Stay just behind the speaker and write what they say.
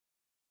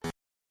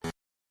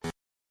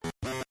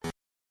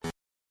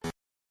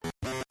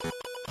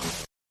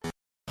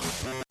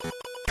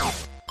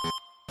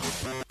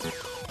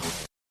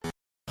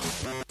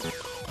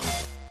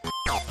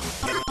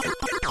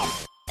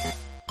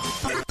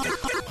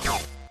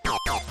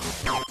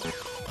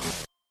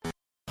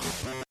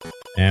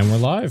And we're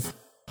live.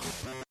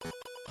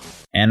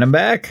 And I'm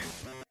back.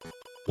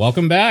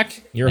 Welcome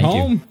back. You're Thank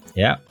home. you.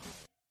 Yeah.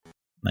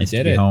 Nice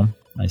to be it. home.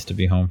 Nice to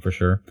be home for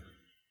sure.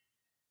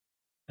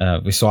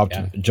 We swapped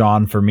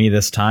John for me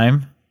this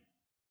time.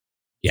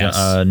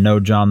 Yes. No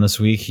John this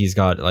week. He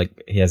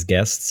has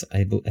guests,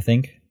 I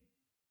think.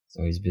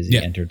 So he's busy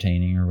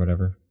entertaining or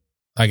whatever.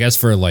 I guess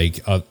for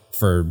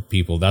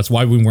people, that's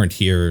why we weren't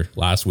here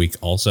last week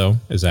also,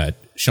 is that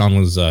Sean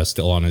was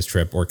still on his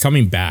trip or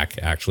coming back,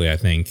 actually, I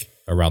think,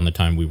 around the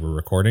time we were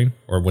recording.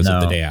 Or was it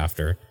the day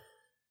after?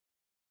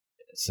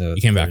 So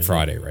you came back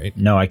Friday, right?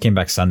 No, I came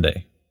back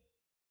Sunday.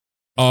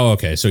 Oh,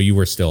 okay. So you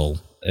were still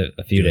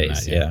a few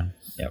days, yeah.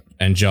 Yep.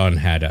 And John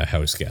had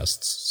house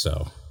guests,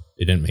 so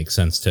it didn't make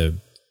sense to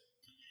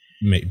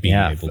be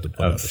able to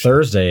put out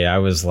Thursday, I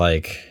was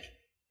like,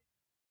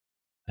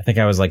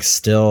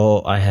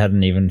 I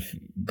hadn't even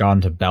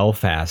gone to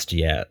Belfast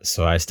yet,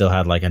 so I still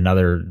had like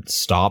another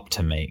stop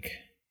to make.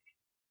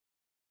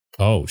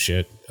 Oh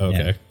shit!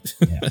 Okay.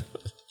 Yeah.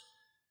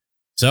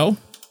 So,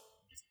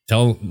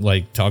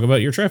 talk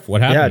about your trip.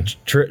 What happened?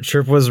 Yeah,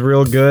 trip was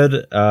real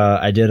good.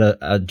 I did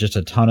just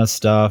a ton of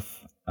stuff.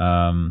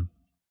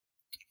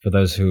 For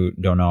those who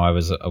don't know, I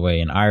was away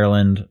in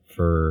Ireland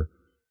for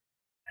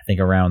I think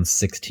around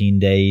 16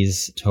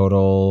 days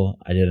total.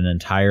 I did an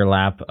entire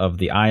lap of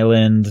the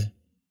island.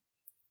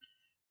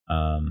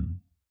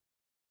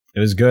 It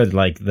was good.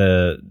 Like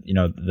the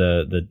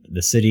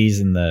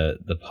cities and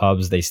the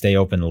pubs, they stay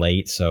open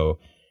late. So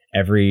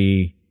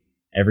every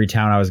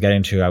town I was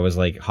getting to, I was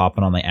like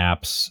hopping on the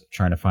apps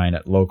trying to find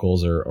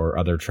locals or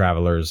other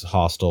travelers,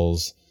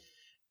 hostels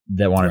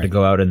that wanted to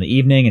go out in the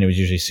evening. And it was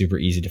usually super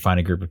easy to find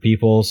a group of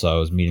people. So I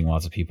was meeting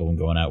lots of people and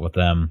going out with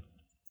them.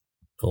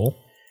 Cool.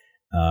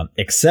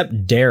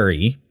 Except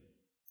Derry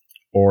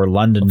or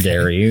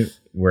Londonderry,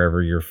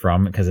 wherever you're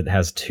from, because it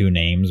has two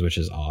names, which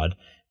is odd.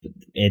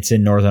 It's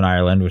in Northern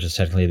Ireland, which is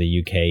technically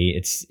the UK.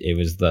 It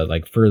was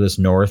the furthest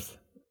north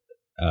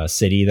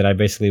city that I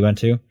basically went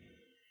to.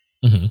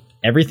 Mm-hmm.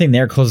 Everything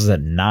there closes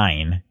at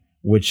 9,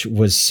 which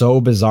was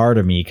so bizarre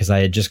to me because I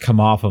had just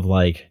come off of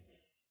like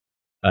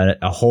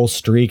a whole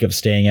streak of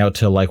staying out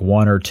till like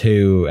 1 or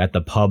 2 at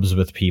the pubs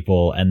with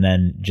people, and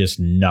then just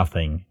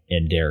nothing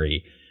in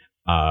Derry.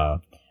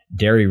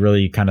 Derry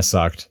really kind of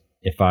sucked.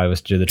 If I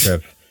was to do the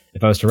trip,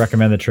 if I was to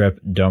recommend the trip,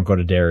 don't go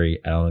to Derry.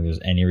 I don't think there's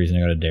any reason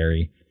to go to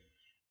Derry.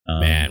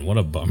 Man, what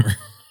a bummer.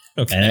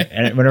 Okay.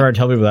 And whenever I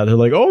tell people that, they're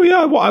like, "Oh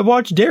yeah, I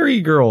watched Derry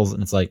Girls,"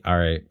 and it's like, all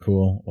right,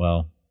 cool.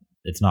 Well,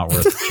 it's not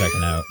worth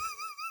checking out.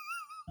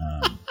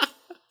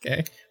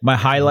 Okay. My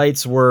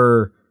highlights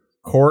were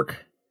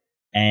Cork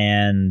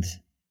and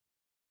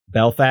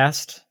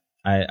Belfast.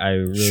 I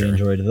really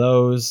enjoyed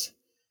those.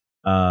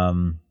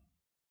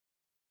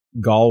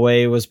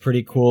 Galway was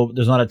pretty cool.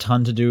 There's not a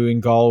ton to do in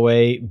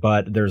Galway,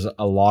 but there's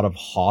a lot of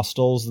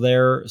hostels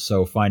there,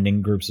 so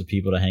finding groups of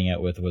people to hang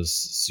out with was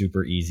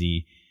super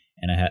easy,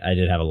 and I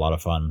did have a lot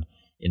of fun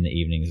in the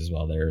evenings as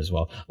well there as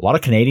well. A lot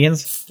of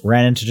Canadians.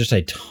 Ran into just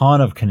a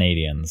ton of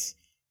Canadians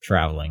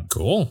traveling.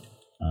 Cool.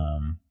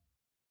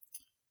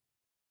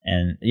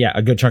 And yeah,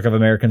 a good chunk of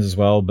Americans as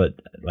well, but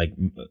like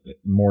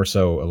more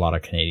so a lot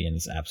of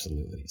Canadians,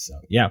 absolutely. So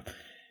yeah.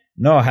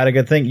 No, I had a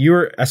good thing.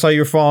 I saw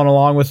you were following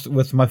along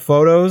with my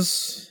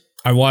photos.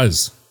 I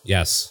was,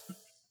 yes.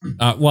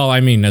 Well, I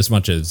mean, as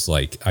much as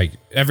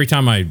every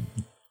time I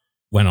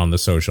went on the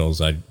socials,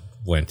 I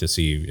went to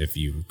see if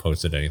you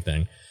posted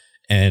anything.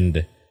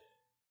 And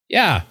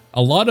yeah,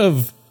 a lot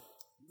of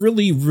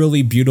really,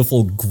 really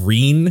beautiful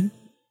green,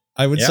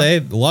 I would say.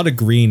 A lot of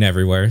green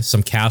everywhere.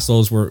 Some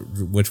castles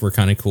which were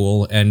kind of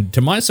cool. And to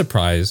my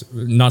surprise,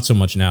 not so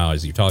much now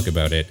as you talk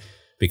about it,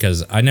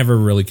 because I never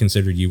really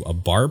considered you a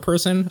bar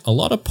person. A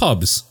lot of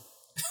pubs,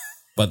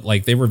 but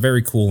they were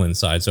very cool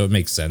inside, so it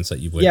makes sense that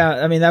you would. Yeah,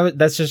 I mean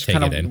that's just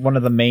kind of one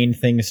of the main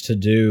things to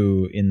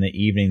do in the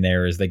evening.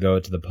 There is they go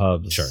to the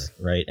pubs,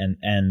 right?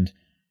 And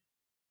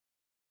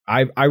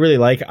I really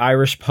like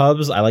Irish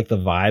pubs. I like the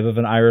vibe of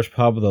an Irish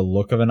pub, the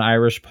look of an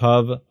Irish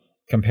pub,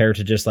 compared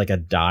to just like a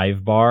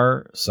dive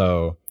bar.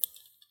 So.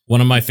 One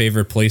of my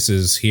favorite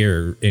places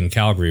here in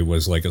Calgary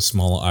was like a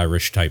small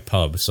Irish type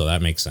pub, so that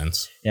makes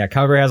sense. Yeah,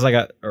 Calgary has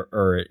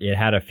or it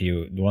had a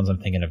few. The ones I'm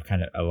thinking of,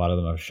 kind of a lot of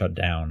them have shut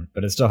down,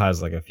 but it still has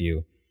like a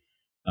few.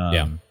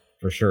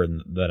 For sure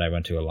that I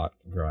went to a lot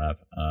growing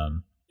up.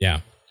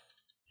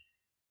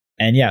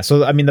 And yeah,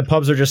 so I mean the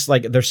pubs are just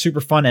they're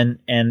super fun,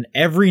 and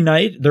every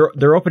night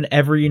they're open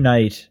every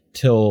night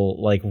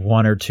till like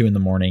 1 or 2 in the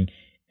morning.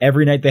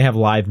 Every night they have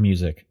live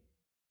music.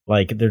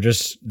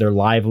 They're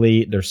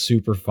lively, they're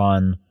super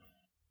fun.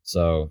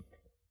 So,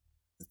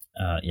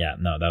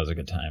 that was a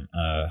good time.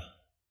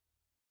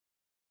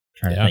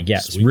 Trying to think. Yeah,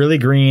 sweet. It's really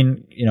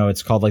green.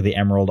 It's called the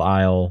Emerald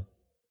Isle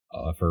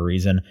for a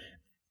reason.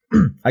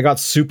 I got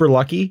super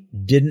lucky.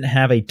 Didn't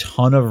have a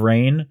ton of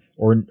rain,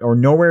 or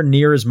nowhere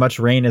near as much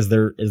rain as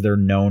they're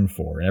known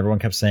for. And everyone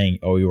kept saying,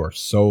 "Oh, you are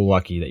so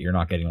lucky that you're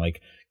not getting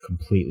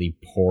completely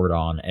poured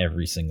on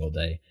every single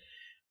day."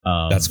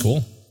 That's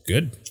cool.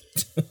 Good.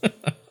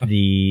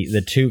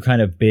 The two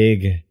kind of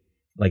big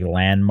like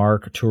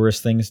landmark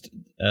tourist things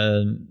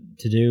to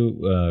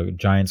do.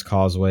 Giant's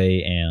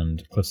Causeway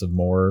and Cliffs of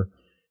Moher.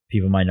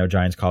 People might know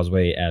Giant's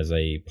Causeway as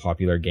a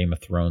popular Game of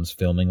Thrones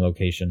filming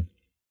location.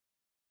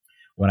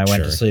 When I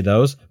went to see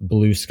those,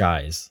 blue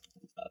skies.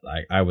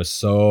 I was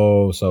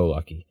so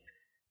lucky.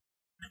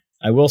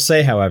 I will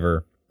say,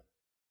 however,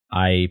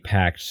 I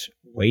packed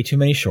way too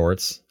many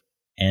shorts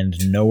and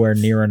nowhere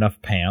near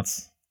enough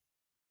pants.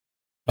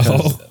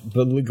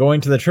 But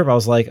going to the trip, I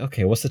was like,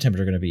 okay, what's the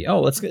temperature going to be?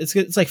 Oh,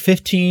 it's like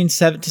 15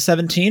 to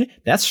 17.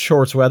 That's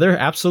shorts weather.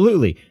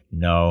 Absolutely.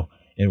 No,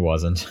 it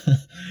wasn't.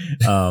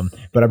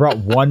 But I brought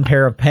one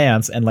pair of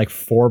pants and like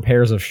 4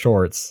 pairs of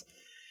shorts.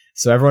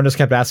 So everyone just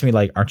kept asking me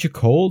like, aren't you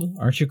cold?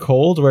 Aren't you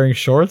cold wearing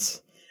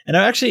shorts? And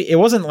it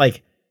wasn't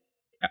like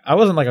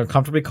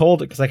uncomfortably cold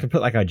because I could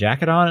put like a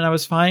jacket on and I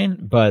was fine.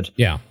 But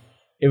yeah,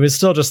 it was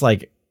still just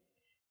like,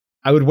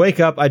 I would wake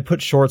up, I'd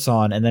put shorts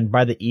on, and then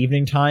by the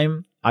evening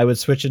time, I would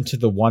switch into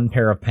the one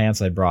pair of pants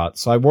I brought.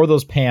 So I wore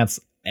those pants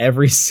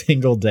every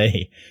single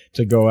day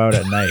to go out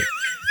at night.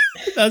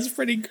 That's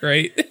pretty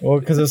great.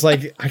 Well, because it's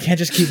like, I can't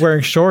just keep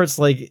wearing shorts.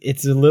 Like,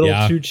 it's a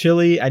little too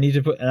chilly. I need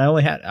to and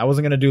I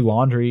wasn't going to do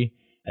laundry.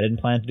 I didn't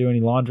plan to do any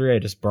laundry. I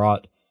just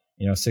brought,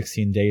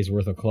 16 days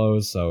worth of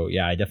clothes. So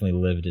yeah, I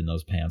definitely lived in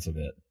those pants a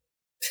bit.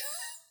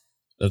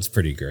 That's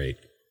pretty great.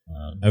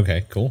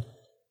 Okay, cool.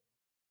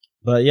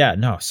 But yeah,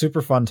 no,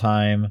 super fun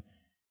time.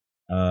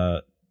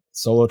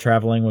 Solo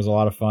traveling was a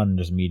lot of fun.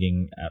 Just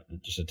meeting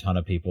just a ton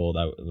of people.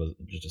 That was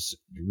just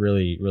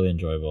really, really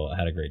enjoyable. I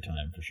had a great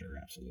time for sure.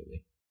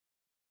 Absolutely.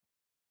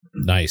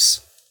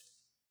 Nice.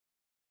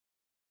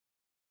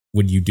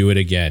 Would you do it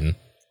again?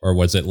 Or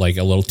was it like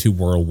a little too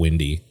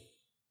whirlwindy?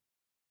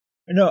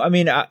 No, I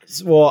mean,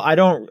 I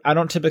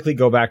don't typically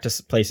go back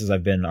to places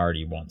I've been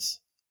already once.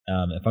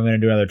 If I'm going to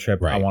do another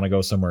trip, I want to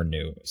go somewhere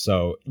new.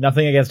 So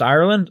nothing against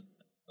Ireland.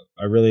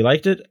 I really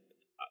liked it,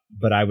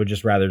 but I would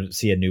just rather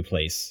see a new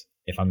place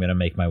if I'm going to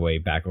make my way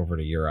back over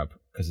to Europe,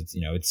 because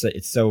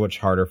it's so much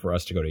harder for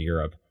us to go to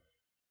Europe.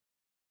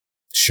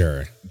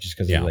 Sure. Just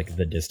because of like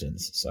the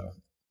distance. So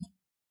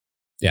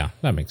yeah,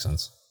 that makes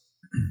sense.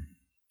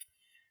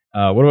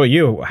 What about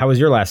you? How was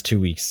your last 2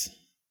 weeks?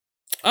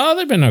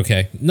 They've been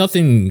okay.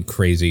 Nothing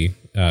crazy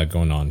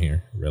going on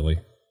here, really.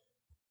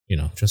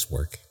 Just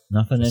work.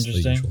 Nothing just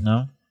interesting?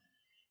 No?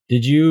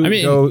 Did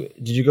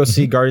you go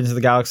see Guardians of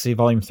the Galaxy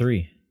Volume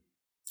 3?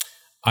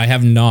 I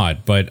have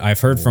not, but I've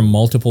heard from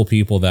multiple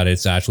people that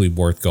it's actually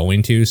worth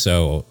going to.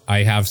 So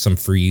I have some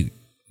free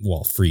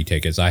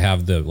tickets. I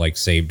have the like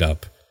saved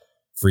up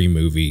free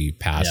movie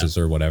passes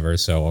or whatever.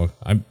 So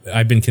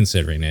I've been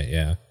considering it.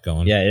 Yeah,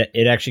 going. Yeah,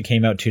 it actually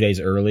came out 2 days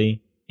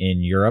early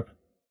in Europe,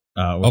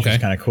 which was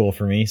kind of cool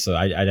for me. So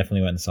I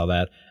definitely went and saw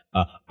that.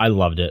 I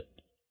loved it.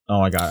 Oh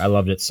my God, I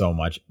loved it so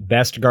much.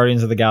 Best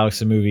Guardians of the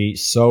Galaxy movie.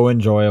 So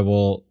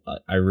enjoyable.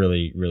 I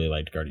really, really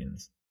liked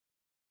Guardians.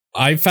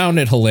 I found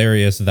it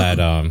hilarious that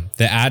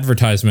the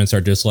advertisements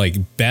are just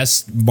like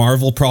best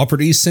Marvel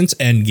properties since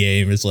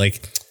Endgame. It's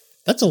like,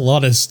 that's a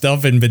lot of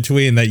stuff in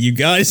between that you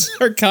guys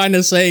are kind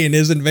of saying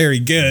isn't very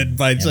good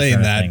by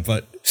saying that.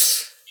 But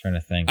trying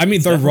to think. I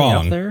mean, they're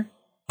wrong.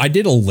 I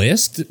did a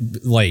list.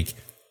 Like,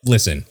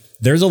 listen,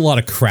 there's a lot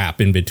of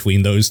crap in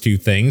between those two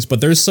things,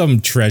 but there's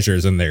some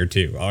treasures in there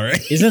too. All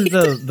right. Isn't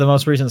the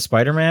most recent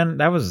Spider-Man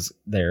that was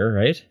there,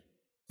 right?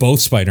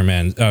 Both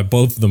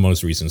the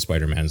most recent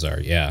Spider-Mans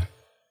are, yeah.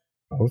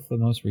 Both the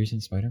most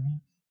recent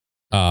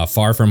Spider-Man?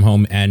 Far From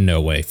Home and No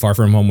Way. Far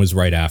From Home was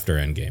right after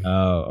Endgame.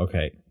 Oh,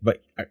 okay.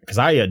 But because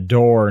I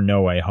adore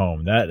No Way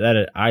Home.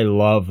 I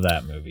love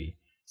that movie.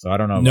 So I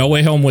don't know. No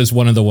Way Home was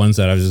one of the ones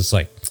that I was just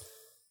like,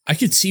 I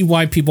could see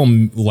why people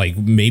like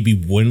maybe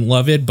wouldn't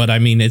love it, but I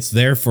mean, it's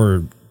there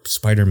for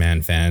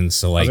Spider-Man fans.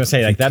 So like, I was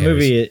gonna say like that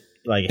movie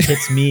like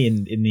hits me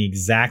in the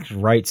exact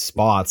right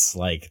spots.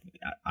 Like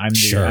I'm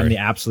the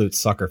absolute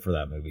sucker for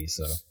that movie.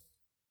 So.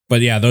 But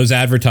yeah, those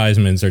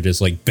advertisements are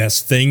just like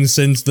best thing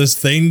since this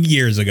thing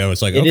years ago.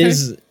 It's like, it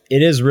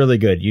is really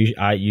good.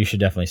 You should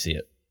definitely see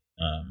it.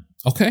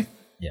 Okay.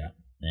 Yeah.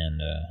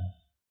 And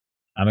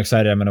I'm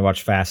excited. I'm going to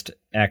watch Fast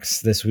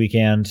X this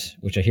weekend,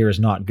 which I hear is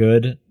not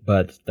good,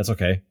 but that's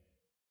okay.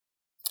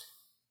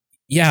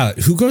 Yeah.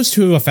 Who goes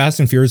to a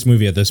Fast and Furious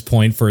movie at this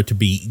point for it to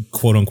be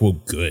quote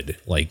unquote good?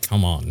 Like,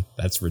 come on.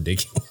 That's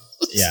ridiculous.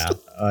 Yeah.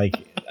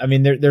 Like, I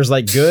mean, there's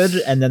like good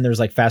and then there's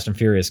like Fast and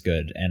Furious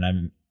good.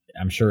 And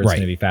I'm sure it's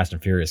going to be Fast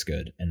and Furious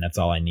good, and that's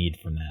all I need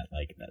from that.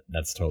 Like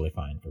that's totally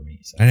fine for me.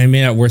 So. And I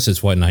mean, at worst,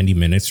 it's 90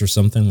 minutes or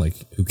something. Like,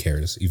 who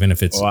cares? Even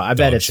if it's I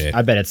bet it's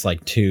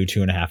like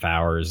 2.5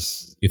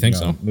 hours. You think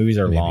so? Movies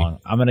are long.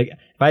 If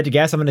I had to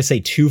guess, I'm gonna say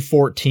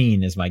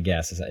 2:14 is my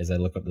guess as I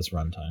look up this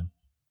runtime.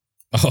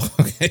 Oh,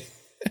 okay.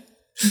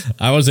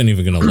 I wasn't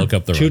even gonna look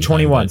up the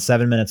 2:21,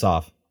 7 minutes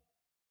off.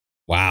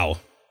 Wow,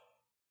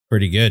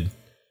 pretty good.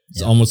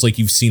 It's almost like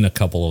you've seen a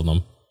couple of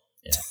them.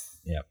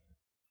 Yeah.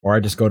 Or I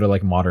just go to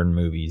like modern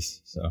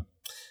movies. So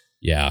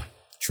yeah,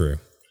 true.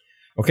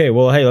 Okay,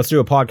 well, hey, let's do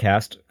a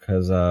podcast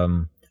because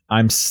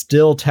I'm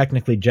still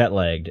technically jet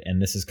lagged,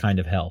 and this is kind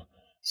of hell.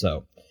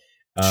 So,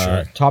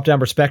 top down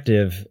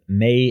perspective,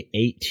 May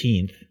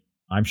 18th,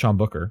 I'm Sean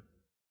Booker.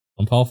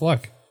 I'm Paul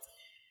Fleck.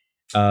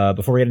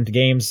 Before we get into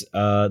games,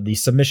 the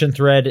submission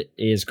thread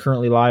is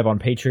currently live on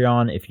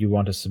Patreon. If you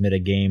want to submit a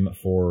game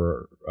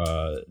for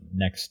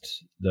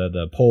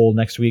the poll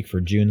next week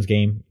for June's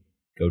game,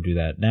 go do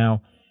that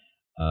now.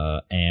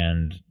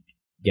 And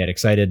get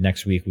excited.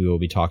 Next week we will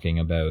be talking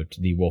about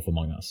The Wolf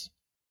Among Us.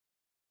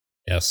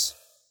 Yes.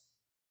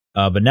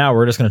 But now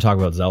we're just going to talk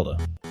about Zelda.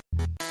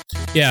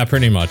 Yeah,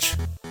 pretty much.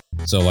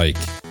 So, like,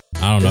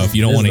 I don't know. If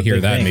you don't want to hear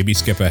that, thing. Maybe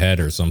skip ahead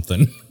or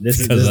something. This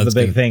is the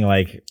big thing.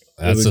 Like,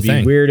 that's it would the be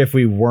thing. weird if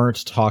we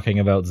weren't talking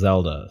about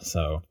Zelda.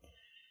 So,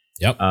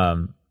 yep.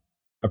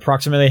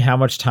 Approximately how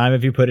much time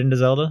have you put into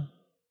Zelda?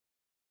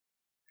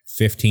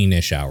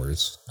 15-ish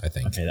hours, I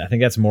think. Okay, I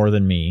think that's more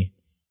than me.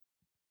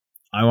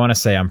 I want to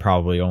say I'm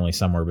probably only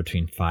somewhere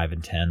between 5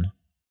 and 10.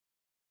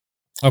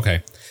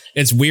 Okay.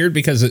 It's weird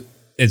because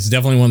it's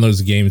definitely one of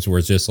those games where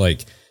it's just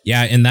like,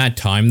 yeah, in that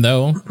time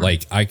though,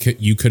 like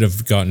you could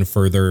have gotten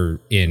further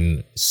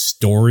in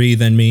story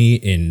than me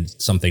in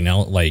something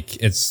else. Like,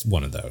 it's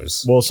one of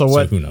those. Well, so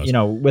what, who knows? You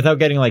know, without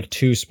getting like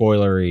too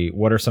spoilery,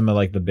 what are some of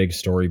like the big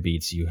story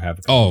beats you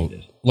have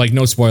completed? Oh, like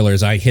no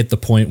spoilers. I hit the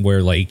point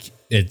where like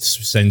it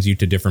sends you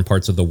to different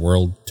parts of the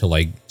world to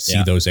like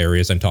see those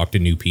areas and talk to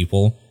new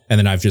people. And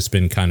then I've just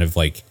been kind of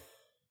like,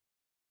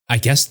 I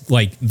guess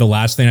like the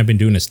last thing I've been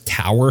doing is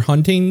tower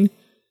hunting.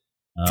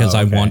 Because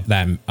I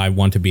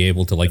want to be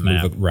able to like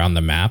move around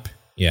the map,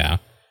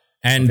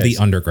 and the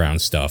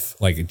underground stuff,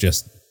 like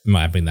just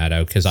mapping that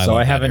out. Because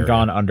I haven't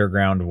gone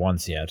underground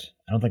once yet.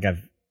 I don't think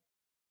I've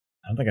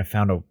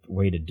found a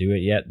way to do it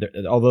yet.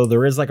 Although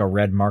there is like a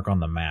red mark on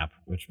the map,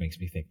 which makes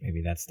me think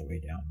maybe that's the way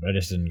down. But I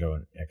just didn't go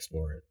and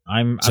explore it.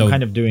 I'm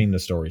kind of doing the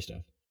story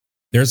stuff.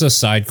 There's a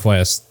side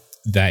quest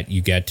that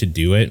you get to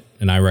do it,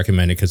 and I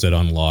recommend it because it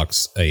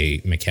unlocks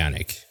a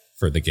mechanic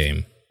for the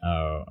game.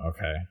 Oh,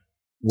 okay.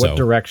 What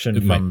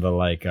direction from the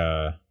like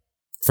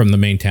from the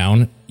main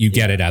town? You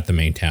get it at the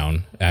main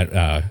town. At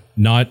I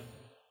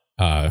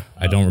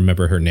don't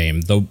remember her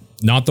name.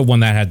 Not the one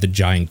that had the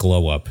giant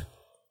glow up.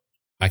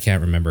 I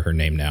can't remember her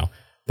name now,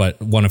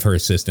 but one of her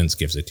assistants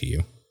gives it to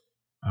you.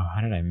 Oh,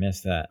 how did I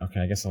miss that? Okay,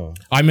 I guess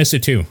I missed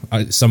it too.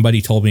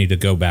 Somebody told me to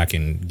go back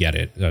and get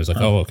it. I was like,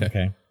 okay.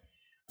 Okay.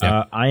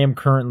 Yeah. I am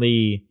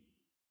currently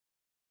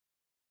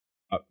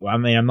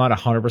I'm not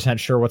 100%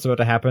 sure what's about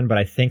to happen, but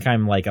I think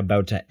I'm like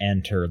about to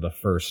enter the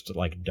first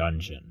like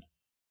dungeon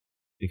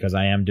because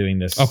I am doing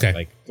this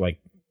like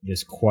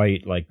this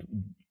quite like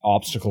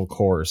obstacle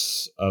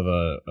course of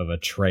a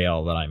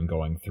trail that I'm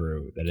going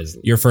through. That is,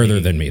 you're further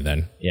than me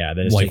then. Yeah,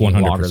 that is like taking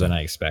 100% longer than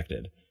I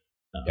expected.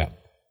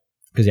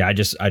 Because I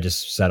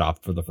just set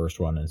off for the first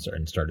one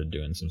and started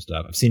doing some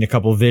stuff. I've seen a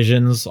couple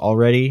visions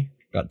already.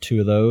 Got 2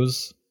 of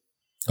those.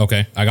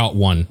 Okay, I got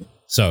 1.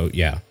 So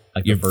yeah,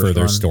 like your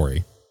further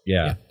story.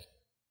 Yeah.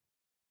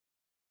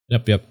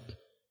 Yep.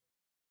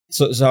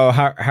 So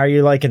how are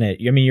you liking it?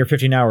 I mean, you're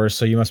 15 hours,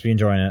 so you must be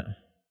enjoying it.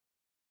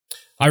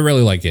 I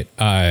really like it.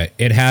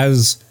 It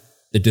has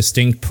the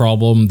distinct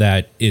problem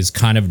that is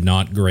kind of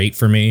not great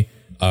for me.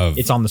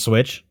 It's on the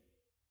Switch.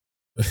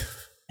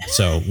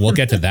 So we'll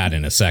get to that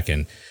in a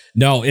second.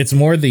 No, it's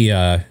more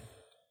the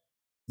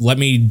let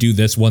me do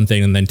this one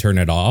thing and then turn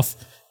it off.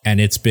 And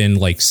it's been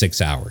like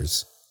 6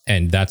 hours.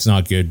 And that's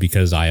not good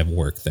because I have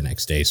work the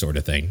next day sort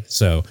of thing.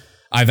 So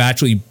I've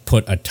actually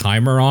put a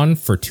timer on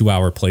for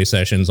 2-hour play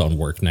sessions on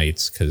work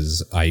nights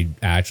because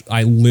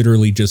I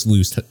literally just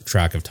lose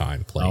track of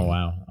time playing. Oh,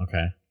 wow.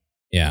 Okay.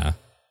 Yeah.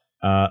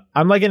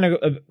 I'm liking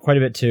it quite a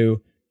bit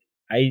too.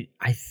 I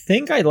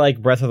think I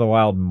like Breath of the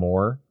Wild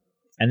more.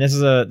 And this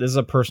is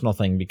a personal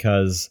thing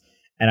because,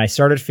 and I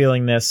started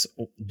feeling this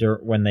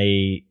when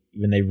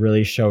they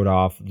really showed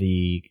off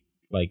the,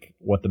 like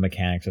what the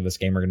mechanics of this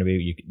game are going to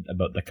be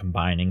about the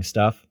combining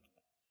stuff.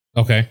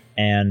 Okay.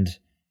 And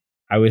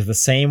I was the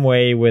same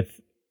way with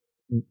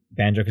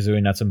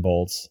Banjo-Kazooie Nuts and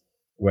Bolts,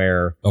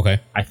 where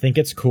I think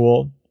it's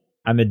cool.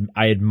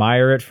 I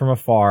admire it from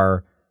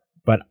afar,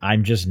 but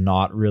I'm just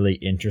not really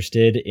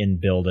interested in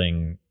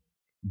building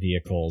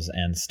vehicles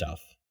and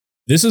stuff.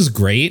 This is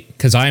great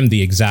because I'm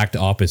the exact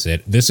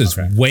opposite. This is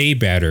way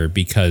better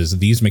because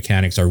these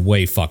mechanics are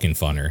way fucking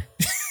funner.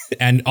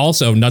 And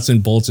also, Nuts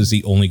and Bolts is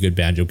the only good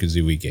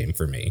Banjo-Kazooie game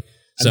for me.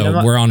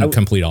 So we're on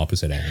complete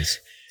opposite ends.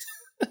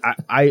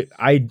 I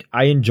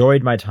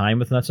enjoyed my time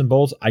with Nuts and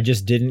Bolts. I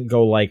just didn't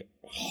go like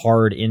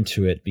hard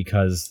into it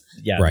because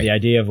the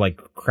idea of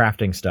like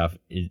crafting stuff,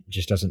 it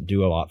just doesn't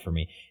do a lot for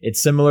me.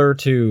 It's similar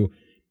to,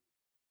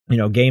 you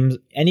know, games,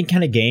 any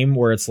kind of game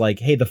where it's like,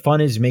 hey, the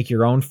fun is make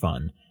your own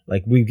fun.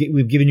 Like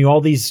we've given you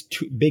all these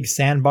big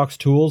sandbox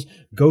tools.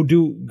 Go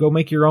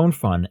make your own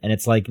fun. And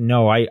it's like,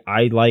 no, I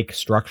like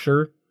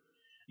structure.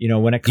 You know,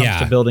 when it comes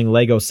to building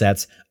Lego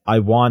sets, I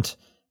want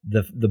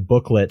the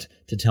booklet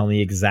to tell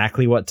me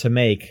exactly what to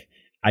make.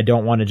 I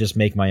don't want to just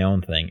make my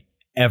own thing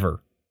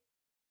ever.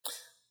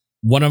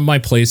 One of my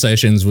play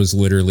sessions was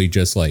literally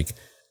just like,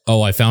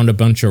 oh, I found a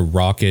bunch of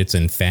rockets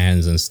and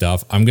fans and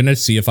stuff. I'm going to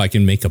see if I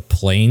can make a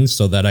plane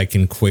so that I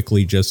can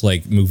quickly just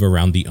like move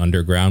around the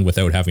underground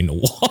without having to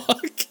walk.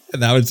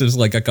 And that was just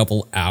like a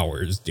couple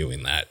hours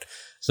doing that.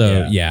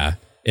 So yeah,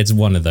 it's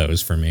one of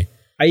those for me.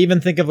 I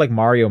even think of like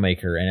Mario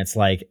Maker, and it's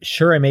like,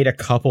 sure, I made a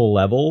couple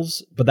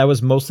levels, but that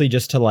was mostly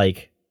just to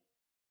like,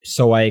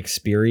 so I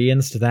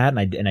experienced that,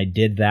 and I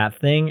did that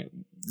thing.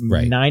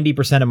 Right.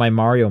 90% of my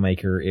Mario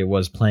Maker, it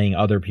was playing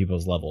other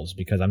people's levels,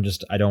 because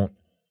I don't,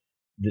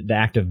 the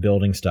act of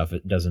building stuff,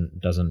 it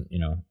doesn't,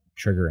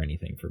 trigger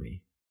anything for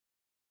me.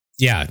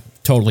 Yeah,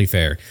 totally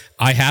fair.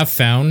 I have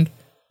found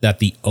that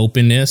the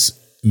openness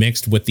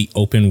mixed with the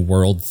open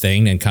world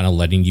thing and kind of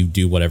letting you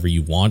do whatever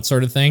you want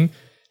sort of thing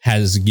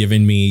has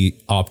given me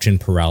option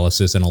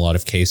paralysis in a lot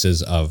of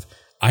cases of,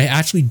 I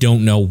actually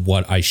don't know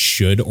what I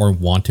should or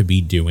want to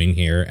be doing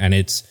here. And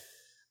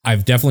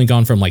I've definitely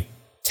gone from like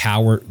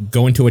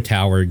going to a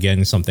tower,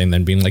 getting something,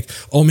 then being like,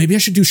 oh, maybe I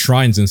should do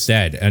shrines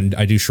instead. And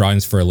I do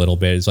shrines for a little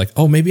bit. It's like,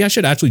 oh, maybe I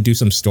should actually do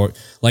some story.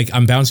 Like,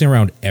 I'm bouncing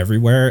around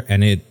everywhere,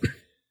 and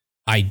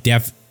I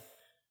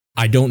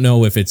don't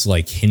know if it's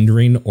like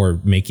hindering or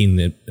making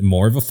it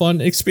more of a fun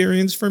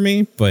experience for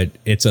me, but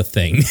it's a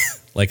thing.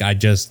 Like,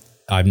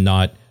 I'm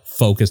not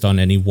focused on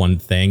any one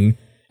thing,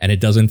 and it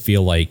doesn't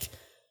feel like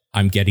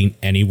I'm getting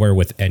anywhere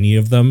with any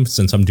of them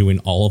since I'm doing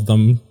all of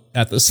them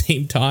at the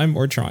same time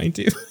or trying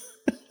to.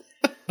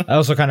 I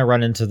also kind of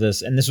run into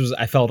this, and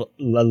I felt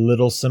a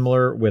little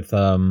similar with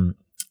the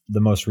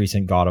most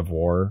recent God of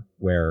War,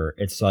 where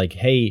it's like,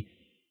 hey,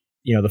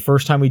 the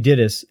first time we did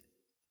this,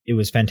 it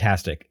was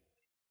fantastic.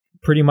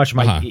 Pretty much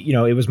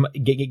it was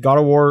God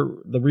of War,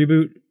 the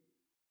reboot,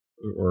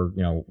 or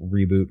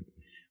reboot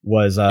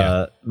was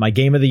my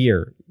game of the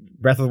year.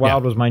 Breath of the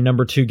Wild was my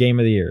number 2 game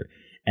of the year,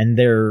 and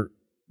they're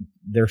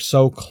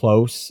so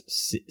close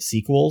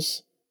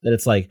sequels that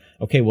it's like,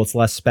 okay, well, it's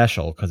less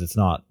special because it's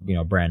not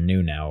brand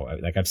new now.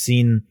 Like I've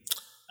seen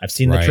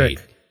the trick,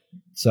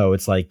 so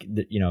it's like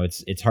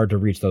it's hard to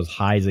reach those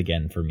highs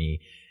again for me.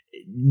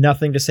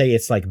 Nothing to say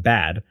it's like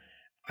bad.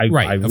 I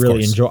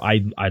really enjoy.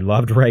 I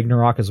loved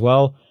Ragnarok as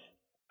well.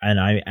 And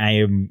I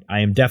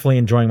am definitely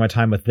enjoying my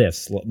time with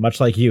this. Much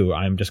like you,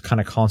 I'm just kind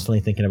of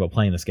constantly thinking about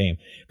playing this game.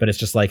 But it's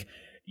just like,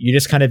 you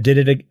just kind of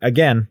did it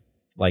again.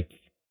 Like,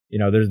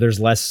 there's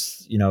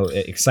less,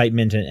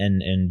 excitement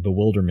and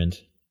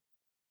bewilderment.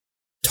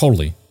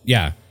 Totally.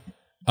 Yeah.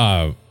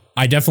 I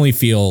definitely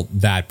feel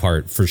that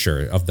part for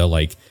sure of the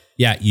like,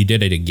 yeah, you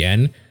did it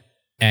again.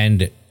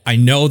 And I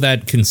know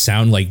that can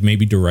sound like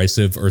maybe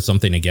derisive or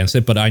something against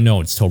it, but I know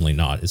it's totally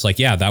not. It's like,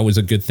 yeah, that was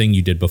a good thing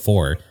you did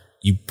before.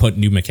 You put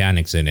new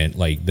mechanics in it.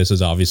 Like, this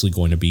is obviously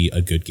going to be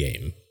a good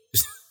game.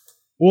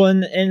 Well,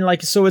 and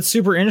like, so it's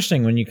super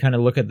interesting when you kind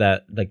of look at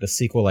that, like the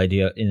sequel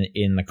idea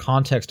in the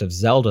context of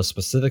Zelda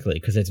specifically,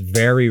 because it's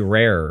very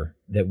rare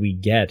that we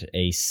get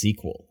a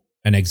sequel.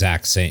 An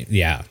exact same.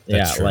 Yeah.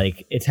 That's true.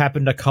 Like it's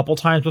happened a couple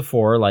times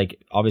before. Like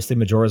obviously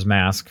Majora's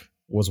Mask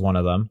was one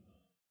of them.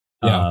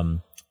 Yeah.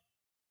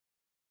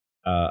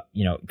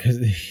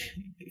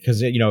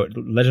 Because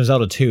Legend of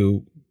Zelda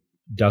 2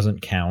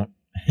 doesn't count.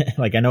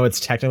 Like I know it's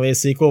technically a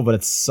sequel, but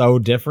it's so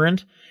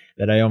different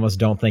that I almost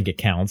don't think it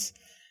counts.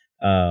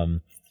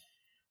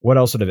 What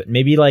else would have it?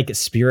 Maybe like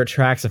Spirit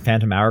Tracks and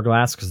Phantom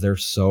Hourglass, because they're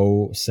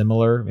so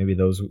similar. Maybe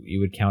those you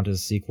would count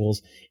as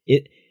sequels.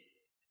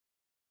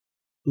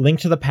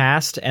 Link to the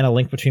Past and A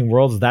Link Between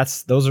Worlds,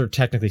 those are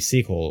technically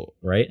sequel,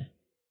 right?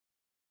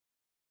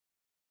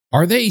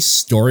 Are they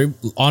story?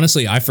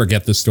 Honestly, I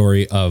forget the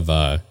story of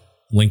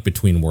Link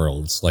Between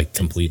Worlds like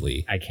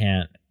completely.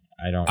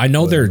 I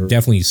know they're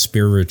definitely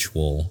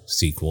spiritual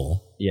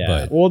sequel. Yeah.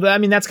 But, well, I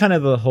mean, that's kind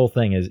of the whole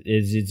thing is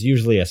it's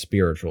usually a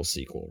spiritual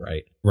sequel,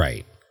 right?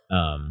 Right.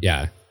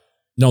 Yeah.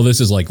 No,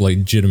 this is like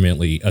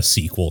legitimately a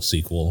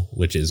sequel,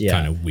 which is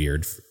kind of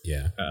weird.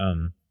 Yeah.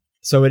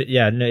 So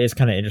it's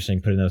kind of interesting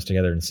putting those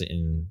together and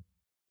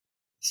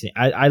see.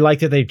 I like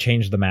that they've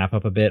changed the map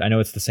up a bit. I know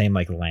it's the same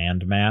like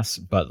land mass,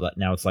 but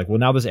now it's like, well,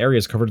 now this area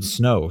is covered in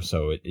snow,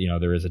 so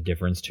there is a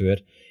difference to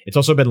it. It's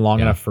also been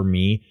long enough for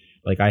me.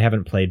 Like I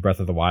haven't played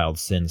Breath of the Wild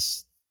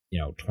since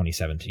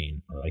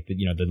 2017 or like the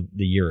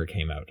year it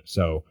came out.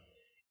 So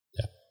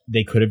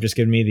they could have just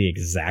given me the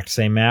exact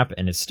same map,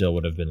 and it still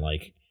would have been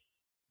like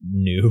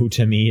new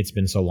to me. It's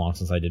been so long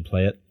since I did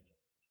play it.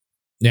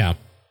 Yeah.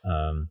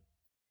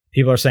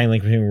 People are saying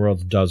Link Between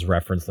Worlds does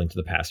reference Link to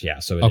the Past. Yeah,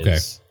 so it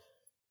is.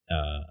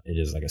 It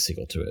is like a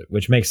sequel to it,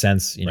 which makes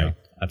sense. Right.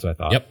 That's what I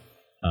thought. Yep.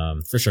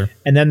 For sure.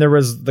 And then there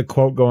was the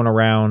quote going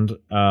around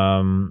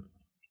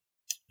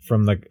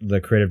from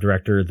the creative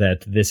director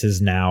that this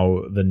is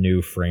now the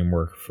new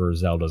framework for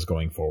Zelda's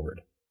going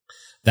forward.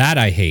 That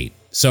I hate.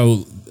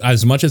 So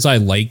as much as I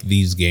like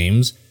these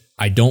games,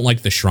 I don't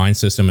like the shrine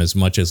system as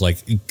much as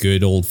like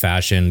good old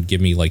fashioned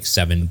give me like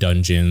 7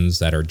 dungeons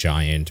that are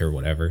giant or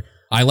whatever.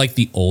 I like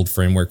the old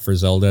framework for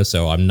Zelda,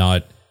 so I'm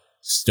not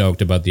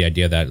stoked about the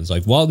idea that it's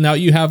like, well, now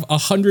you have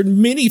 100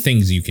 mini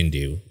things you can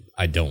do.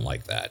 I don't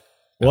like that.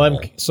 Well,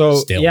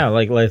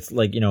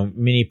 like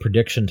mini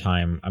prediction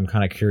time. I'm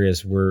kind of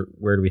curious where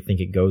do we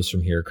think it goes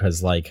from here?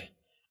 Because like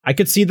I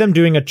could see them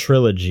doing a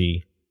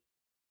trilogy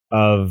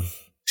of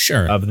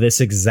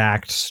this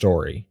exact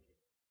story.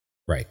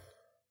 Right.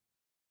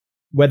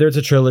 whether it's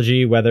a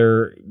trilogy,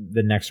 whether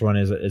the next one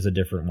is a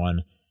different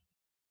one,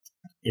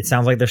 it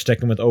sounds like they're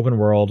sticking with open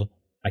world.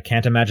 I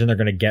can't imagine they're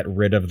going to get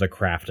rid of the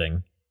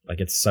crafting. Like,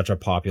 it's such a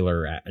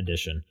popular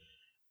addition.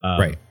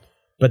 Right.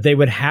 But they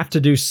would have to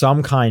do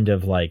some kind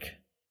of like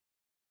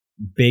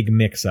big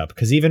mix up,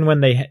 because even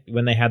when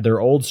they had their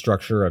old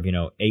structure of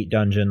 8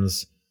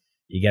 dungeons,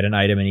 you get an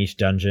item in each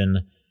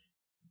dungeon,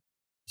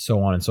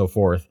 so on and so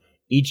forth.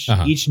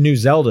 Each new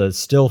Zelda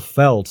still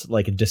felt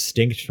like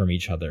distinct from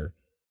each other.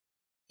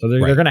 So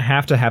they're going to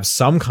have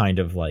some kind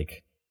of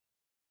like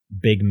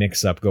big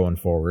mix up going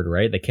forward,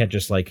 right? They can't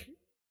just like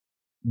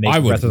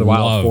make Breath of the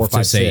Wild 4,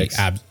 5, 6.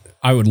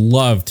 I would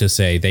love to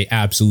say they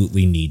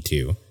absolutely need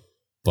to,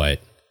 but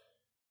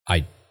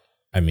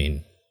I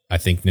mean, I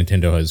think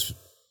Nintendo has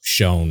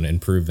shown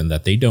and proven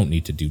that they don't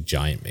need to do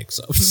giant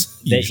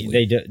mix-ups.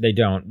 They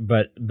don't,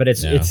 but but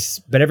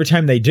every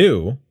time they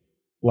do,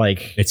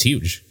 like, it's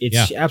huge.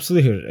 It's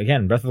absolutely huge.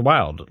 Again, Breath of the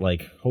Wild,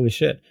 like, holy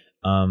shit.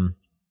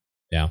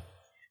 Yeah.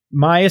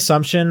 My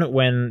assumption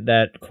when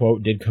that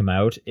quote did come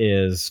out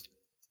is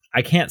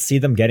I can't see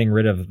them getting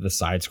rid of the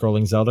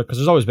side-scrolling Zelda, because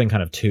there's always been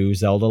kind of 2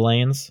 Zelda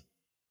lanes.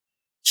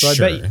 So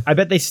sure. I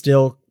bet they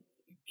still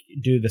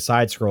do the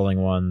side-scrolling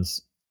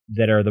ones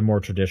that are the more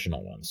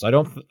traditional ones.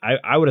 So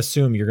I would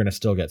assume you're going to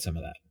still get some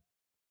of that.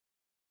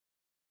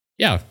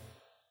 Yeah.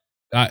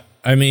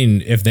 I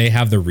mean, if they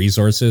have the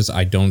resources,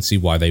 I don't see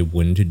why they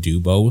wouldn't do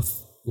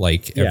both.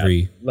 Like,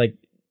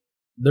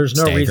 there's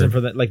no reason for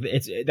that. Like,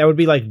 that would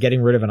be like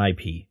getting rid of an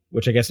IP,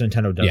 which I guess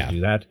Nintendo does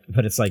do that.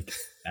 But it's like,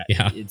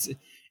 it's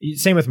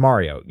same with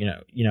Mario.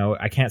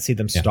 I can't see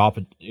them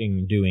stopping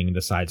doing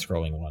the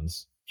side-scrolling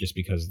ones just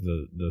because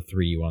the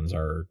 3D ones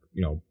are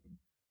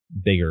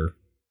bigger.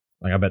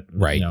 Like, I bet,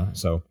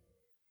 so.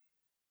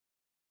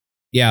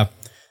 Yeah.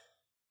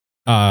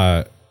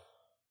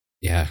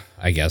 Yeah,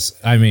 I guess.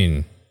 I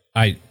mean,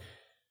 I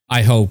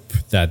hope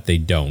that they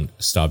don't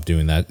stop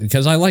doing that,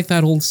 because I like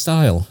that old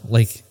style.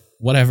 Like,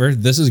 whatever,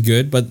 this is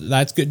good, but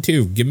that's good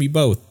too. Give me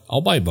both. I'll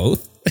buy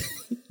both.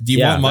 Do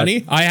you want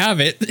money? I have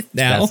it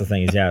now. That's the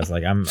thing is, it's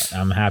like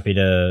I'm happy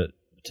to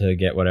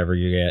get whatever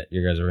you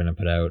guys are going to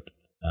put out.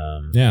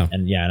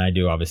 And I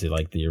do obviously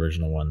like the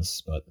original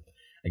ones, but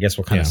I guess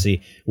we'll kind of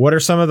see. What are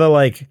some of the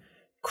like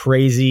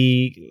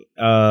crazy,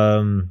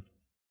 I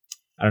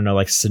don't know,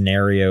 like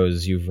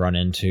scenarios you've run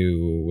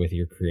into with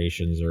your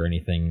creations, or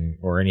anything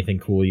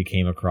cool you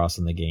came across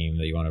in the game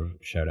that you want to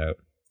shout out?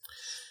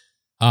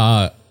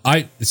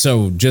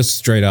 So just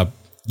straight up,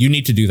 you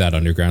need to do that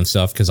underground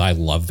stuff, because I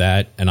love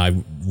that, and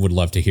I would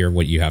love to hear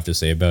what you have to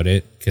say about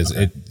it, because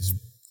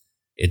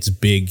it's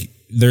big.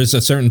 There's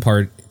a certain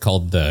part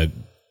called the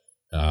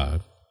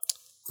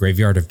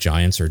Graveyard of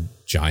Giants, or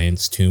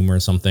Giant's Tomb or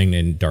something,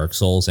 in Dark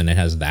Souls, and it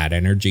has that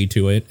energy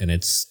to it, and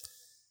it's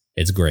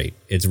great.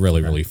 It's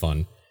really, really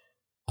fun.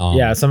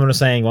 Someone was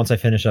saying once I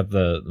finish up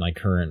my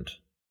current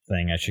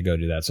thing, I should go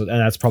do that. So, and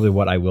that's probably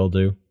what I will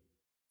do.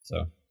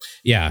 So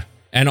yeah,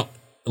 and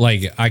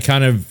like I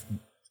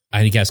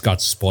guess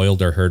got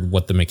spoiled or heard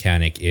what the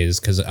mechanic is,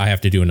 because I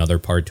have to do another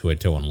part to it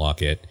to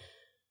unlock it.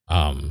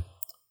 And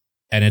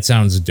it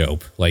sounds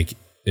dope. Like,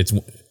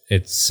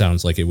 it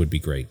sounds like it would be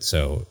great.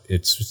 So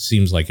it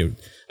seems like it.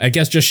 I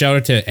guess just shout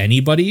out to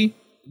anybody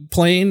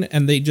playing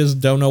and they just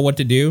don't know what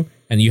to do,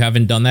 and you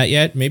haven't done that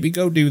yet. Maybe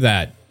go do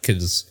that,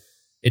 because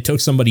it took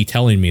somebody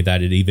telling me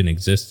that it even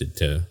existed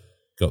to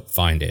go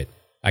find it.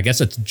 I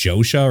guess it's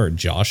Josha or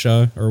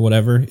Josha or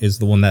whatever is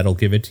the one that'll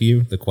give it to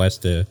you, the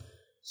quest to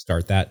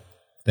start that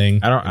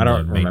thing. I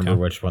don't remember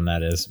which one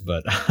that is,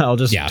 but I'll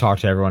just talk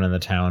to everyone in the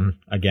town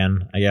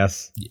again, I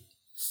guess.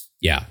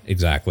 Yeah,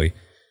 exactly.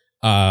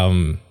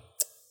 I'm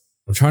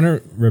trying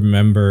to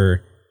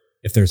remember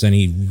if there's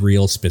any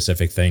real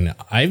specific thing.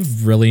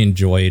 I've really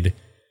enjoyed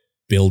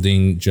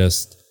building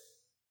just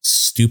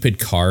stupid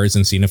cars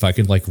and seeing if I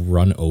could like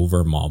run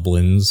over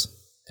moblins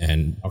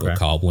and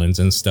goblins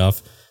and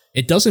stuff.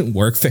 It doesn't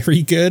work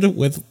very good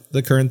with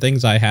the current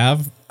things I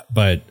have,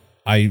 but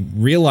I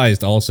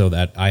realized also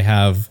that I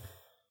have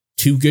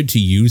too good to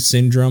use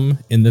syndrome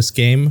in this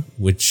game,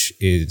 which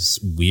is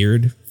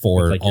weird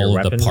for like all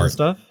of the parts.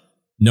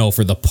 No,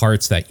 for the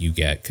parts that you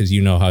get, because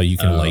you know how you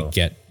can like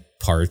get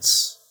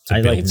parts to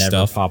build like never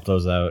stuff. pop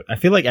those out. I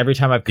feel like every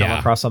time I've come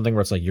across something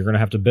where it's like you're gonna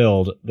have to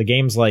build, the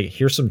game's like,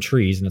 here's some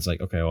trees, and it's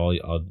like, okay, well,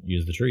 I'll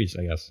use the trees,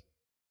 I guess.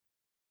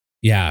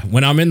 Yeah,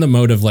 when I'm in the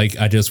mode of like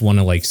I just want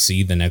to like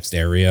see the next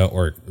area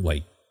or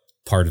like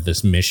part of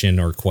this mission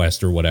or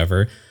quest or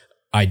whatever,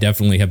 I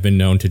definitely have been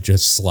known to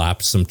just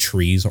slap some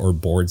trees or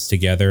boards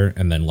together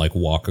and then like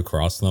walk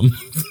across them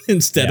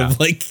instead of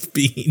like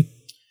being,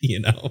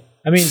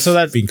 I mean, so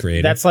that's being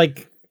creative.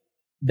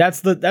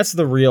 That's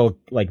the real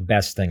like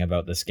best thing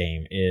about this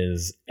game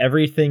is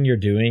everything you're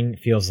doing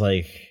feels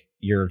like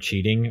you're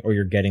cheating or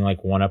you're getting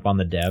like one up on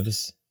the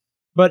devs.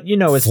 But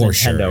it's for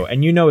Nintendo,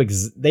 and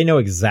they know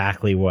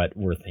exactly what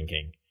we're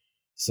thinking.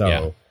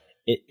 So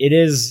it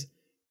is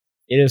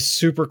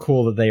super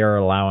cool that they are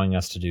allowing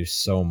us to do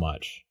so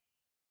much.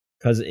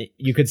 because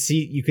you could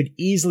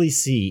easily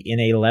see in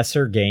a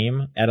lesser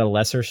game at a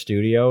lesser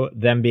studio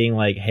them being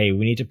like, hey,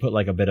 we need to put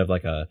like a bit of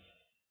like a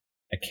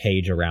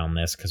cage around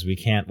this because we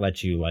can't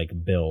let you like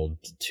build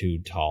too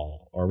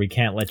tall, or we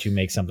can't let you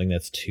make something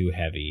that's too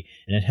heavy.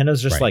 And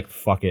Nintendo's just like,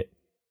 fuck it,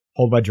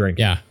 hold my drink.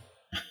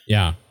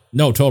 Yeah,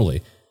 no,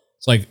 totally.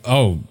 It's like,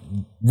 oh,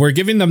 we're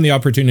giving them the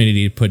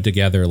opportunity to put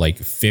together like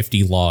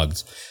 50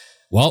 logs.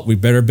 Well, we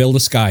better build a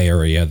sky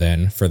area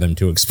then for them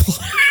to explore.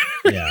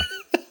 Yeah,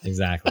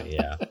 exactly.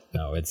 Yeah,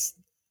 no, it's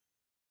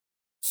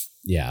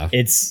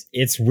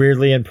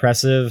weirdly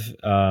impressive.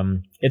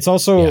 It's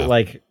also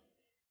like,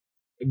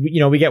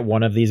 we get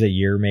one of these a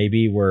year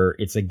maybe, where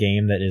it's a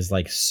game that is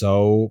like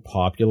so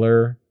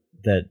popular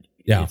that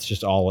it's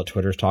just all what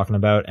Twitter's talking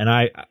about. And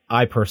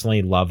I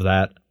personally love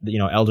that.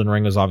 Elden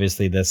Ring was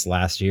obviously this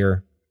last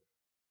year.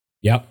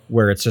 Yep.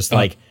 Where it's just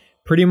like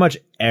pretty much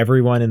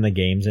everyone in the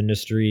games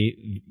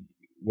industry,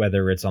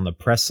 whether it's on the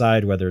press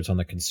side, whether it's on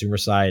the consumer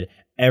side,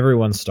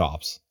 everyone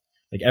stops.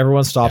 Like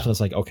everyone stops and it's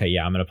like, okay,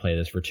 yeah, I'm going to play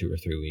this for 2 or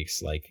 3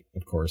 weeks. Like,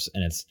 of course.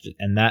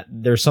 And that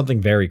there's something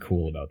very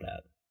cool about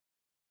that.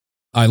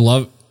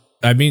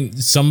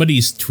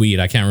 Somebody's tweet,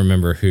 I can't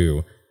remember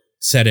who,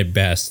 said it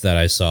best that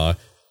I saw,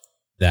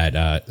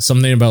 that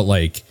something about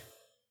like,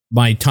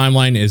 my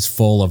timeline is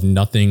full of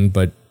nothing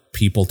but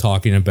people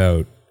talking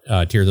about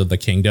Tears of the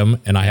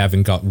Kingdom, and I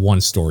haven't got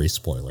one story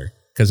spoiler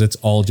because it's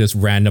all just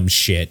random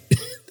shit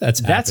that's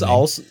happening.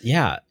 Also,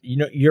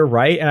 you're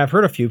right. And I've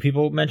heard a few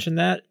people mention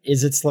that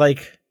it's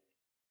like,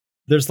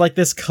 there's like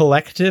this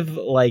collective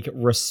like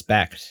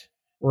respect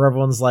where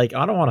everyone's like,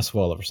 I don't want to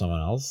spoil it for someone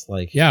else.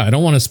 Like, yeah, I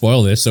don't want to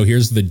spoil this. So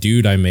here's the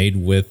dude I made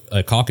with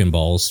a cock and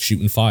balls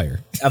shooting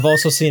fire. I've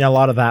also seen a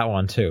lot of that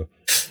one too.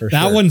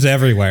 That one's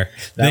everywhere.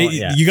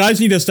 You guys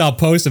need to stop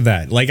posting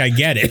that. Like, I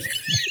get it.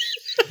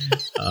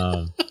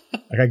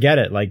 Like, I get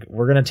it. Like,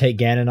 we're going to take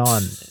Ganon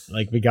on.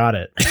 Like, we got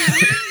it.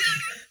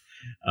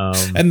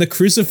 And the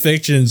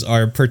crucifixions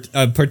are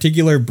a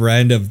particular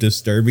brand of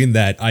disturbing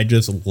that I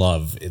just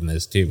love in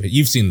this too.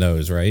 You've seen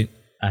those, right?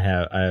 I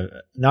have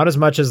not as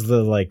much as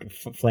the like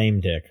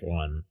flame dick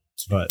one,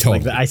 but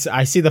totally. like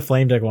I see the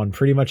flame dick one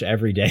pretty much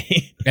every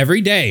day. Every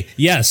day,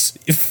 yes,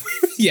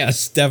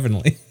 yes,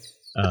 definitely.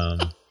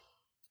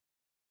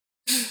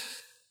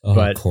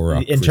 But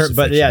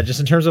yeah, just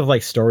in terms of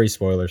like story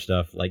spoiler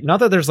stuff, like not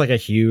that there's like a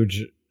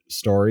huge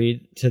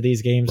story to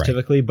these games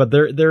typically, but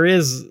there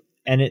is,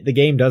 and the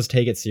game does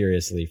take it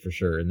seriously for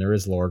sure, and there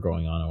is lore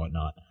going on and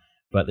whatnot.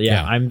 But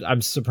yeah,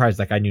 I'm surprised.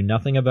 Like, I knew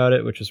nothing about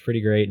it, which was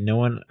pretty great.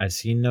 I've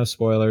seen no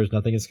spoilers.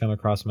 Nothing has come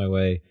across my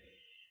way,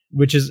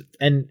 which is,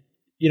 and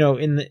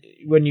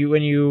when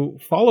you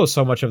follow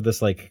so much of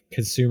this like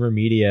consumer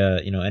media,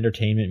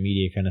 entertainment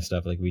media kind of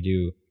stuff, like we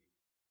do,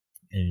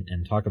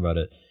 and talk about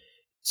it,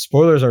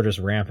 spoilers are just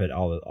rampant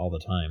all the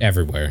time,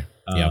 everywhere.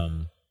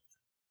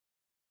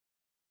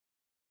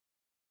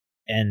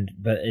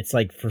 But it's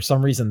like, for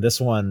some reason, this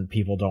one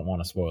people don't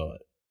want to spoil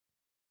it.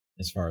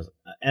 As far as,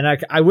 and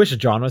I wish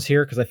John was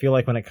here, because I feel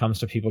like when it comes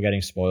to people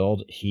getting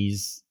spoiled,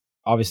 he's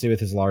obviously,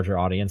 with his larger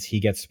audience, he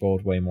gets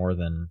spoiled way more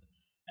than,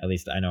 at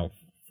least I know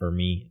for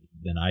me,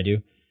 than I do.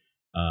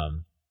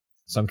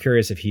 So I'm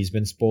curious if he's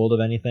been spoiled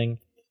of anything,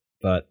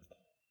 but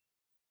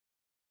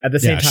at the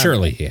same time,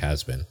 surely he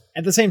has been.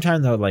 At the same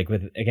time, though, like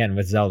with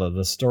Zelda,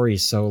 the story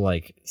is so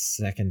like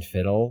second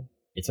fiddle.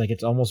 It's like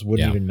it almost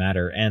wouldn't even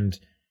matter, and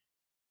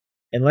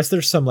unless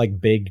there's some like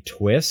big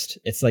twist,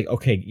 it's like,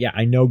 okay, yeah,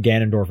 I know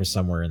Ganondorf is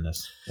somewhere in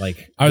this.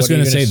 Like, I was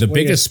going to say, the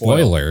biggest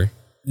spoiler,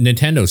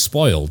 Nintendo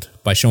spoiled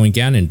by showing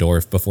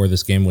Ganondorf before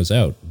this game was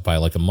out by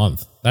like a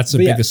month. That's the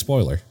biggest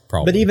spoiler,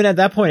 probably. But even at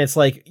that point, it's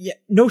like, yeah,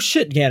 no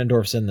shit,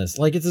 Ganondorf's in this.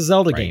 Like, it's a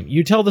Zelda game.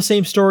 You tell the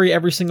same story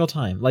every single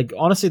time. Like,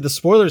 honestly, the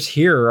spoilers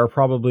here are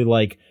probably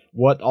like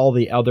what all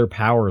the other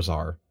powers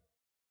are.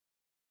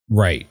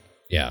 Right.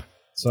 Yeah.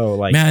 So,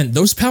 like, man,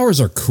 those powers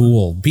are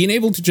cool. Being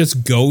able to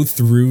just go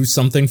through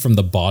something from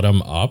the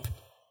bottom up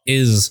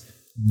is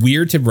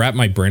weird to wrap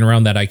my brain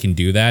around, that I can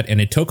do that.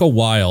 And it took a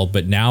while,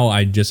 but now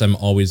I'm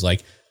always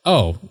like,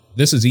 oh,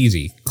 this is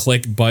easy.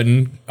 Click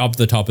button up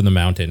the top of the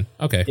mountain.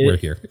 Okay, we're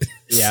here.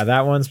 Yeah,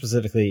 that one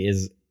specifically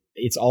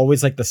it's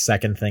always like the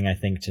second thing I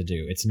think to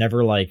do. It's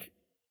never like,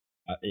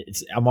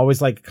 I'm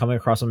always like coming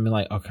across something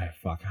like, okay,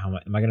 fuck, how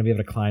am I going to be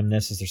able to climb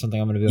this? Is there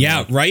something I'm going to be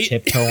able to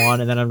tiptoe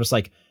on? And then I'm just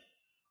like,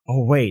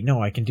 oh wait,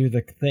 no, I can do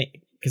the thing,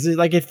 because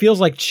it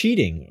feels like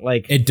cheating.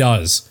 Like, it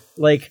does.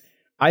 Like,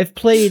 I've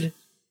played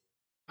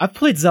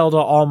Zelda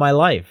all my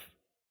life,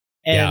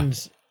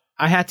 and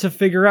I had to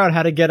figure out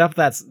how to get up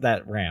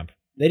that ramp.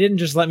 They didn't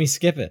just let me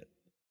skip it,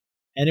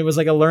 and it was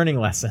like a learning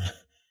lesson.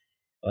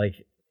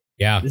 Like,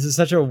 this is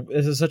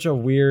such a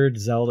weird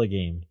Zelda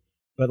game,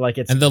 but like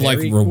it's, and the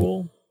very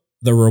cool.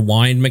 The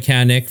rewind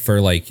mechanic for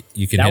like,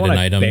 you can hit an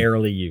item.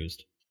 Barely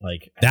used.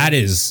 Like, that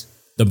is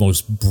the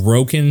most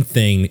broken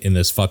thing in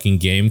this fucking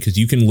game, because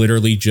you can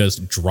literally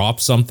just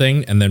drop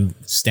something and then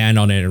stand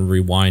on it and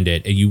rewind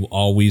it, and you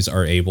always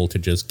are able to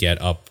just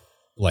get up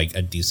like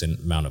a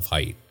decent amount of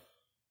height.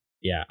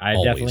 Yeah, I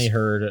definitely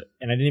heard,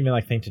 and I didn't even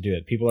like think to do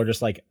it. People are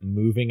just like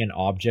moving an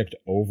object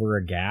over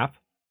a gap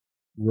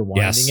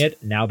rewinding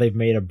it, now they've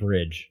made a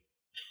bridge.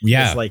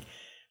 Yeah. It's like,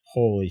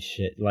 holy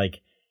shit.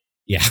 Like,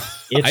 yeah,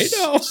 it's I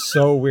know.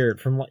 so weird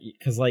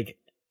because like,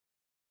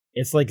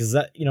 it's like,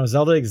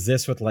 Zelda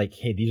exists with like,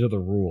 hey, these are the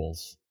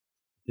rules.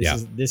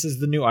 This is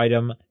the new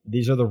item.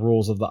 These are the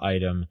rules of the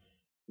item.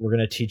 We're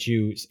going to teach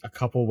you a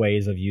couple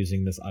ways of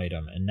using this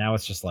item. And now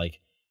it's just like,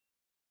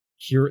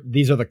 here,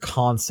 these are the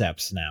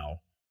concepts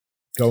now.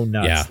 Go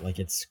nuts. Yeah. Like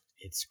it's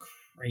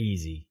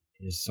crazy.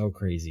 It is so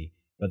crazy.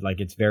 But like,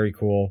 it's very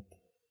cool.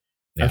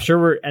 Yeah. I'm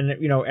sure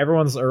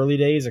everyone's early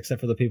days,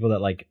 except for the people that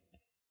like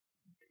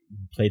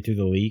played through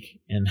the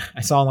leak. And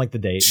I saw on like the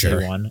day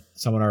one,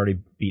 someone already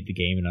beat the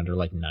game in under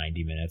like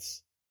 90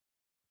 minutes.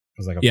 It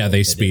was like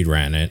they speed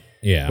ran it.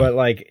 Yeah. But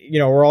like,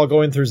 we're all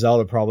going through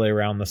Zelda probably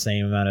around the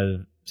same amount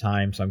of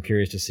time. So I'm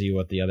curious to see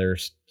what the other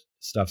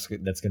stuff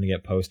that's going to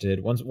get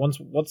posted. What's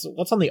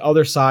on the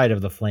other side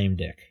of the flame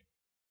dick?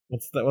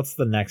 What's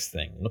the next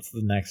thing? What's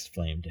the next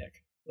flame dick?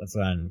 That's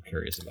what I'm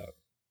curious about.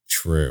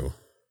 True.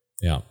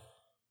 Yeah.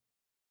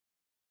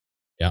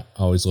 Yeah.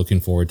 Always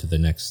looking forward to the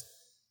next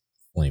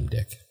flame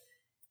dick.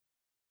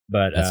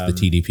 But that's the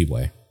TDP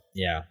way.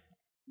 Yeah.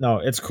 No,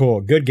 it's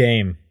cool. Good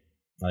game.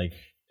 Like,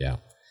 yeah.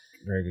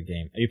 Very good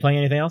game. Are you playing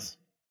anything else?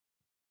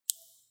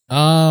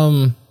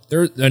 A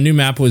new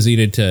map was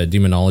added to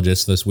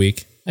Demonologist this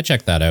week. I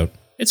checked that out.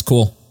 It's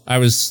cool. I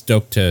was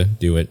stoked to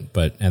do it,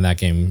 and that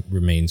game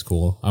remains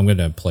cool. I'm going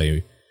to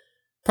play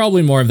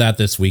probably more of that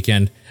this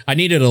weekend. I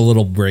needed a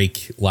little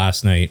break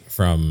last night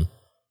from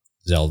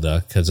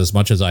Zelda, because as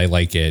much as I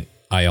like it,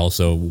 I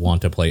also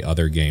want to play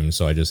other games,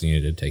 so I just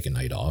needed to take a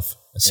night off,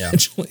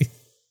 essentially.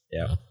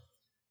 Yeah.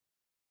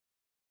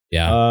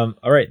 Yeah.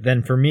 All right,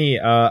 then for me,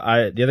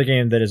 the other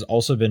game that has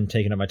also been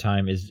taking up my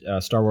time is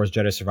Star Wars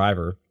Jedi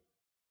Survivor.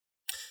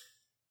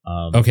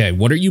 Okay,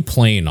 what are you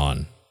playing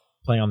on?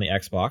 Playing on the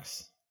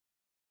Xbox.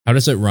 How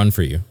does it run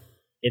for you?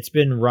 It's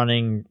been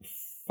running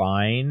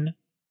fine.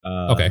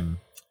 Okay.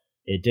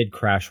 It did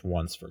crash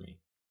once for me.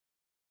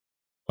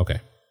 Okay.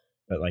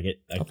 But like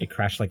it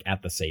crashed like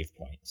at the save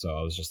point. So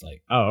I was just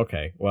like, oh,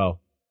 okay.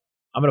 Well,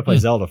 I'm gonna play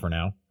Zelda for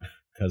now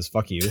because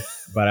fuck you.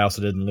 But I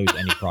also didn't lose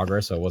any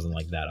progress, so it wasn't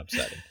like that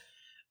upsetting.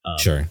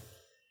 Sure.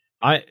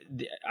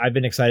 I've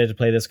been excited to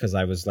play this because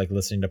I was like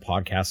listening to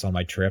podcasts on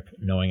my trip,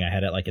 knowing I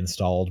had it like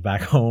installed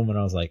back home, and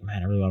I was like,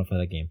 man, I really want to play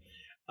that game.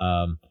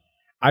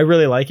 I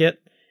really like it.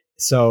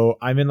 So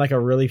I'm in like a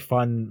really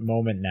fun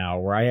moment now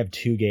where I have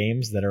two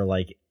games that are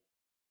like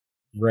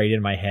right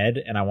in my head,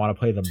 and I want to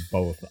play them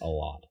both a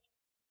lot.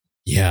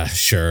 Yeah,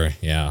 sure.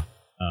 Yeah.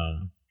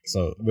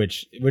 So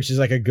which is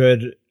like a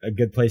good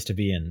place to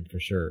be in for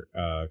sure.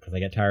 Because I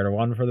get tired of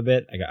one for the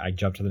bit, I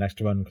jump to the next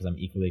one because I'm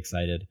equally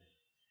excited.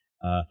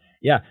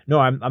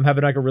 I'm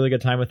having like a really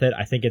good time with it.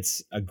 I think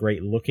it's a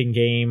great looking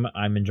game.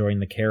 I'm enjoying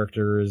the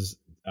characters.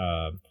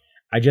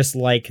 I just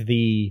like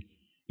the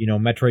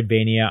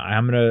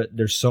Metroidvania.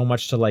 There's so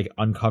much to like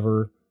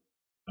uncover.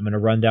 I'm gonna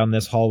run down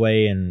this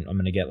hallway and I'm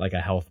gonna get like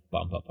a health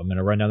bump up. I'm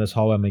gonna run down this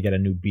hallway. I'm gonna get a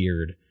new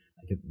beard.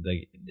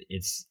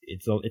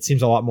 It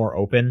seems a lot more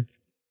open.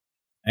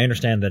 I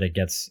understand that it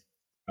gets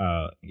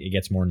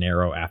more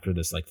narrow after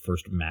this like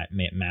first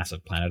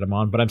massive planet I'm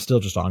on, but I'm still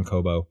just on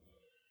Kobo,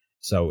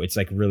 so it's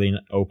like really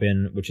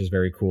open, which is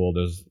very cool.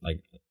 There's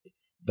like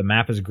the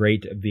map is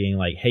great, being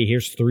like, hey,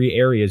 here's 3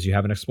 areas you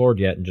haven't explored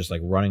yet, and just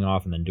like running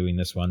off and then doing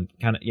this one,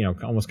 kind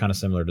of almost kind of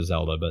similar to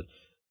Zelda, but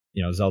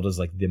Zelda's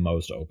like the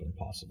most open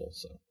possible.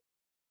 So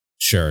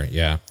sure,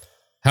 yeah.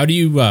 How do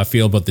you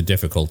feel about the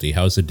difficulty?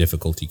 How's the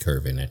difficulty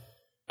curve in it?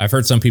 I've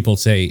heard some people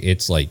say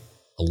it's like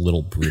a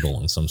little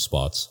brutal in some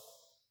spots.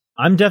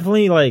 I'm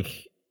definitely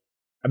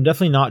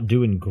not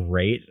doing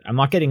great. I'm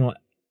not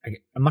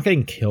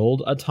getting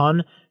killed a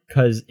ton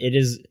because it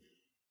is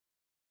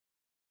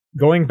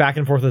going back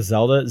and forth with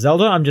Zelda.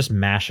 I'm just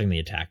mashing the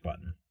attack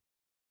button.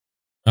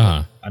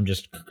 I'm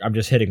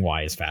just hitting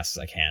Y as fast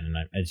as I can,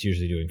 and it's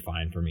usually doing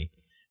fine for me.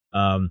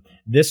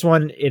 This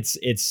one,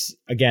 it's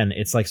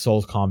like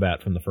Souls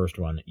combat from the first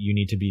one. You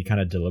need to be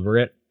kind of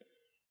deliberate.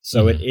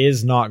 So it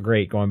is not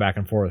great going back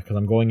and forth because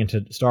I'm going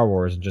into Star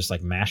Wars and just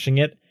like mashing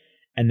it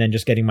and then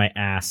just getting my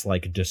ass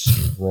like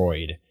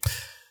destroyed.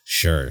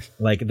 Sure.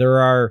 Like there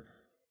are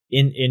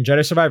in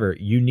Jedi Survivor,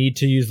 you need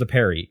to use the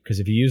parry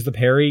because if you use the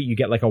parry, you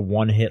get like a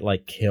one-hit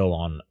like kill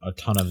on a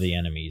ton of the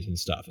enemies and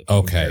stuff. If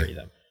you can parry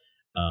them.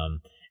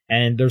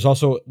 And there's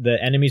also the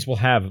enemies will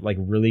have like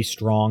really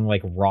strong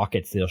like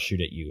rockets they'll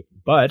shoot at you.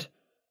 But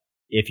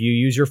if you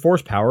use your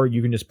force power,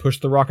 you can just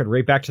push the rocket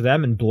right back to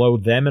them and blow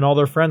them and all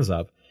their friends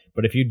up.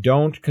 But if you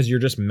don't, because you're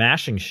just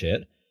mashing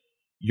shit,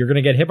 you're going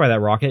to get hit by that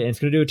rocket and it's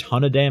going to do a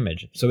ton of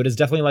damage. So it is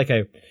definitely like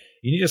you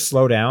need to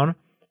slow down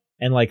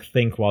and like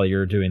think while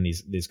you're doing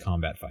these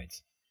combat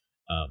fights.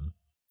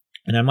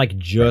 And I'm like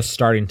just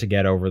starting to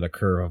get over the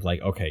curve of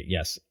like, okay,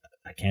 yes,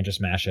 I can't just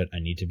mash it. I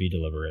need to be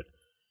deliberate.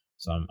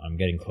 So I'm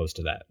getting close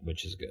to that,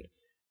 which is good.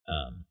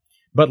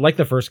 But like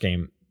the first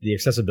game, the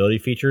accessibility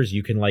features,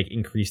 you can like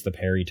increase the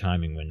parry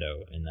timing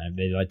window, and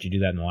they let you do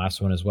that in the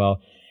last one as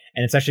well.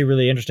 And it's actually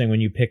really interesting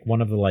when you pick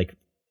one of the like,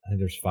 I think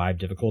there's 5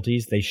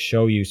 difficulties. They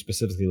show you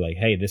specifically like,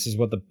 hey, this is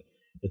what the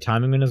the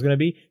timing window is going to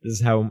be. This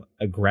is how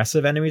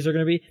aggressive enemies are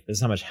going to be. This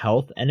is how much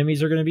health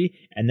enemies are going to be.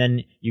 And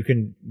then you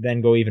can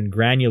then go even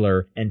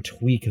granular and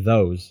tweak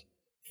those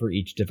for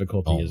each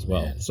difficulty as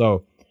well. Man.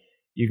 So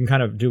you can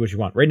kind of do what you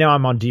want. Right now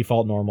I'm on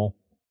default normal,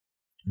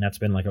 and that's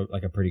been like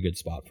a pretty good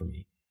spot for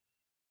me.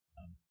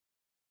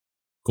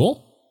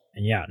 Cool.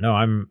 And yeah, no,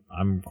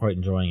 I'm quite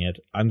enjoying it.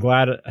 I'm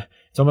glad.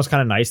 It's almost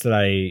kind of nice that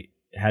I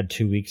had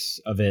 2 weeks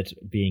of it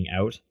being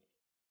out,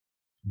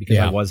 because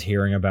I was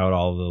hearing about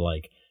all the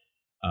like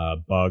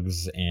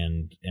bugs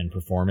and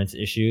performance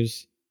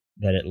issues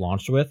that it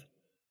launched with.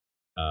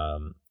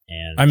 And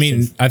I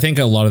mean, I think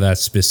a lot of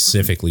that's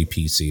specifically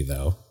PC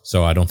though,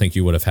 so I don't think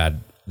you would have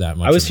had that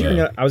much. I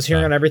was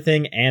hearing on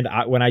everything, and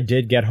when I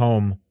did get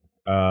home,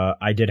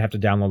 I did have to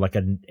download like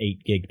an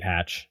 8 gig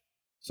patch.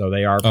 So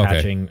they are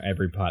patching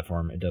every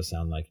platform. It does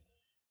sound like.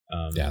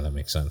 Yeah, that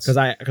makes sense.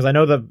 Because I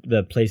know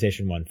the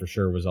PlayStation one for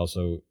sure was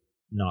also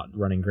not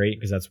running great,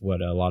 because that's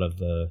what a lot of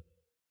the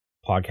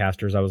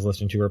podcasters I was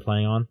listening to were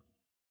playing on.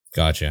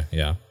 Gotcha.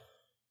 Yeah.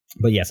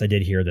 But yes, I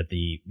did hear that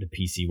the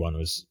PC one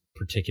was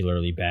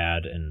particularly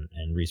bad, and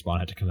Respawn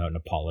had to come out and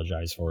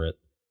apologize for it.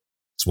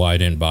 That's why I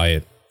didn't buy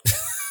it,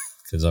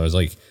 because I was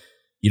like,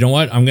 you know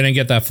what? I'm gonna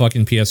get that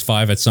fucking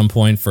PS5 at some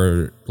point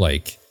for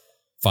like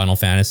Final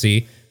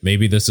Fantasy.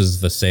 Maybe this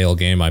is the sale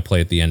game I play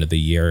at the end of the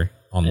year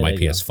on my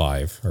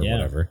PS5 or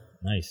whatever.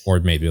 Nice. Or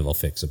maybe they'll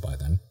fix it by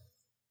then.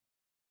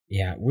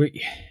 Yeah,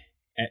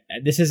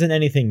 this isn't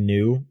anything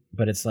new,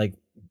 but it's like,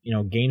 you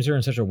know, games are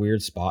in such a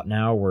weird spot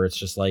now where it's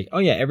just like, oh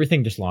yeah,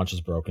 everything just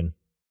launches broken.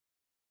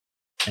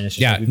 And it's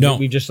just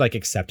we've just like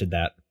accepted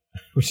that,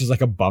 which is like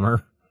a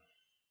bummer.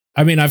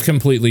 I mean, I've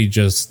completely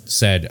just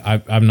said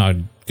I'm not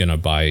going to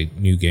buy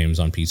new games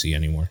on PC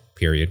anymore,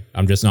 period.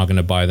 I'm just not going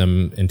to buy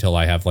them until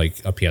I have like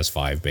a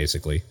PS5,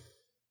 basically.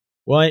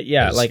 Well,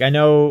 yeah, like I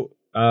know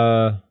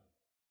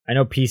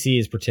PC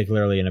is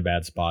particularly in a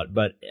bad spot,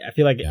 but I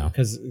feel like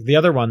because the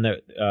other one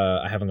that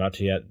I haven't got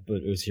to yet, but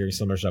it was hearing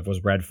similar stuff,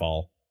 was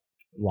Redfall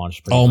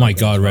launched. Oh my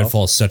god,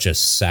 Redfall is such a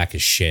sack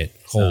of shit.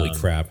 Holy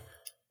crap.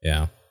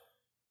 Yeah.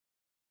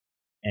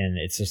 And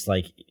it's just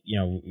like, you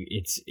know,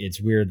 it's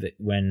weird that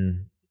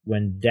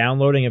when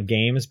downloading of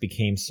games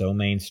became so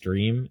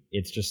mainstream,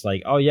 it's just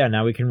like, oh yeah,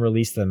 now we can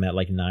release them at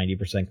like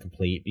 90%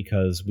 complete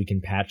because we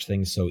can patch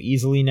things so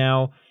easily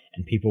now,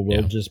 and people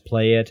will just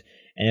play it.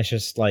 And it's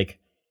just like,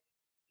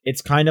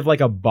 it's kind of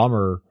like a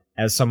bummer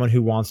as someone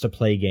who wants to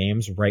play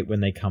games right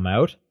when they come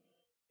out,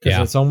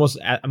 because it's I'm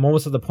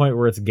almost at the point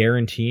where it's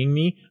guaranteeing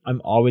me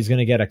I'm always going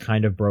to get a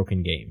kind of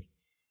broken game.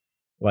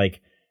 Like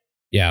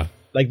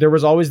there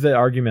was always the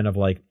argument of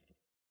like,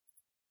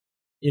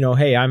 you know,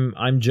 hey,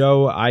 I'm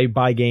Joe. I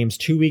buy games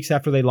 2 weeks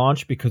after they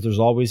launch because there's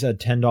always a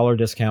 $10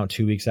 discount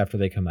 2 weeks after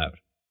they come out.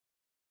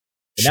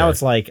 But now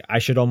it's like, I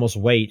should almost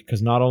wait,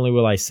 because not only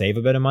will I save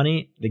a bit of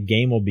money, the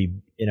game will be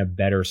in a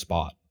better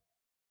spot.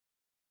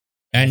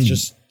 And it's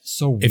just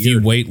so weird. If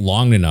you wait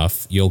long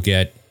enough, you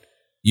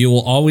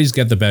will always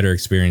get the better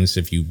experience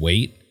if you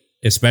wait,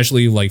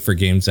 especially like for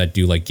games that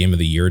do like Game of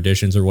the Year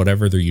editions or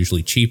whatever. They're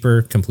usually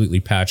cheaper, completely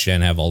patched,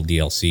 and have all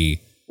DLC.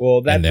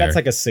 Well, that's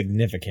like a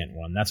significant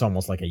one. That's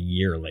almost like a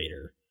year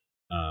later.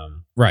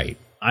 Right.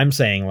 I'm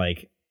saying,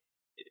 like,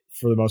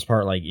 for the most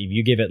part, like, if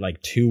you give it like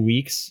 2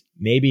 weeks,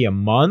 maybe a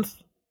month,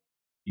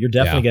 you're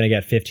definitely going to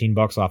get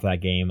 $15 off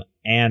that game,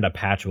 and a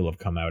patch will have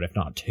come out, if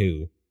not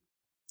 2.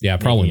 Yeah,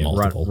 probably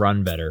multiple.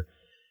 Run better.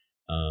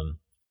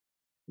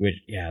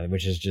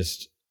 Which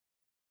is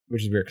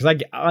weird,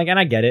 because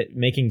I get it.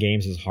 Making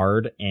games is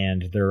hard,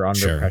 and they're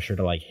under pressure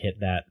to like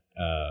hit that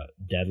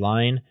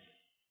deadline.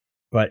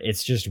 But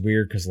it's just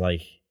weird because,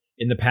 like,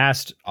 in the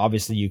past,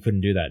 obviously you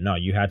couldn't do that. No,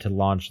 you had to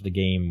launch the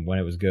game when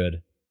it was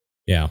good.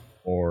 Yeah.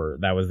 Or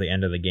that was the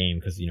end of the game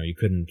because, you know, you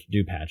couldn't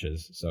do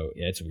patches. So,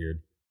 yeah, it's weird.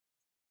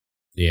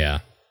 Yeah.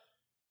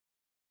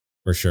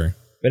 For sure.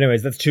 But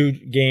anyways, that's 2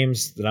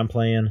 games that I'm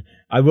playing.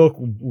 I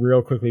will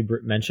real quickly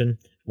mention,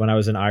 when I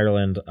was in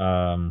Ireland,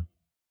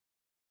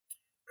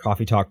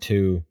 Coffee Talk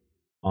 2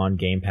 on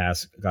Game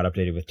Pass got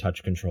updated with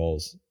touch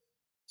controls.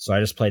 So I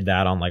just played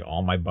that on like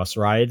all my bus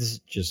rides,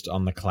 just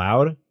on the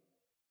cloud.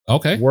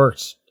 Okay.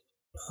 Worked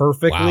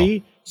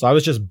perfectly. Wow. So I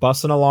was just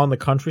bussing along the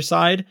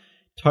countryside,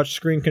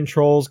 touchscreen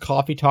controls,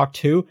 Coffee Talk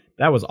 2.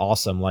 That was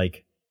awesome.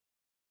 Like,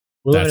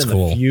 we're living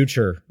in the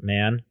future,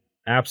 man.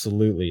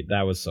 Absolutely.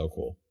 That was so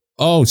cool.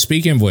 Oh,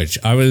 speaking of which,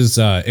 I was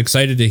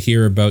excited to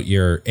hear about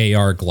your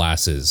AR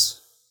glasses.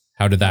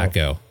 How did that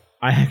go?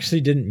 I actually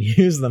didn't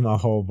use them a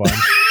whole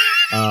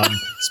bunch.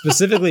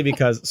 Specifically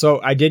because, so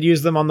I did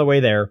use them on the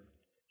way there.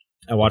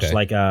 I watched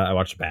I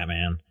watched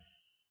Batman,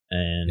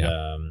 and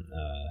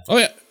oh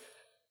yeah,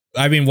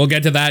 I mean, we'll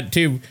get to that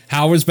too.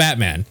 How was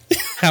Batman?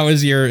 How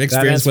was your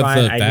experience with the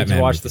Batman? I need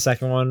to watch the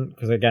second one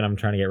because, again, I'm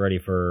trying to get ready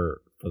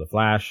for the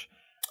Flash.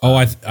 Oh,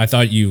 I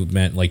thought you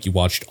meant like you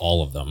watched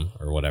all of them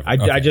or whatever.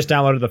 I just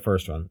downloaded the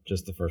first one,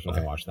 just the first one.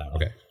 I watched that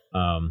one. Okay.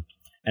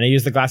 And I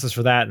used the glasses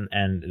for that,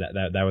 and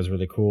that was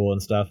really cool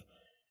and stuff.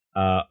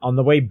 On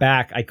the way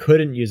back, I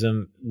couldn't use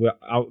them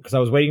because I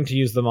was waiting to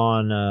use them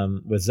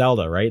on with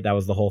Zelda, right? That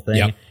was the whole thing.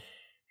 Yep.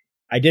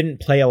 I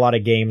didn't play a lot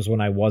of games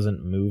when I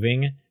wasn't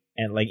moving,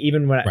 and like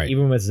even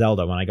with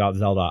Zelda, when I got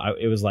Zelda,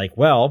 it was like,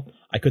 well,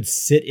 I could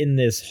sit in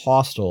this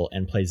hostel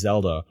and play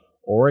Zelda,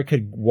 or I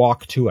could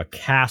walk to a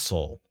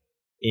castle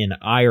in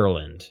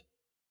Ireland.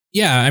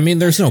 Yeah, I mean,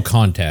 there's no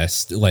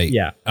contest. Like,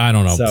 I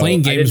don't know. So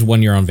playing games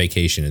when you're on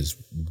vacation is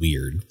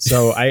weird.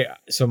 So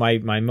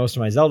my most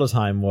of my Zelda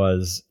time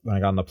was when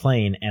I got on the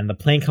plane, and the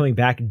plane coming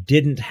back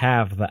didn't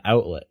have the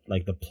outlet,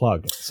 like the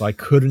plug, so I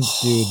couldn't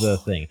do the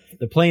thing.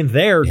 The plane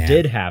there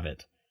did have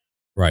it.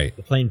 Right.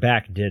 The plane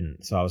back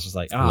didn't. So I was just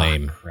like,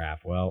 lame. Crap.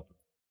 Well,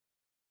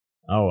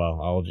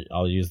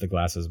 I'll use the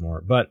glasses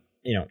more. But,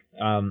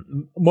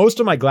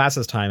 most of my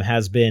glasses time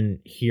has been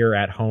here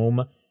at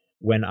home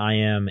when I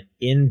am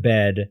in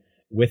bed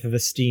with the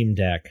Steam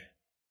Deck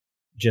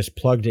just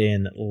plugged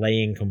in,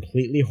 laying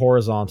completely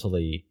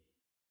horizontally.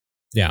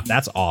 Yeah.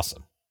 That's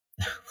awesome.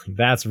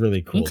 That's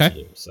really cool to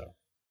do. So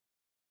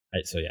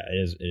yeah,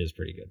 it is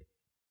pretty good.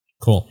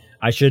 Cool.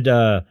 I should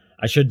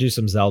do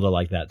some Zelda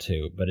like that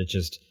too, but it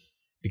just,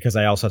 because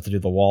I also have to do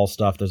the wall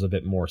stuff, there's a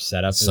bit more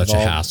setup involved. Such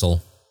a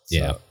hassle.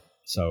 Yeah.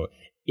 So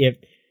if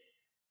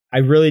I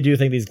really do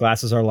think these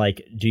glasses are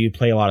like, do you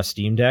play a lot of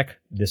Steam Deck?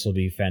 This will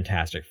be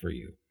fantastic for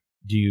you.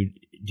 Do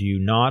you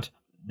not?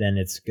 Then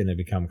it's going to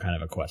become kind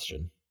of a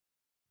question.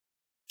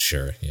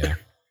 Sure, yeah.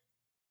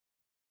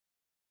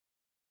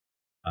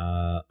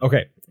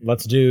 Okay,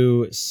 let's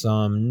do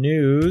some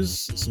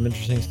news. Some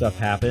interesting stuff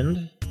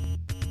happened.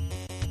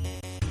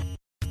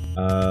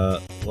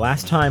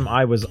 Last time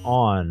I was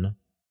on,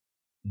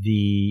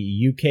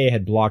 the UK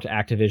had blocked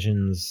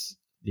Activision's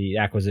the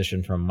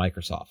acquisition from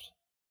Microsoft.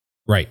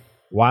 Right.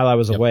 While I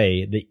was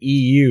away, the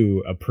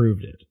EU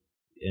approved it.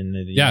 And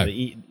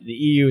the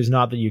EU is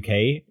not the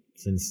UK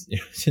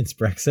since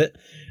Brexit.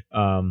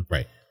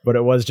 Right. But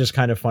it was just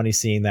kind of funny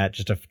seeing that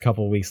just a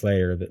couple of weeks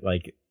later that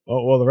like,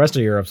 oh, well, the rest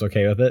of Europe's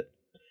okay with it.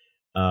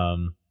 I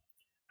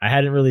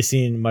hadn't really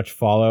seen much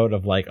fallout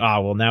of like,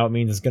 well, now it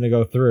means it's going to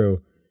go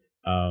through.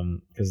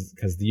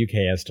 Because the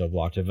UK has still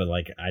blocked it, but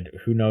like,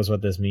 who knows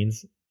what this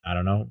means? I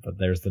don't know. But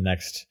there's the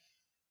next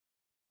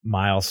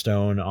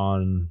milestone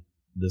on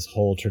this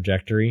whole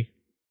trajectory.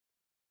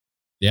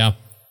 Yeah.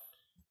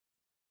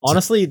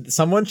 Honestly,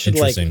 someone should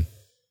like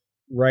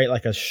write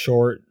like a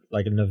short,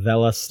 like a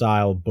novella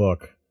style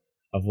book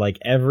of like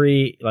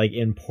every like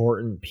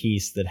important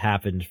piece that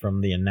happened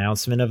from the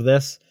announcement of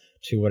this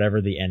to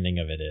whatever the ending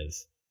of it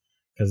is.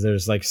 Because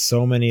there's like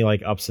so many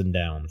like ups and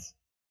downs.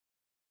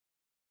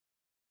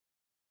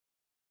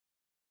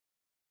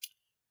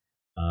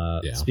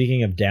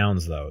 Speaking of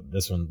downs, though,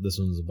 this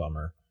one's a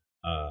bummer.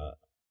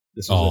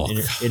 This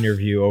was an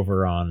interview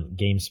over on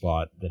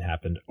GameSpot that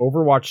happened.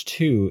 Overwatch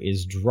 2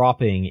 is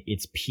dropping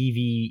its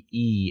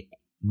PvE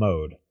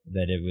mode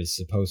that it was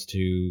supposed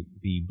to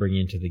be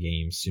bringing into the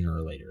game sooner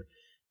or later.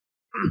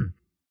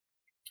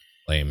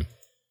 Lame.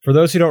 For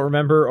those who don't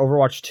remember,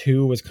 Overwatch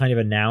 2 was kind of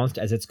announced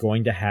as it's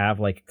going to have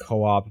like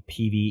co-op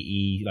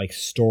PvE, like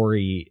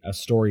a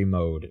story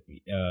mode.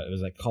 It was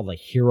like called like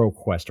Hero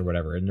Quest or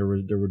whatever, and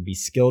there would be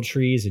skill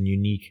trees and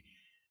unique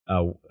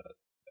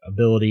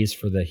abilities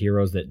for the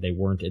heroes that they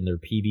weren't in their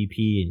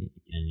PvP, and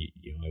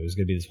it was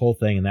going to be this whole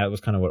thing, and that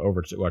was kind of what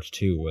Overwatch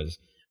 2 was,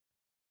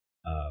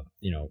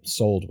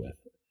 sold with.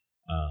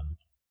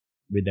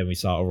 Then we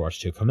saw Overwatch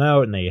 2 come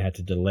out, and they had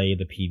to delay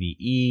the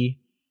PvE.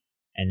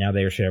 And now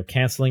they are straight up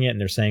canceling it, and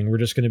they're saying we're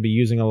just going to be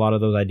using a lot of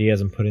those ideas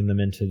and putting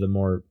them into the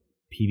more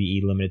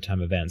PvE limited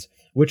time events,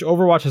 which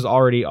Overwatch has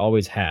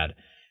always had.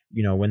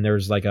 When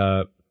there's like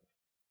a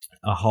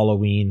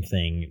Halloween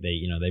thing,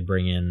 they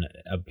bring in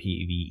a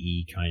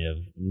PvE kind of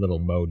little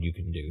mode you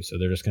can do. So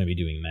they're just going to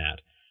be doing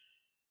that.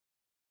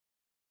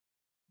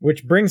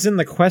 Which brings in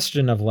the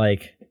question of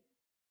like,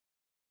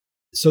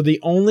 so the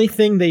only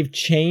thing they've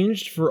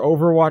changed for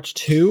Overwatch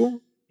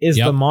 2 is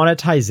the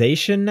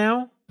monetization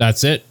now?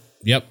 That's it.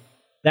 Yep.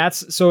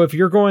 That's so if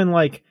you're going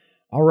like,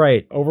 all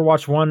right,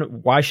 Overwatch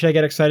 1, why should I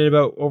get excited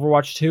about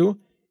Overwatch 2?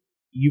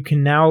 You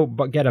can now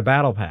get a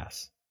battle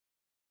pass.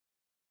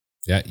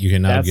 Yeah, you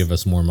can now give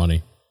us more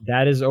money.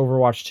 That is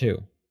Overwatch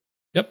 2.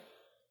 Yep.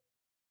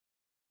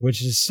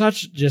 Which is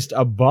such just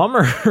a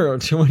bummer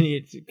when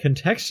you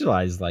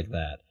contextualize like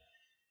that.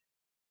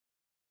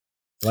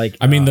 Like,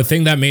 I mean, the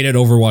thing that made it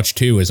Overwatch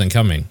 2 isn't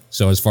coming.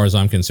 So as far as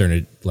I'm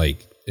concerned,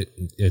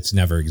 it's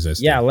never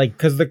existed. Yeah, like,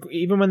 because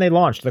even when they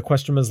launched, the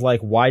question was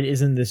like, why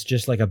isn't this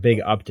just like a big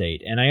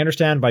update? And I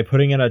understand by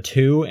putting in a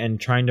 2 and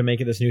trying to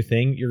make it this new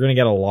thing, you're going to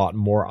get a lot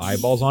more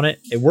eyeballs on it.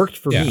 It worked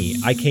for me.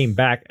 I came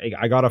back.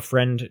 I got a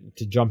friend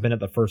to jump in at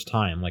the first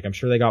time. Like, I'm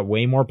sure they got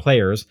way more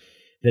players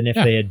than if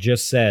they had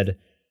just said,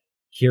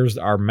 here's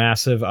our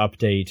massive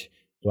update,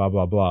 blah,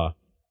 blah, blah.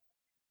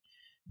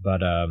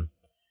 But,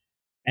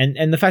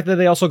 and the fact that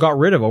they also got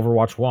rid of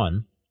Overwatch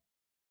 1,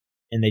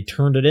 and they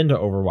turned it into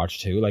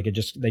Overwatch 2. Like,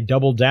 they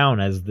doubled down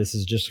as this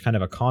is just kind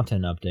of a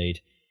content update.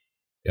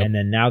 Yep. And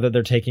then now that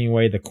they're taking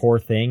away the core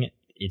thing,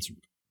 it's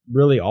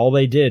really all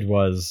they did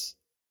was,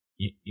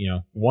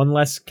 one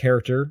less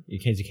character,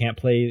 because you can't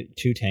play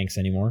 2 tanks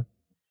anymore.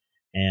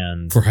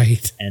 And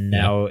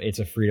now it's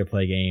a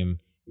free-to-play game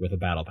with a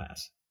battle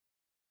pass.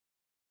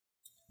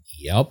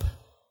 Yep.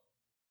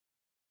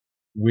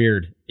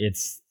 Weird.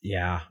 It's,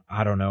 yeah,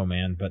 I don't know,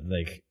 man, but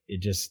like,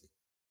 it just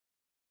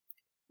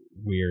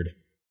weird.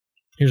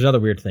 Here's another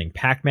weird thing.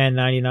 Pac-Man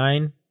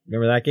 99,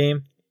 remember that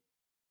game?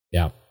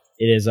 Yeah.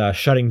 It is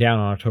shutting down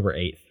on October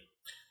 8th.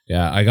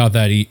 Yeah, I got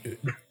that.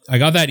 I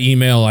got that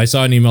email. I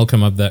saw an email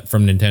come up that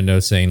from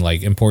Nintendo saying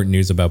like important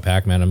news about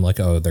Pac-Man. I'm like,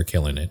 oh, they're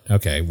killing it.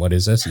 Okay, what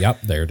is this?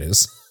 Yep, there it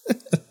is.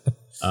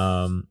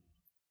 I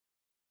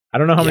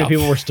don't know how many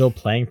people were still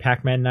playing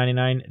Pac-Man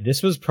 99.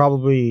 This was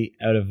probably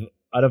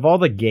out of all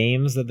the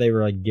games that they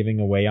were like giving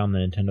away on the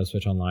Nintendo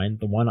Switch Online,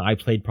 the one I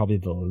played probably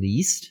the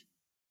least.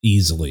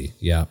 Easily,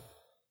 yeah.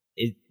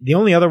 The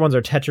only other ones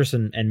are Tetris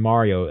and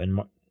Mario, and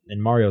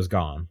Mario's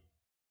gone.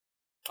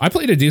 I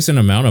played a decent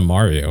amount of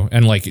Mario,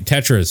 and like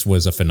Tetris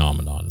was a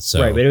phenomenon.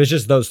 So right, but it was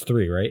just those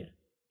three, right?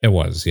 It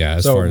was,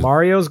 yeah. So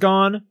Mario's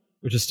gone,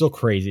 which is still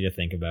crazy to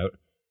think about.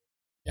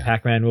 Yeah.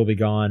 Pac-Man will be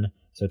gone,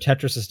 so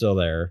Tetris is still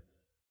there.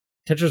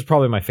 Tetris is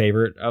probably my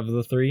favorite of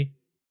the three.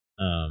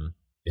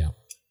 Yeah.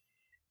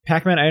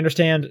 Pac-Man, I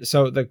understand.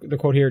 So the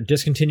quote here: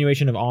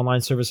 discontinuation of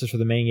online services for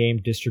the main game,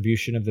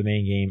 distribution of the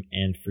main game,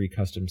 and free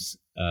custom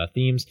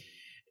themes.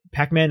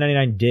 Pac-Man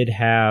 99 did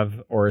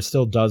have, or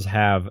still does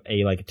have,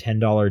 a like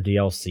 $10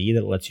 DLC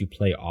that lets you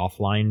play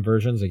offline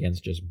versions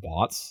against just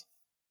bots.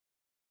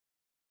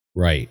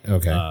 Right.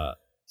 Okay.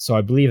 So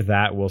I believe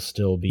that will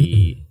still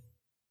be.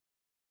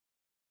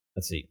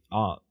 Let's see.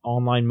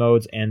 Online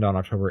modes end on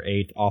October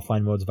 8th.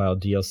 Offline modes via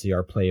DLC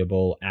are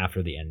playable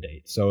after the end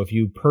date. So if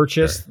you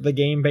purchase the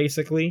game,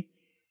 basically,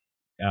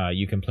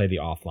 you can play the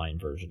offline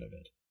version of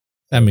it.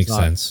 That makes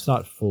sense. It's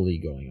not fully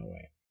going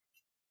away.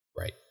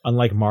 Right.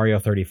 Unlike Mario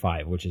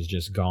 35, which is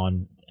just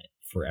gone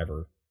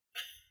forever.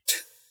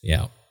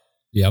 Yeah.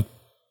 Yep.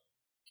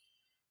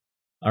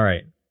 All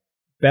right.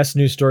 Best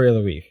news story of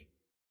the week.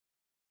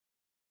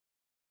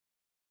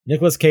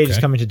 Nicolas Cage is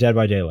coming to Dead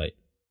by Daylight.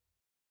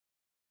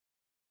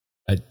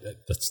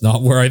 That's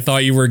not where I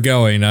thought you were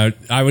going.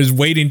 I was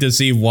waiting to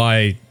see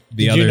why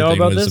the other thing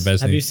was the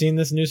best thing. Have you seen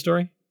this news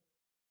story?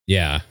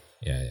 Yeah.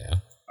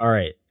 All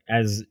right.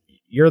 As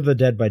you're the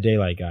Dead by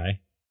Daylight guy.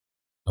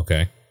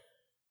 Okay.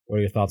 What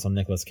are your thoughts on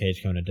Nicolas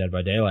Cage coming to Dead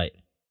by Daylight?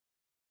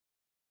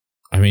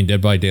 I mean,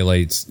 Dead by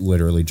Daylight's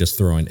literally just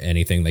throwing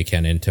anything they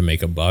can in to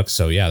make a buck.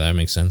 So yeah, that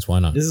makes sense. Why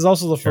not? This is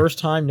also the first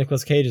time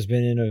Nicolas Cage has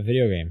been in a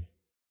video game.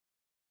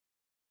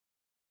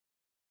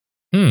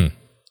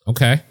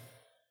 Okay.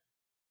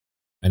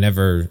 I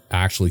never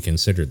actually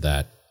considered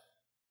that.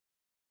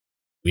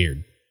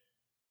 Weird.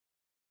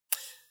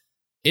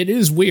 It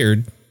is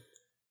weird.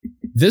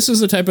 This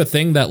is the type of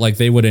thing that like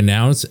they would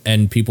announce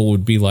and people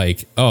would be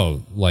like,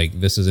 oh, like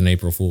this is an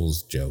April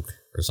Fool's joke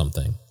or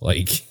something.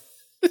 Like,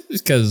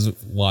 because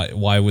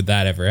why would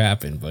that ever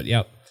happen? But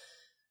yep.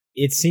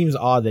 It seems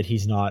odd that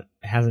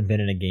hasn't been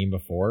in a game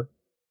before.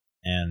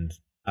 And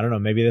I don't know,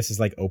 maybe this is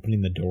like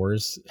opening the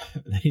doors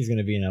that he's going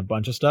to be in a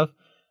bunch of stuff.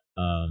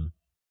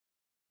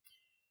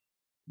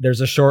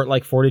 There's a short,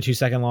 like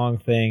 42-second long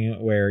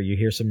thing where you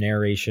hear some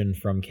narration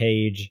from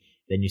Cage,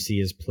 then you see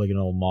his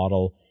polygonal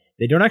model.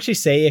 They don't actually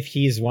say if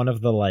he's one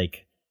of the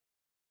like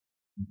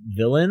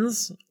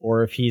villains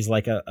or if he's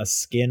like a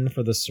skin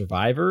for the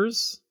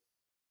survivors.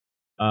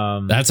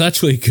 That's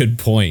actually a good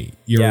point.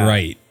 You're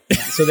right.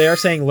 So they are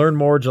saying learn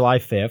more July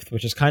 5th,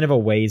 which is kind of a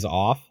ways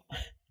off.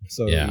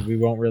 So we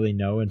won't really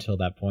know until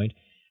that point.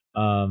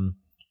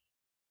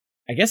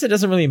 I guess it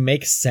doesn't really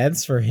make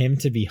sense for him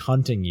to be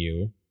hunting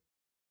you.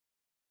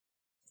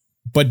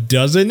 But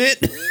doesn't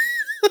it?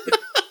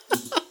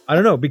 I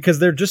don't know, because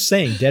they're just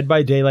saying Dead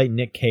by Daylight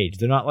Nick Cage.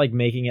 They're not like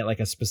making it like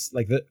a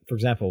for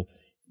example,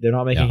 they're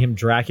not making him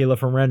Dracula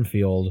from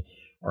Renfield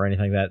or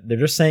anything like that. They're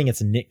just saying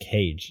it's Nick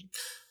Cage.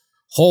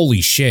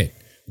 Holy shit.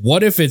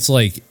 What if it's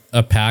like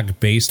a pack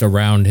based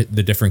around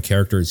the different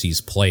characters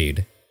he's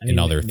played in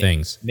other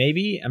things?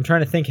 Maybe. I'm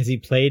trying to think, has he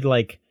played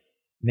like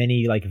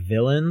many like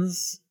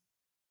villains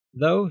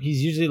though?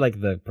 He's usually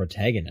like the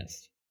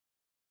protagonist.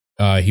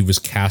 He was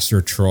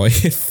Castor Troy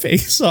in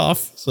Face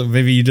Off, so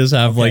maybe you just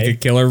have like a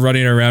killer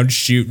running around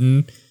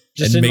shooting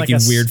just and making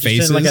weird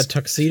faces. Just in like a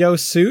tuxedo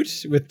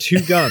suit with two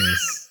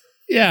guns.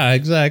 Yeah,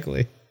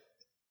 exactly.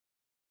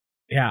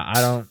 Yeah, I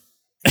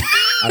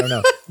don't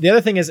know. The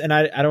other thing is, and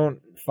I don't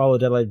follow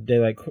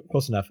Daylight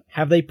close enough.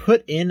 Have they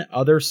put in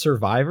other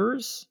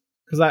survivors?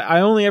 Because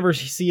I only ever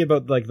see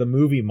about like the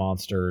movie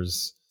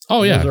monsters.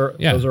 Oh yeah,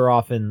 those are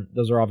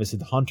obviously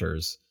the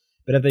hunters.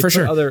 But have they put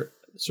other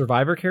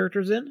survivor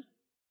characters in?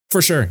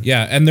 For sure,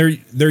 yeah, and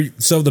they're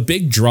so the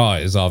big draw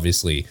is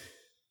obviously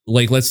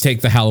like let's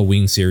take the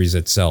Halloween series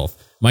itself.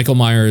 Michael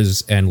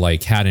Myers and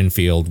like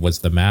Haddonfield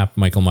was the map.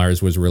 Michael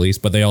Myers was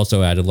released, but they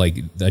also added like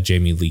a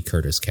Jamie Lee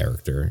Curtis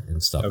character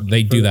and stuff. Okay,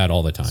 they do that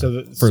all the time.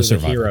 So the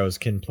heroes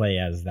can play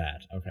as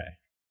that. Okay.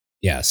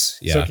 Yes.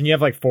 Yeah. So can you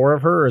have like 4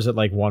 of her, or is it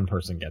like one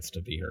person gets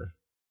to be her?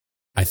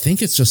 I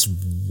think it's just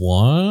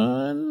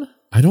one.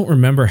 I don't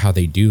remember how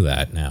they do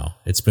that now.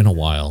 It's been a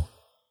while.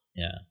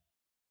 Yeah.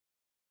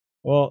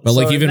 Well, but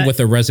like even with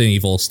the Resident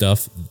Evil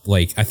stuff,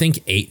 like I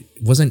think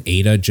wasn't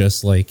Ada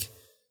just like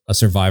a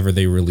Survivor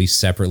they released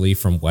separately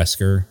from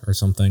Wesker or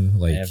something.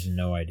 Like, I have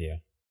no idea.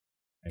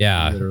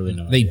 Literally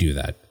no idea. Do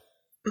that.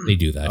 They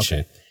do that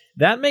shit.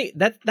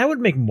 That would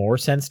make more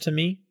sense to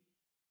me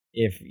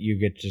if you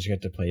get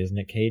to play as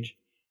Nick Cage.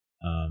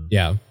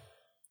 Yeah.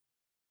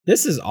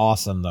 This is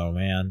awesome though,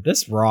 man.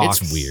 This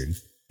rocks. It's weird.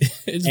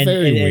 It's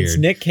very weird. It's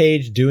Nick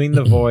Cage doing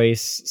the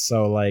voice,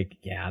 so like,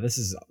 yeah, this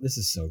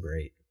is so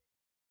great.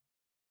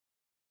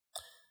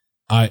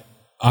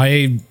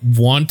 I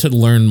want to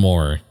learn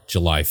more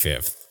July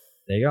 5th.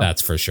 There you go.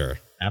 That's for sure.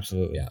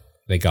 Absolutely. Yeah,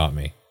 they got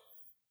me.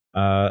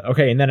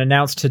 Okay, and then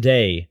announced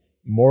today,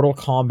 Mortal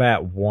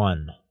Kombat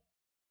 1.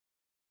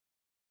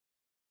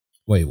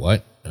 Wait,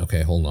 what?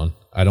 Okay, hold on.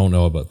 I don't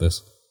know about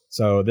this.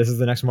 So this is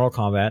the next Mortal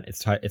Kombat.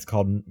 It's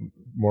called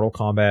Mortal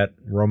Kombat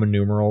Roman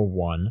numeral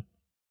 1.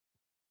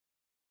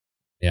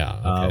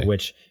 Yeah, okay.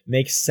 Which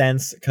makes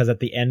sense because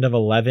at the end of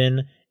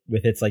 11,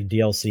 with its like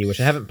DLC, which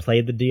I haven't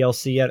played the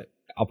DLC yet,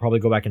 I'll probably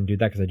go back and do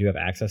that because I do have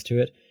access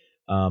to it.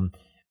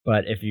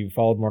 But if you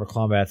followed Mortal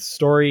Kombat's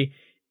story,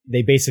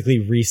 they basically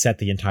reset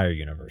the entire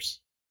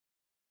universe.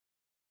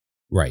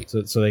 Right.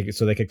 So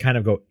they could kind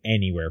of go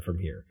anywhere from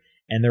here.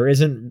 And there is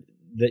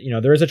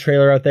a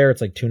trailer out there. It's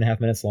like 2.5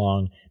 minutes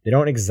long. They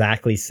don't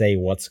exactly say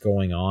what's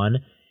going on.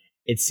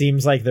 It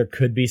seems like there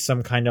could be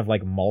some kind of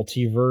like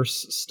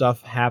multiverse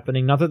stuff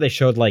happening. Not that they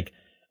showed like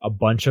a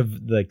bunch of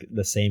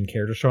the same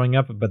characters showing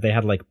up, but they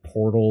had like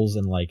portals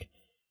and like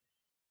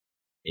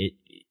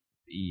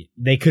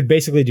they could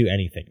basically do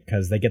anything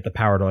because they get the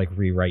power to like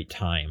rewrite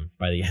time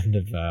by the end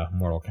of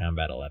Mortal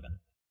Kombat 11.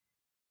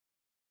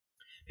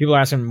 People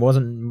are asking,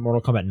 wasn't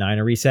Mortal Kombat 9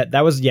 a reset?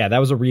 That was a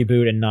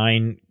reboot, and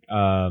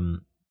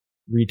 9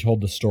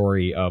 retold the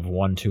story of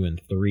 1, 2,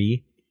 and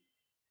 3.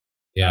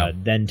 Yeah.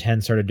 Then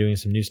 10 started doing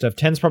some new stuff.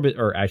 10's probably,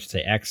 or I should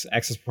say X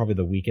is probably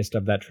the weakest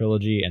of that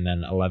trilogy, and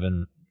then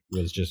 11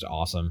 was just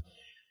awesome.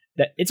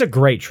 It's a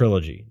great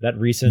trilogy. That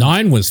recent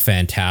 9 was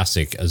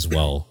fantastic as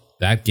well.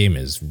 That game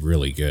is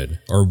really good,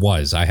 or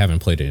was. I haven't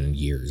played it in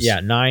years.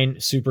 Yeah, 9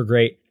 super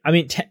great. I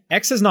mean,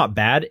 X is not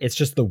bad. It's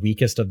just the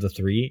weakest of the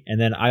 3,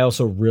 and then I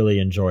also really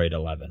enjoyed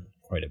 11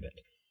 quite a bit.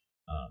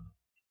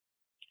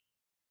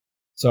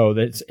 So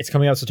it's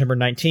coming out September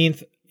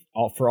 19th.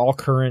 For all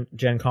current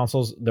gen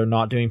consoles, they're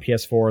not doing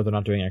PS4. They're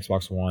not doing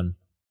Xbox One.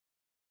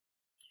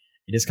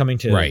 It is coming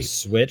to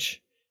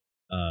Switch,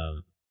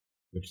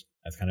 which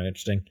that's kind of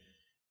interesting,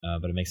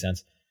 but it makes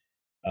sense.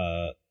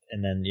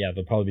 And then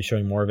they'll probably be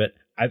showing more of it.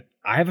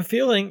 I have a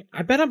feeling.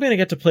 I bet I'm going to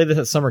get to play this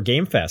at Summer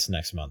Game Fest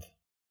next month.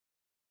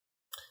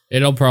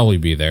 It'll probably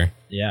be there.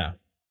 Yeah.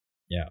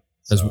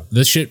 So.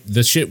 This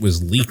shit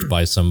was leaked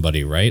by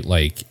somebody, right?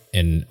 Like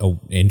in an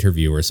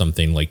interview or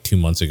something like 2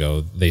 months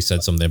ago. They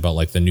said something about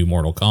like the new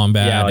Mortal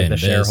Kombat. Yeah, like and the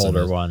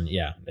shareholder one.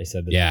 Yeah, they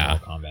said the new Mortal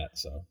Kombat.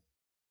 So,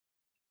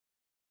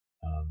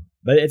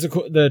 but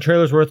the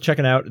trailer's worth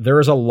checking out. There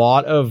is a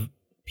lot of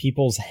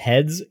people's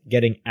heads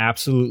getting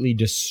absolutely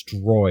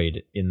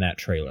destroyed in that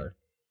trailer.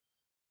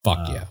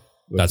 Fuck yeah,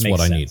 that's what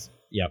I need.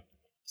 Yep.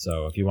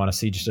 So if you want to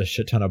see just a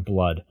shit ton of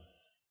blood,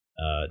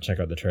 check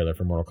out the trailer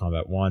for Mortal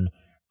Kombat 1.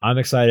 I'm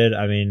excited.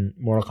 I mean,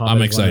 Mortal Kombat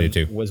I'm excited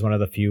too. Was one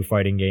of the few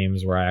fighting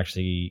games where I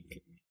actually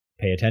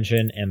pay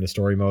attention, and the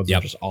story modes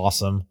are just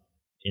awesome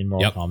in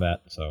Mortal Kombat.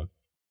 So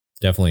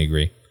definitely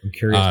agree. I'm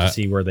curious to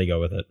see where they go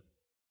with it.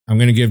 I'm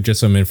going to give just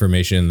some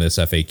information in this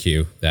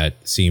FAQ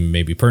that seem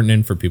maybe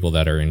pertinent for people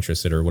that are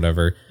interested or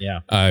whatever.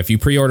 Yeah. If you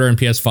pre-order in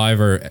PS5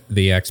 or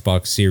the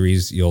Xbox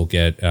Series, you'll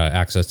get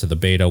access to the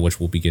beta, which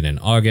will begin in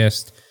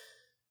August.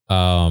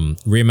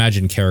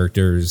 Reimagined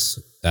characters.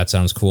 That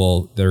sounds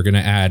cool. They're going to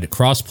add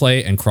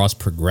crossplay and cross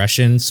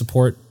progression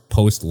support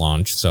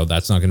post-launch. So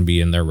that's not going to be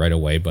in there right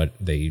away, but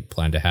they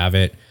plan to have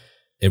it.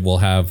 It will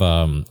have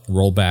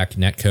rollback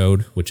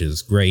netcode, which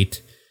is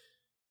great.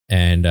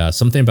 And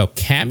something about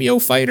cameo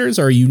fighters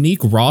or a unique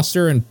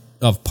roster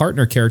of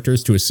partner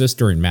characters to assist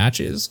during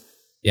matches.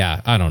 Yeah,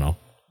 I don't know.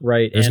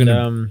 Right. There's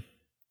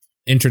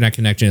internet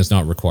connection is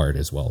not required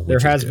as well. There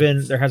has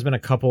been a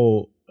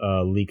couple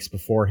leaks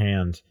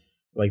beforehand.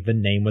 Like the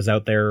name was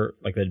out there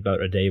like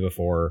about a day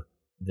before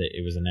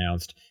it was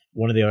announced.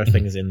 One of the other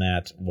things in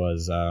that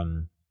was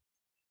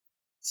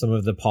some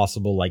of the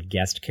possible like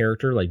guest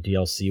character, like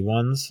DLC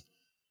ones,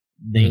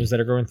 names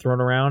that are going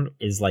thrown around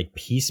is like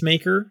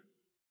Peacemaker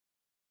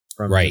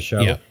from the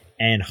show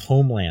and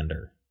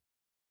Homelander.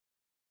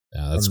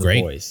 That's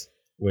great. Boys,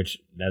 which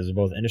that is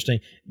both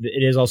interesting.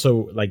 It is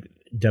also like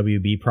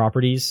WB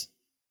properties.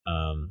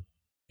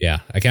 Yeah,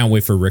 I can't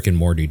wait for Rick and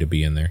Morty to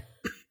be in there.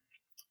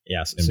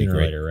 Yes, sooner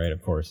or later, right?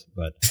 Of course.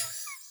 But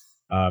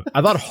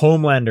I thought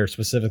Homelander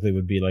specifically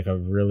would be like a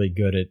really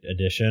good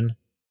addition.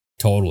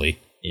 Totally.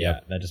 Yeah,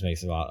 that just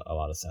makes a lot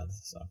of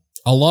sense. So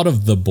a lot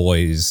of the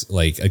boys,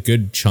 like a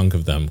good chunk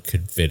of them,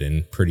 could fit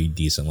in pretty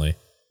decently.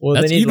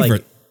 Well, they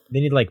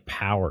need like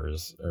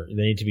powers, or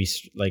they need to be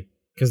like,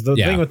 because the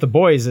thing with the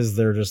boys is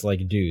they're just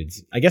like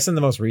dudes. I guess in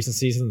the most recent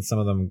season, some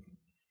of them.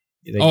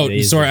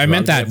 Sorry, I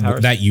meant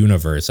that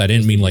universe. I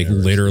didn't mean like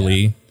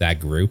literally that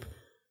group.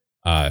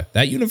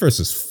 That universe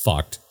is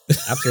fucked.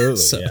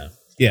 Absolutely,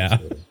 Yeah.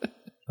 Absolutely.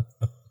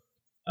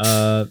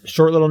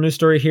 Short little news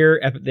story here.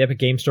 The Epic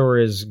Game Store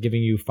is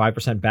giving you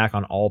 5% back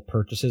on all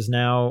purchases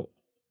now.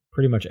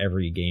 Pretty much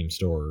every game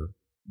store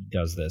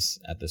does this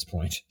at this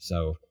point.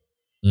 So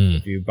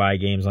if you buy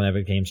games on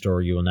Epic Game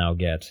Store, you will now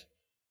get,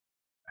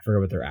 I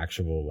forget what their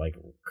actual like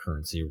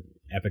currency,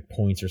 Epic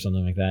points or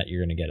something like that.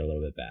 You're going to get a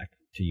little bit back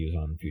to use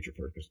on future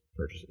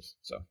purchases.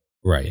 So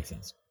right, makes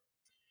sense.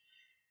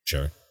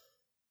 Sure.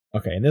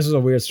 Okay, and this is a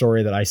weird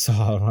story that I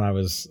saw when I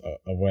was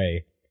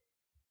away.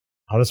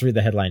 I'll just read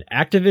the headline.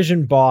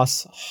 Activision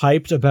boss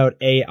hyped about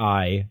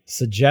AI,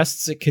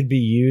 suggests it could be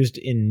used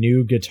in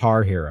new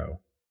Guitar Hero.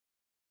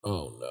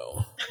 Oh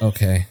no.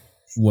 Okay.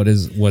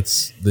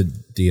 What's the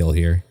deal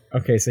here?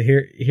 Okay, so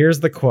here's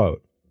the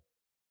quote.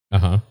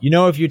 You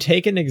know, if you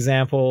take an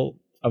example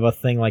of a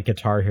thing like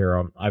Guitar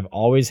Hero, I've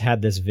always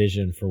had this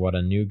vision for what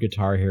a new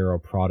Guitar Hero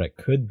product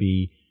could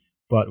be,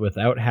 but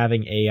without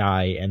having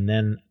AI and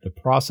then the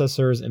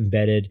processors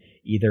embedded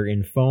either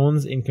in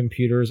phones, in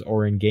computers,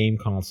 or in game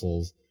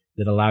consoles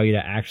that allow you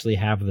to actually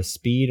have the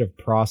speed of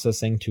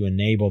processing to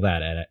enable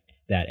that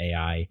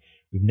AI.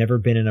 We've never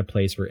been in a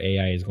place where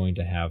AI is going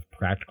to have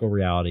practical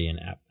reality and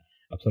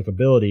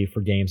applicability for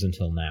games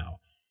until now.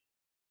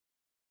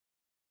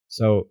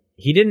 So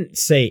he didn't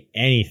say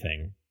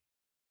anything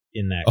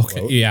in that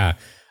quote. Yeah.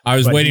 I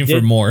was waiting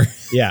for more.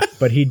 Yeah,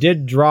 but he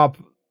did drop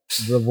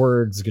the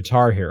words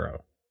Guitar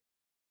Hero.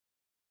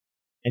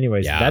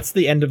 Anyways, that's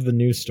the end of the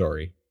news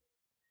story.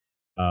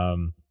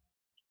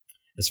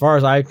 As far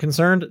as I'm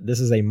concerned, this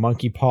is a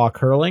monkey paw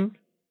curling.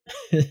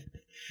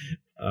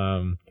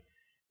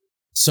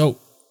 So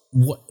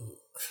what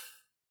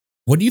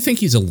do you think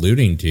he's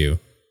alluding to?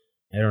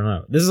 I don't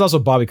know. This is also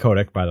Bobby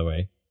Kotick, by the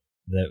way,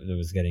 that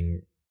was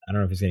getting, I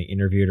don't know if he's getting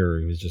interviewed or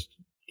he was just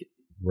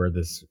where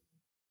this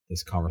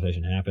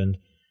conversation happened.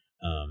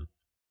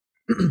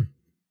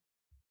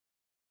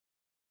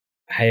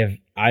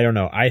 I don't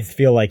know. I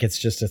feel like it's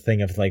just a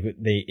thing of like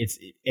it's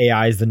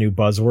AI is the new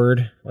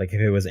buzzword. Like if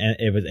it was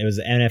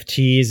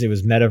NFTs, it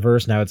was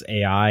metaverse. Now it's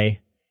AI.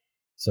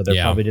 So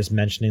they're probably just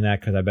mentioning that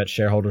because I bet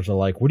shareholders are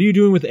like, "What are you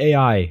doing with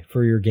AI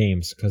for your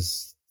games?"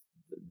 Because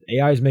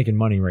AI is making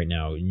money right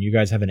now, and you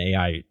guys have an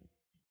AI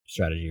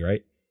strategy,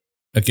 right?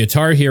 A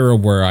Guitar Hero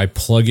where I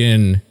plug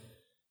in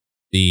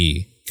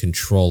the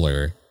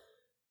controller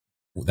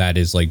that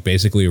is like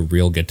basically a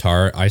real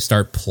guitar. I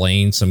start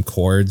playing some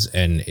chords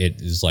and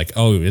it is like,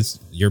 oh,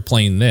 you're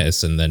playing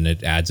this, and then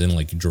it adds in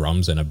like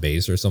drums and a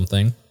bass or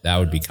something. That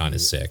would be kind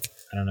of sick.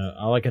 I don't know.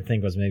 All I could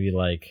think was maybe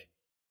like,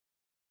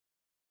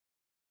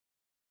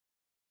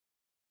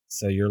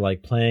 so you're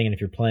like playing, and if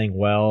you're playing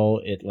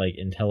well, it like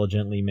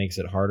intelligently makes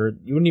it harder.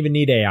 You wouldn't even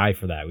need AI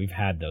for that. We've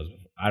had those.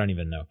 I don't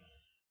even know.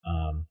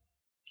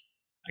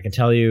 I can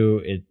tell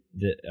you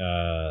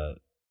I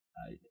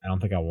don't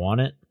think I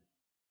want it.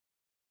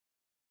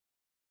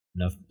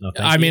 No.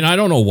 I mean, I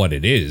don't know what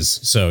it is,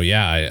 so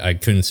yeah, I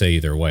couldn't say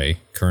either way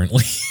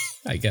currently.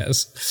 I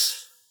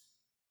guess,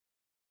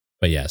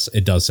 but yes,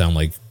 it does sound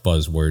like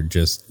buzzword,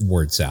 just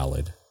word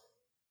salad.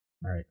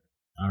 All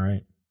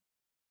right.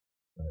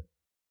 But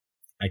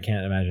I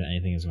can't imagine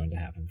anything is going to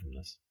happen from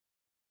this.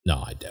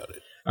 No, I doubt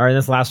it. All right,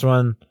 this last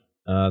one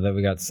that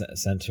we got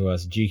sent to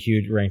us.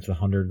 GQ ranked the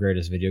 100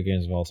 greatest video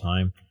games of all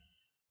time.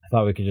 I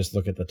thought we could just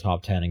look at the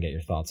top 10 and get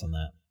your thoughts on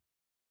that.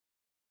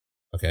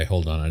 Okay,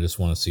 hold on. I just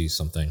want to see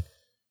something.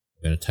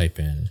 I'm going to type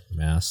in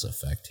Mass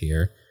Effect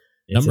here.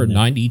 Number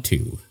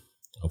 92.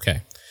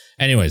 Okay.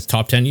 Anyways,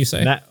 top 10, you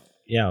say?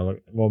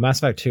 Well, Mass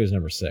Effect 2 is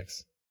number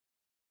 6.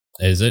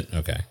 Is it?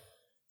 Okay.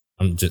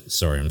 I'm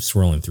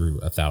scrolling through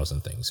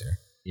 1,000 things here.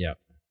 Yep.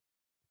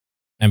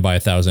 And by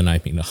 1,000,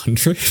 I mean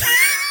 100.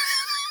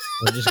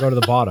 Well, just go to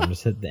the bottom.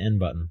 Just hit the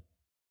end button.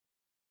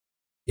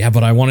 Yeah,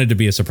 but I wanted to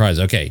be a surprise.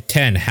 Okay,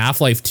 10,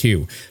 Half-Life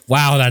 2.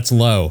 Wow, that's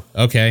low.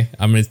 Okay,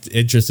 I'm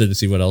interested to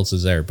see what else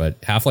is there.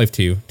 But Half-Life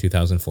 2,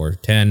 2004,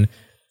 10.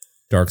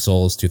 Dark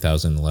Souls,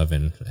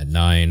 2011 at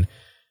 9.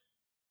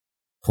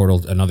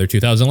 Portal, another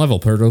 2011.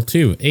 Portal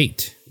 2,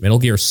 8. Metal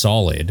Gear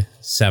Solid,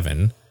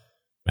 7.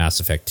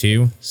 Mass Effect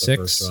 2,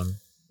 6.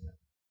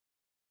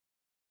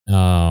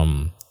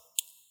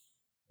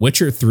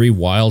 Witcher 3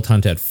 Wild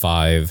Hunt at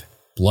 5.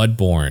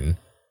 Bloodborne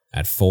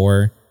at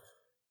 4.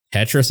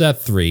 Tetris at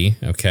 3,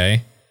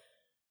 okay.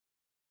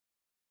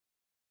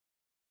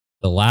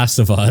 The Last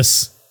of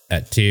Us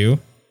at 2.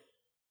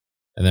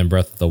 And then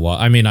Breath of the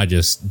Wild. I mean, I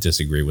just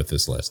disagree with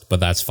this list, but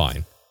that's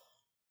fine.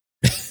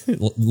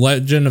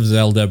 Legend of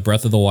Zelda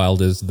Breath of the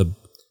Wild is the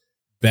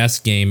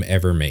best game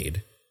ever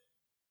made.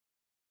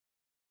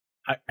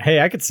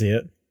 I could see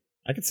it.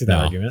 I could see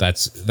that argument.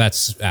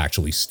 That's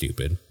actually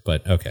stupid,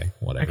 but okay,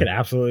 whatever. I could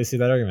absolutely see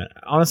that argument.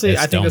 Honestly,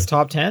 I think this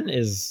top 10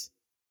 is...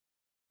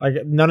 like,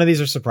 none of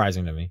these are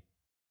surprising to me.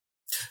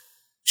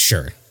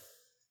 Sure.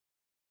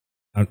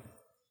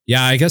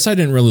 Yeah, I guess I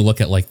didn't really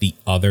look at like the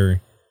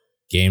other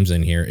games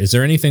in here. Is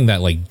there anything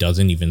that like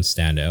doesn't even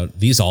stand out?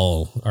 These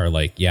all are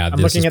like, yeah, I'm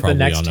this looking is at probably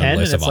the next on 10 a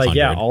list and of it's 100. like,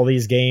 yeah, all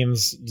these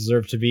games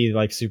deserve to be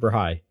like super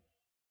high.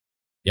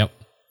 Yep.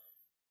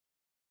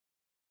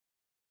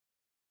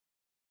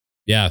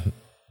 Yeah.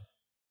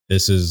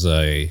 This is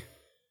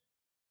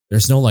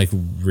There's no like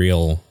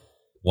real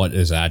what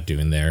is that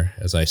doing there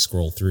as I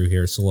scroll through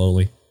here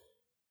slowly.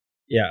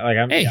 Yeah,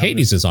 like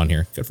Hades is on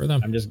here. Good for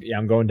them.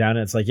 I'm going down and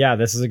it's like, yeah,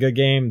 this is a good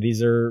game.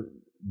 These are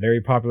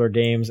very popular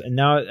games. And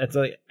now it's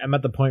like I'm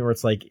at the point where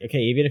it's like, okay,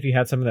 even if you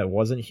had something that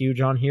wasn't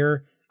huge on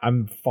here,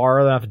 I'm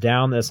far enough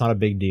down that it's not a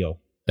big deal.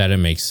 That it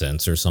makes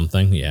sense or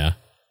something, yeah.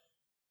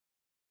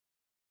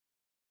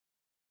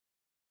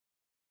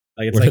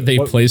 Like, it's where like, they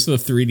place the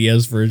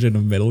 3DS version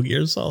of Metal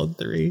Gear Solid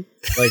 3.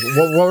 Like,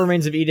 what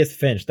remains of Edith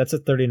Finch? That's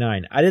at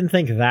 39. I didn't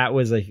think that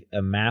was a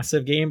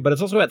massive game, but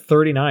it's also at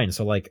 39,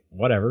 so like,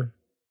 whatever.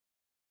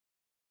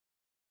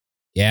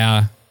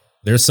 Yeah,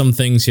 there's some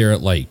things here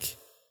at like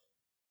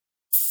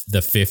the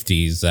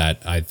 50s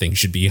that I think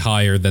should be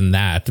higher than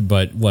that,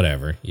 but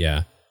whatever.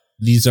 Yeah,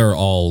 these are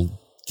all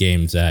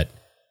games that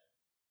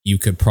you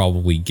could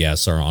probably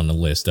guess are on the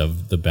list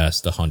of the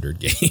best 100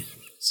 games.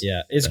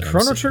 Yeah, is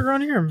Chrono Trigger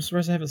on here? I'm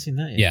surprised I haven't seen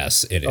that yet.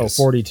 Yes, it is. Oh,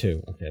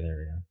 42. Okay, there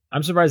we go.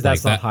 I'm surprised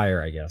that's not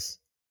higher, I guess.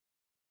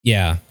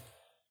 Yeah.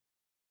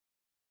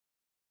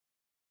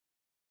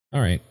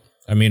 All right.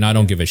 I mean, I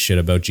don't give a shit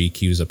about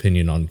GQ's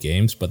opinion on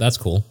games, but that's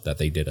cool that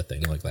they did a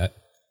thing like that.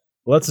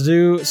 Let's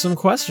do some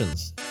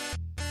questions.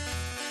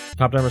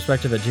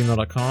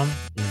 TopDownPerspective@gmail.com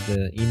is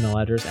the email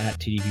address, at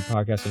TDP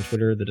Podcast on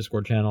Twitter, the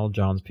Discord channel,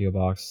 John's P.O.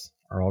 Box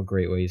are all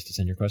great ways to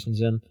send your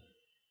questions in.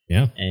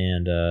 Yeah.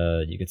 And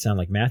you could sound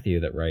like Matthew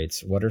that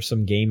writes, what are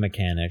some game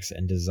mechanics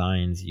and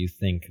designs you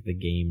think the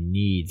game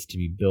needs to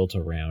be built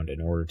around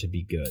in order to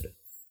be good?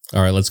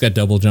 All right, let's get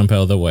Double Jump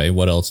out of the way.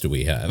 What else do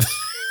we have?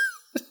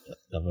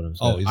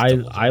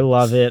 I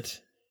love it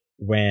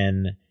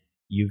when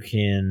you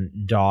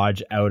can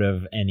dodge out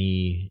of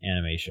any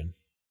animation.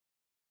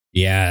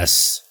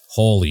 Yes.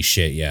 Holy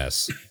shit,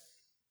 yes.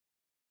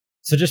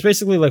 So just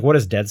basically, like, what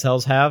does Dead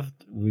Cells have?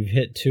 We've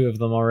hit 2 of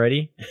them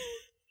already.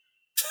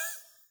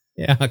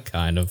 Yeah,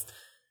 kind of.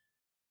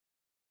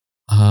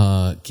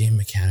 Game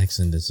mechanics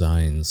and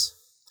designs.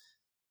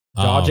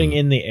 Dodging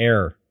in the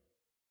air.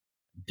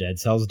 Dead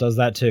Cells does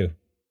that too.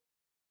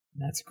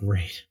 That's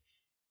great.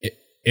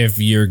 If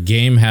your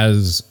game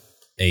has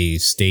a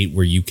state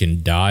where you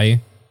can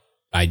die,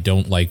 I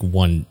don't like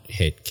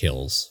one-hit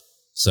kills.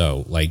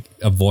 So, like,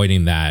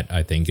 avoiding that,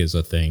 I think, is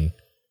a thing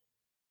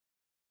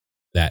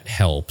that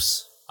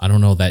helps. I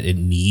don't know that it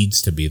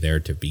needs to be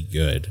there to be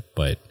good,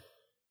 but...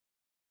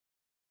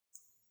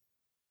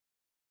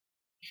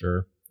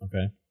 Sure.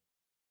 Okay.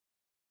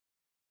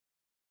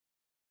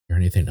 Or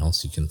anything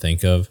else you can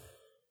think of?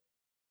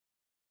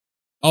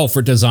 Oh,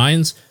 for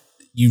designs,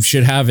 you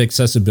should have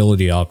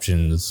accessibility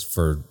options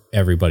for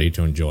everybody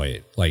to enjoy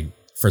it. Like,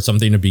 for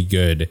something to be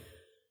good,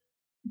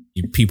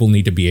 people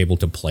need to be able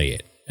to play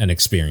it and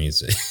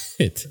experience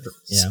it.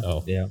 Yeah.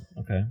 So. Yeah.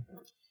 Okay.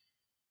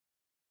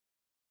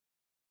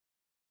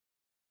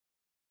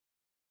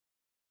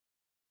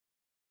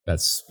 I'm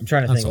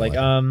trying to think. Like,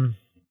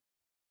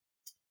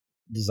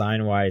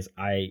 design wise,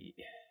 I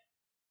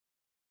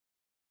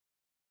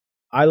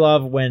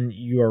love when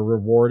you are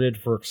rewarded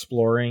for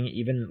exploring.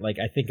 Even like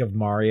I think of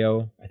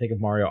Mario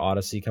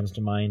Odyssey comes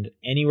to mind.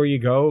 Anywhere you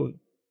go,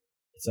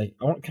 it's like,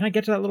 can I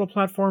get to that little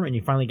platform? And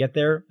you finally get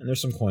there, and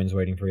there's some coins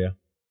waiting for you.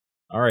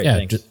 All right, yeah,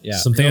 thanks. Yeah,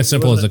 something as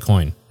simple as a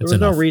coin. There was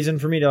no reason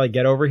for me to like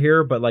get over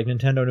here, but like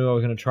Nintendo knew I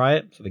was going to try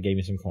it, so they gave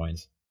me some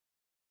coins.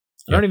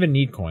 I don't even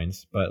need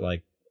coins, but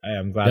like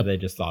I'm glad they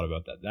just thought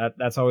about that.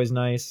 That's always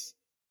nice.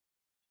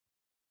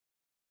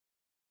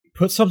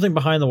 Put something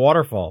behind the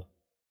waterfall.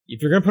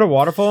 If you're going to put a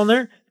waterfall in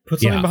there,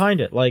 put something behind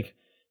it. Like,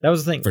 that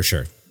was the thing. For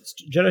sure.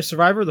 Jedi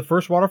Survivor, the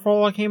first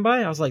waterfall I came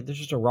by, I was like, there's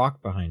just a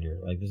rock behind here.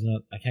 Like,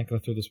 I can't go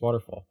through this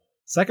waterfall.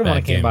 Second one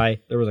I came by,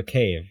 there was a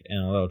cave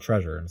and a little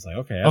treasure. And it's like,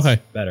 okay,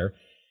 that's better.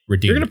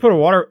 Redeemed. If you're going to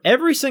put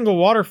every single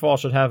waterfall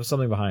should have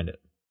something behind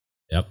it.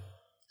 Yep.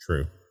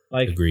 True.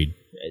 Like, agreed.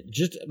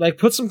 Just, like,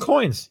 put some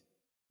coins.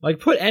 Like,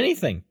 put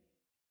anything.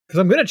 Because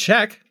I'm going to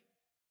check.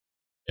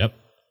 Yep.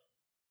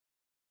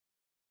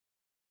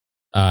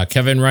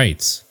 Kevin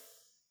writes,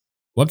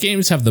 what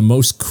games have the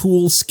most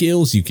cool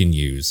skills you can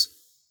use?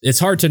 It's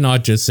hard to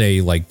not just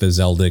say like the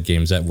Zelda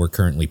games that we're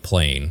currently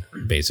playing,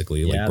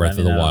 basically, like Breath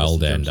of the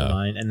Wild and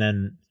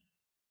then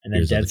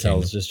Dead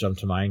Cells just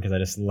jumped to mind because I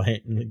just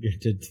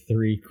did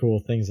 3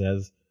 cool things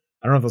as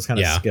I don't know if those kind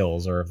of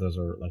skills or if those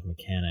are like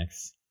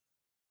mechanics.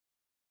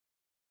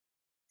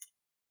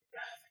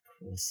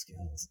 Cool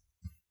skills.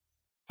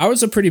 I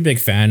was a pretty big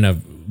fan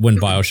of when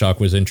BioShock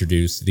was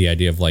introduced, the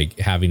idea of like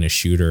having a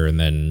shooter and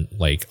then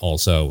like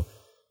also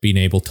being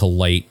able to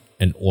light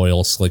an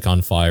oil slick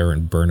on fire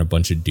and burn a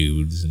bunch of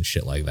dudes and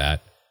shit like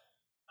that.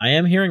 I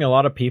am hearing a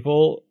lot of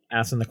people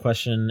asking the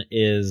question,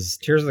 is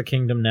Tears of the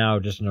Kingdom now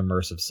just an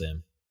immersive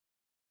sim?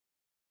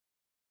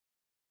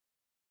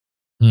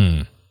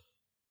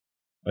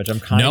 Which I'm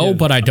kind of... No,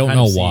 but I don't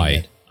know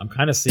why. I'm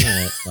kind of seeing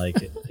it. Like,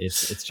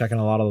 it's checking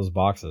a lot of those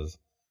boxes.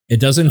 It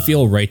doesn't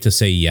feel right to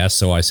say yes,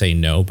 so I say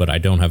no, but I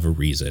don't have a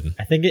reason.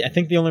 I think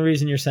the only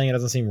reason you're saying it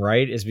doesn't seem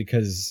right is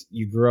because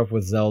you grew up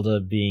with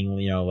Zelda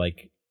being,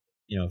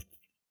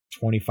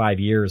 25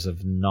 years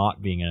of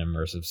not being an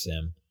immersive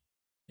sim.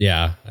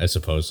 Yeah, I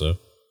suppose so.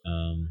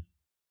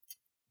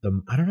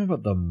 I don't know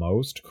about the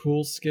most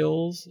cool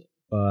skills,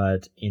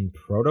 but in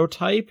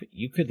Prototype,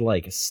 you could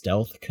like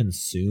stealth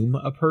consume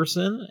a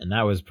person, and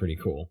that was pretty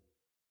cool.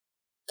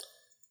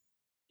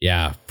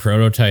 Yeah,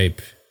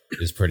 Prototype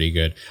is pretty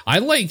good. I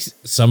like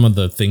some of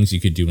the things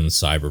you could do in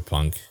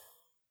Cyberpunk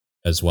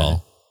as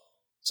well.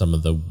 Some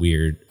of the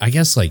weird, I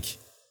guess, like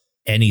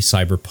any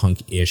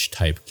Cyberpunk-ish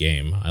type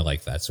game. I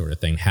like that sort of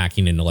thing.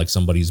 Hacking into like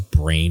somebody's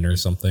brain or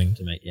something.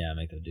 To make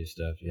them do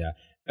stuff. Yeah.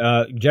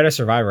 Jedi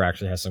Survivor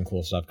actually has some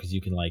cool stuff because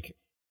you can like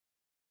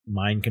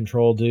mind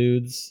control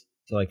dudes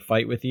to like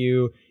fight with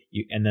you.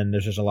 And then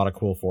there's just a lot of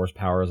cool force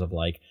powers of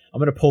like, I'm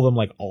going to pull them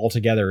like all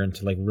together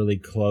into like really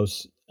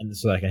close, and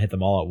so that I can hit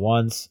them all at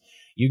once.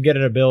 You can get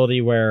an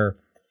ability where,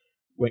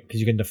 because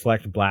you can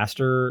deflect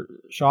blaster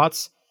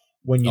shots.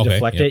 When you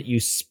deflect it, you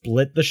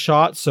split the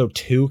shot so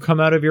two come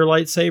out of your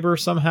lightsaber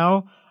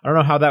somehow. I don't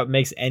know how that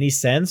makes any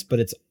sense, but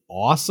it's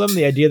awesome.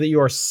 The idea that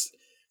you are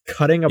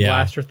cutting a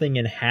blaster thing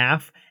in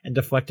half and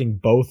deflecting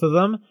both of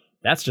them,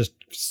 that's just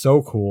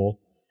so cool.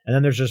 And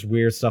then there's just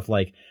weird stuff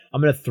like,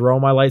 I'm going to throw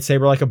my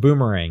lightsaber like a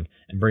boomerang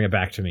and bring it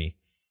back to me.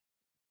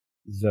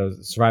 So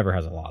Survivor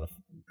has a lot of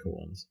cool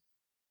ones.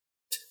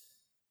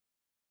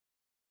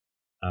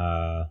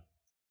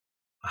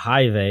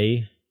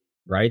 Hive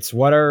writes,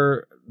 what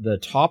are the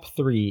top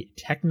 3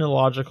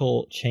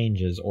 technological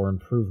changes or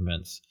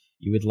improvements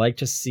you would like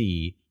to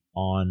see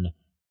on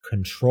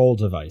control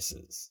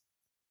devices?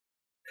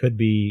 Could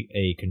be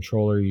a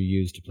controller you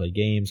use to play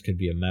games, could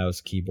be a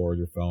mouse, keyboard,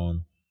 your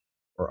phone,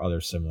 or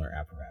other similar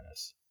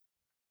apparatus.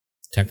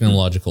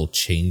 Technological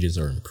changes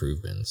or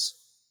improvements.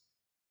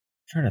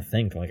 I'm trying to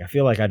think. Like, I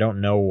feel like I don't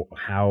know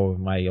how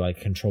my like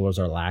controllers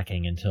are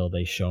lacking until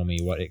they show me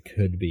what it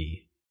could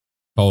be.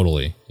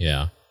 Totally,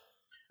 yeah.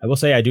 I will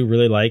say I do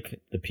really like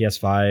the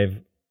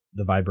PS5,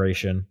 the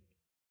vibration.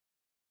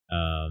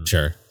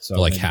 Sure. So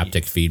like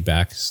haptic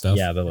feedback stuff.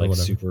 Yeah, the like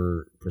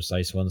super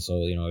precise one. So,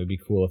 you know, it'd be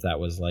cool if that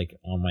was like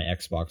on my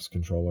Xbox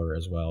controller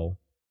as well.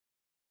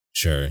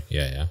 Sure.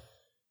 Yeah.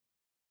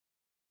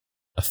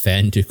 A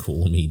fan to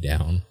cool me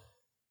down.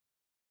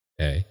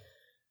 Okay.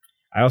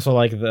 I also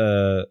like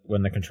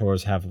when the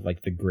controllers have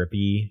like the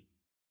grippy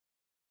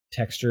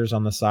textures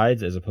on the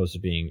sides as opposed to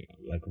being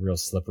like real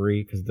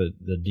slippery, because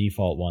the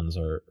default ones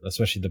are,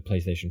 especially the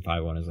PlayStation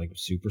 5 one, is like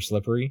super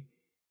slippery.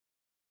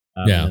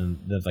 And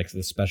like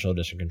the special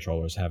edition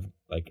controllers have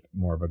like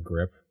more of a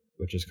grip,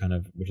 which is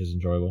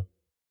enjoyable.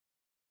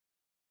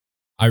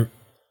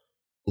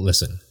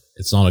 Listen,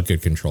 it's not a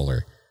good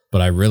controller,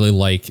 but I really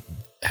like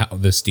how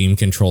the Steam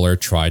controller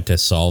tried to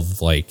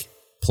solve like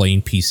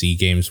playing PC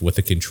games with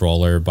a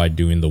controller by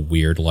doing the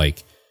weird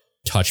like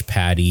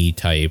touchpad-y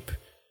type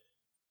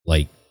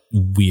like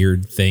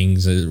weird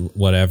things or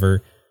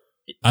whatever.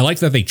 I like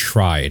that they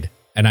tried,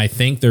 and I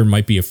think there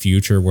might be a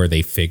future where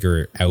they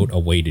figure out a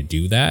way to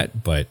do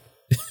that, but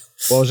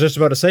well, I was just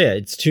about to say it.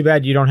 It's too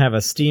bad you don't have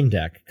a Steam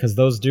Deck, because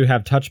those do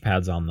have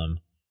touchpads on them,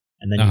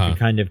 and then you can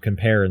kind of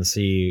compare and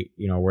see,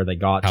 you know, where they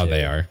got how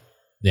they are.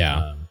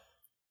 Yeah.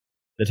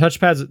 The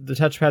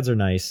touchpads are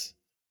nice,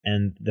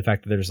 and the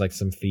fact that there's like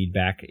some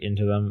feedback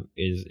into them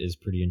is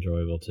pretty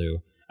enjoyable too.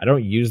 I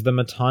don't use them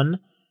a ton,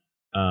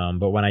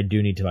 but when I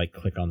do need to like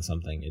click on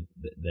something,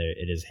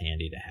 it is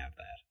handy to have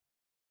that.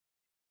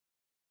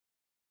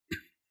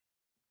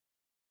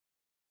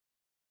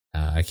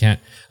 I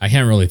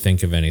can't really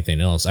think of anything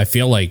else. I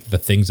feel like the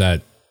things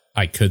that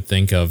I could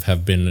think of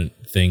have been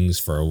things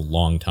for a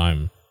long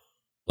time.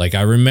 Like,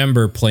 I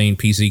remember playing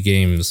PC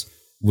games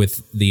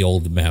with the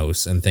old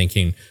mouse and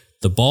thinking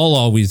the ball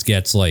always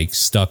gets like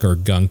stuck or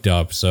gunked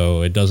up,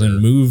 so it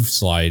doesn't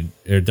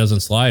it doesn't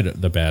slide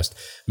the best.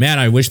 Man,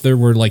 I wish there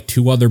were like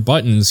 2 other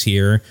buttons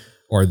here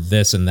or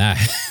this and that.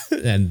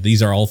 And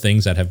these are all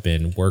things that have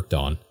been worked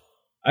on.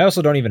 I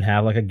also don't even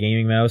have like a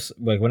gaming mouse.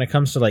 Like, when it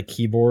comes to like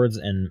keyboards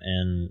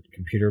and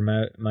computer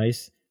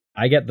mice,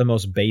 I get the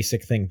most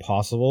basic thing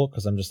possible,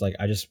 because I'm just like,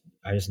 I just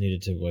need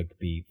it to like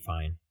be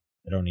fine.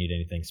 I don't need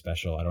anything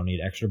special. I don't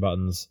need extra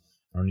buttons.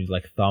 I don't need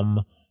like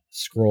thumb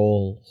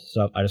scroll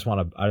stuff. I just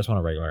want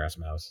a regular ass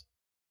mouse.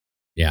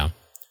 Yeah.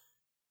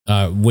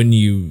 When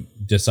you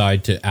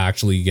decide to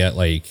actually get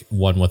like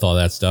one with all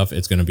that stuff,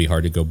 it's going to be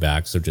hard to go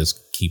back. So just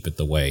keep it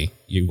the way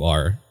you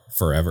are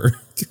forever,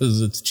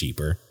 because it's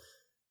cheaper.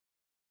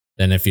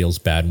 Then it feels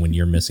bad when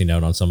you're missing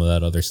out on some of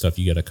that other stuff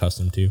you get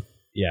accustomed to.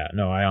 Yeah,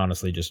 no, I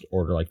honestly just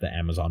order like the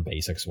Amazon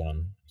Basics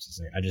one.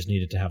 I just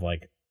need it to have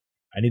like,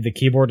 I need the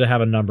keyboard to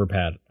have a number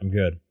pad. I'm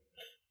good.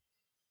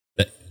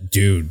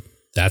 Dude,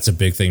 that's a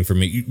big thing for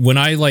me. When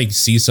I like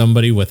see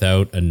somebody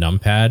without a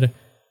numpad,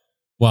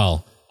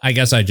 well, I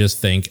guess I just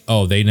think,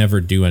 oh, they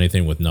never do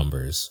anything with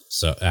numbers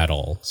at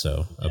all.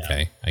 So,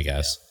 okay, I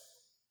guess.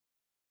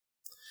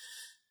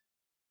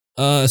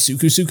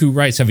 Suku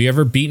writes, have you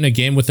ever beaten a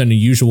game with an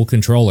unusual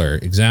controller?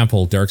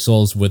 Example, Dark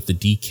Souls with the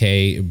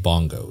DK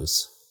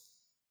bongos.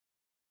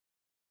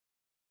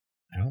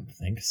 I don't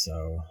think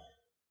so.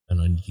 An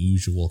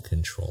unusual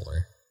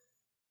controller.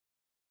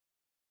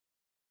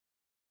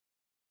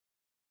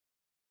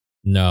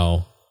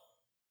 No.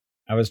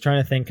 I was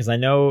trying to think because I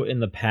know in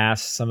the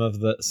past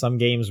some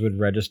games would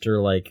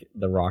register like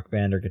the Rock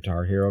Band or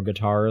Guitar Hero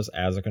guitars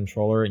as a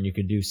controller, and you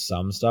could do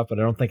some stuff, but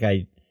I don't think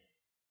I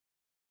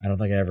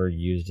ever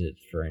used it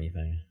for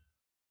anything.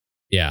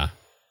 Yeah,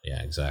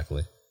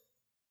 exactly.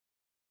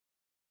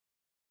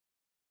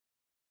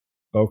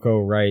 Boko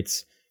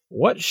writes,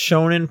 what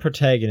shonen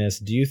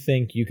protagonist do you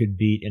think you could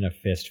beat in a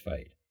fist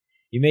fight?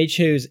 You may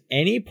choose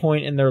any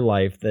point in their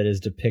life that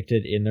is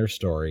depicted in their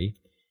story.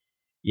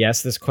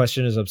 Yes, this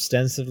question is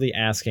ostensibly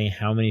asking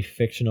how many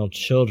fictional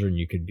children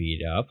you could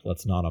beat up.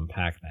 Let's not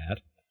unpack that.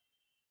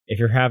 If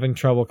you're having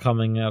trouble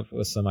coming up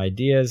with some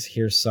ideas,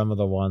 here's some of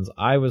the ones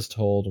I was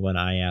told when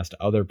I asked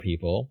other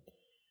people.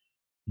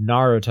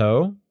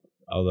 Naruto,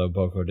 although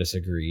Boko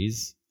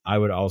disagrees. I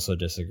would also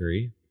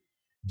disagree.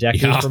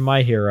 Deku from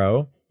My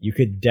Hero. You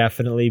could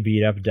definitely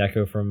beat up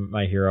Deku from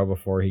My Hero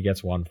before he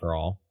gets One for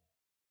All.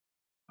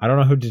 I don't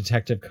know who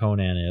Detective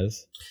Conan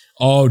is.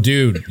 Oh,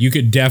 dude, you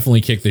could definitely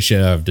kick the shit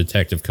out of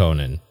Detective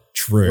Conan.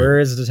 True. Where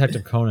is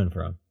Detective Conan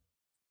from?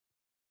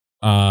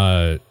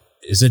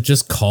 Is it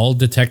just called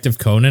Detective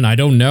Conan? I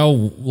don't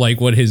know,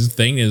 like, what his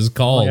thing is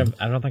called.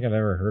 I don't think I've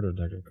ever heard of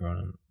Detective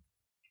Conan.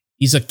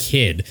 He's a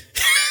kid.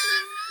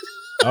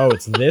 Oh,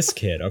 it's this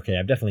kid. Okay,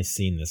 I've definitely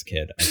seen this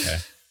kid. Okay.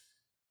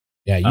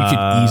 Yeah, you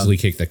could easily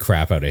kick the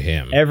crap out of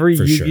him. Every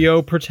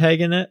Yu-Gi-Oh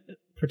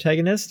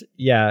protagonist?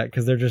 Yeah,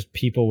 because they're just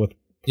people with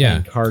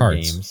card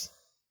games.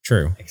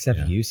 True. Except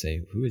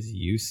Yusei. Who is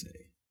Yusei?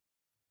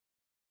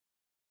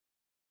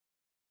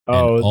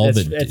 Oh,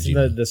 it's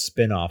the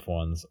spin-off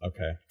ones.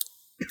 Okay.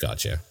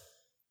 Gotcha.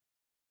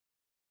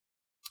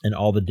 And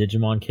all the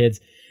Digimon kids.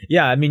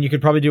 Yeah, I mean, you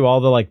could probably do all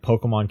the like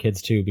Pokemon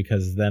kids too,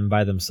 because them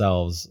by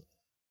themselves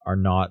are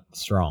not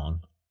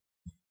strong.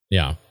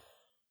 Yeah.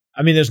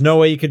 I mean, there's no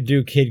way you could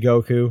do Kid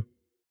Goku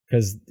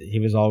because he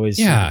was always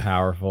super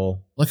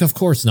powerful. Like, of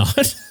course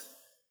not.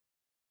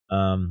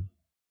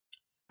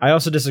 I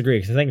also disagree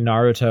because I think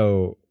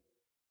Naruto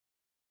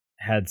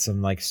had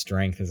some like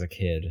strength as a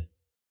kid.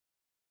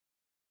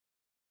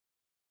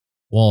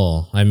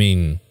 Well, I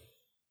mean,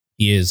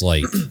 he is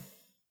like,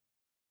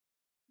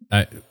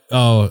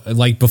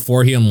 like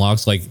before he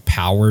unlocks like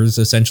powers,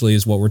 essentially,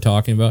 is what we're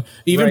talking about.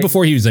 Even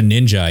before he was a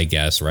ninja, I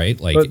guess, right?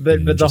 Like,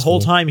 but the whole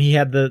time he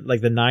had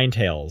the Nine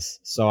Tails.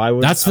 So I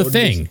would. That's the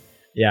thing.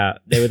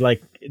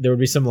 There would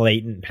be some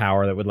latent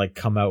power that would like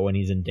come out when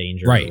he's in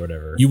danger or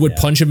whatever. You would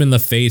punch him in the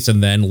face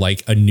and then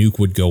like a nuke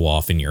would go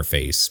off in your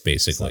face,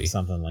 basically.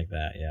 Something like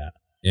that, yeah.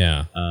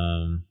 Yeah.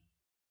 Trying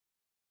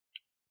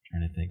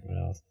to think what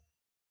else.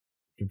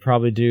 Could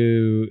probably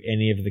do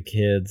any of the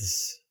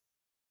kids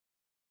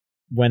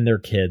when they're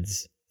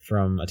kids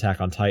from Attack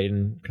on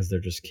Titan, because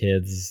they're just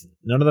kids.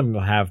 None of them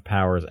will have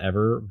powers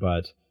ever,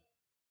 but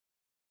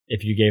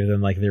if you gave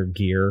them like their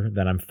gear,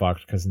 then I'm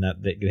fucked because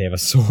they have a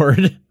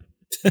sword.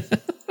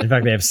 In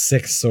fact, they have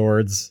 6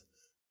 swords.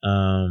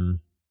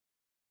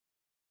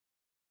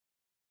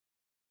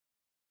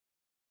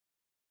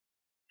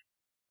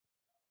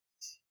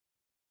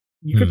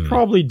 You could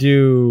probably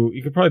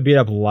beat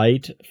up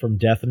Light from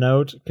Death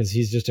Note because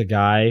he's just a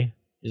guy.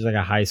 He's like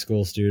a high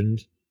school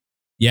student.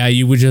 Yeah,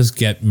 you would just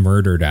get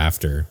murdered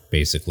after,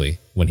 basically,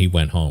 when he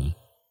went home.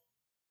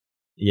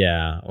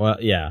 Yeah, well,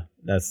 yeah,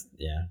 that's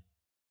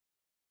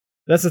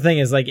the thing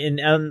is, like, in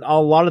a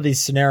lot of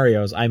these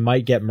scenarios, I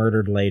might get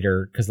murdered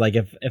later, because, like,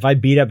 if I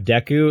beat up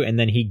Deku and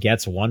then he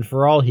gets One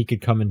for All, he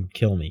could come and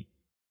kill me.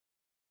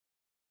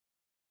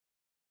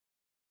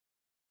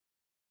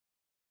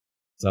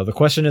 So the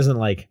question isn't,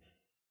 like,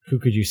 who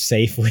could you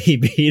safely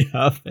beat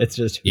up? It's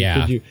just,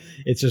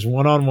 it's just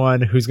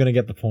one-on-one, who's going to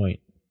get the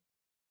point?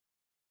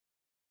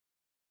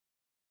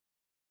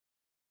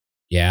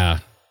 Yeah.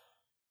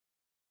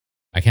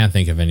 I can't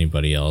think of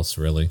anybody else,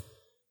 really.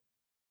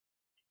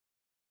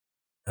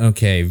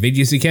 Okay,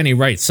 VGC Kenny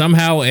writes,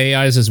 somehow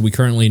AIs as we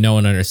currently know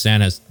and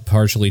understand has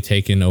partially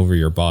taken over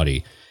your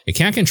body. It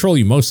can't control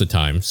you most of the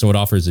time, so it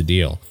offers a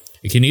deal.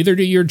 It can either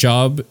do your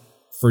job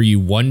for you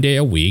 1 day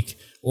a week,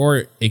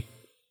 or it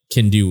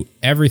can do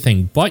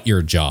everything but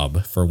your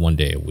job for 1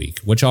 day a week.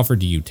 Which offer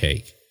do you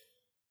take?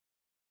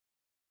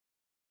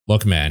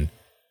 Look, man,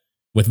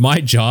 with my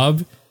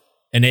job,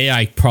 an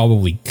AI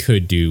probably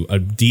could do a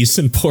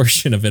decent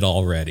portion of it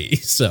already,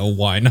 so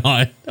why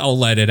not? I'll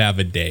let it have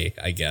a day,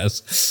 I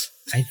guess.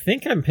 I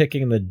think I'm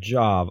picking the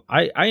job.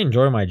 I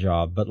enjoy my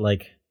job, but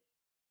like,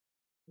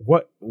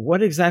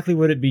 what exactly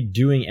would it be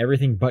doing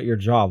everything but your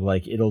job?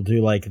 Like, it'll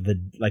do like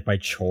my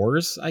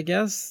chores, I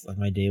guess, like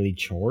my daily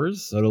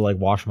chores. So it'll like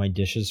wash my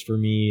dishes for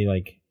me.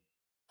 Like,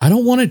 I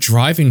don't want it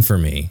driving for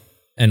me,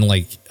 and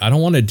like I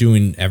don't want it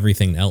doing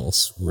everything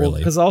else, really.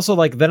 Because also,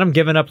 like, then I'm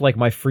giving up like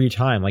my free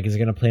time. Like, is it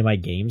gonna play my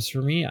games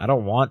for me? I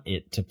don't want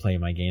it to play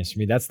my games for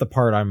me. That's the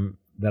part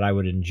that I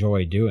would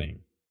enjoy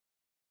doing.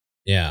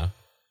 Yeah.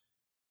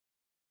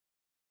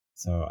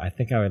 So I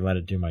think I would let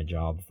it do my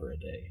job for a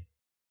day.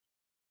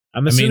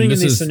 I'm assuming in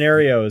these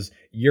scenarios,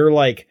 you're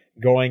like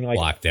going like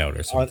blacked out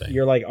or something.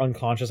 You're like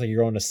unconscious, like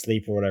you're going to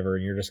sleep or whatever,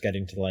 and you're just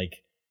getting to like.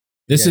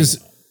 This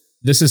is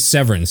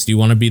Severance. Do you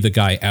want to be the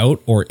guy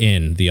out or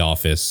in the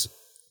office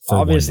for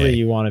Obviously, one day.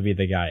 you want to be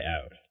the guy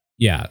out.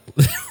 Yeah,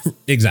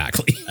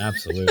 exactly.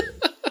 Absolutely.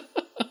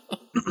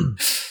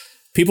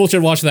 People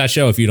should watch that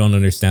show if you don't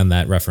understand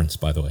that reference,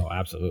 by the way. Oh,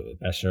 absolutely.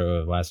 Best show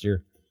of last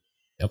year.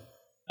 Yep.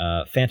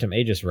 Phantom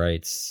Aegis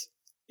writes,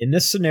 in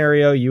this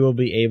scenario, you will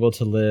be able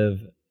to live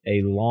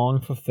a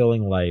long,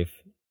 fulfilling life,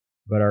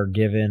 but are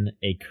given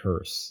a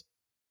curse.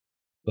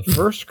 The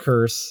first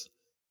curse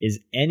is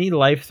any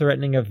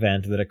life-threatening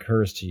event that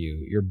occurs to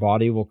you, your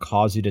body will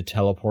cause you to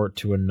teleport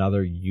to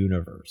another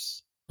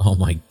universe. Oh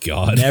my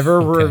god.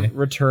 Never Okay.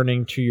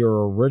 returning to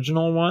your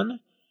original one,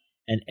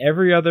 and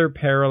every other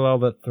parallel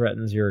that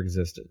threatens your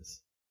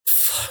existence.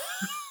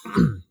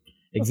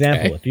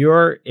 Example,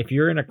 Okay. if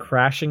you're in a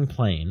crashing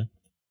plane,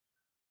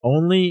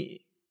 only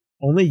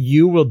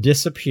you will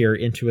disappear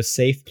into a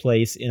safe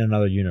place in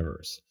another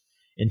universe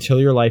until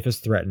your life is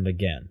threatened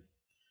again.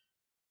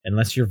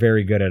 Unless you're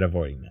very good at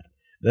avoiding that.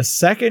 The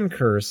second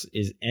curse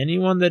is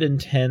anyone that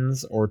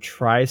intends or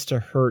tries to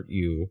hurt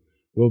you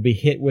will be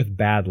hit with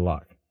bad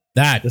luck.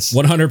 That,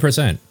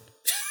 100%.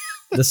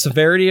 The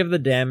severity of the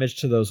damage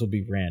to those will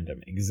be random.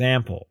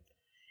 Example,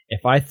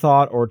 if I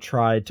thought or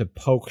tried to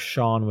poke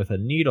Sean with a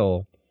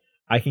needle,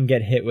 I can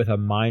get hit with a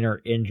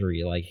minor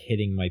injury like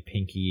hitting my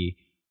pinky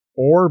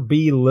or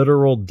be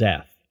literal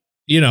death.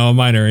 You know, a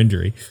minor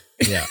injury.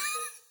 Yeah.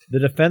 The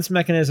defense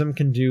mechanism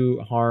can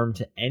do harm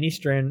to any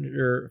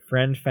stranger,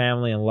 friend,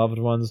 family, and loved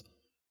ones.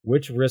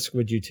 Which risk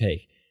would you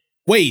take?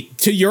 Wait,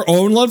 to your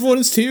own loved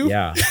ones too?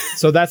 Yeah.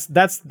 So that's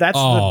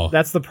Oh,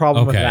 the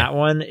problem with okay. that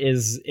one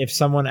is if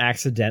someone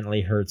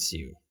accidentally hurts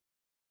you,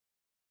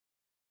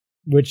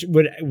 which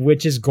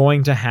is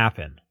going to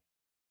happen.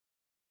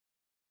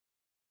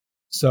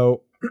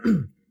 So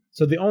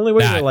so the only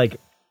way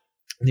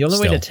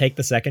to take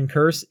the second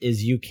curse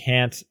is you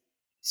can't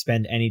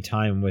spend any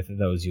time with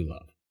those you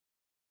love.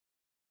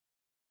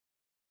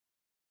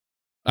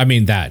 I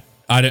mean that.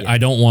 I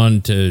don't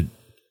want to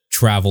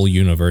travel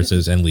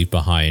universes and leave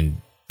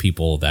behind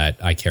people that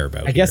I care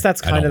about. I guess here.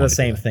 that's I kind don't of the wanna do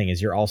same that. thing.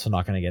 Is you're also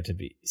not going to get to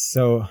be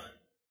so.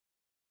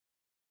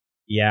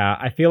 Yeah,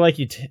 I feel like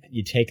you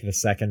take the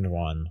second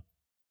one.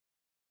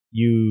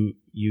 You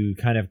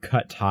kind of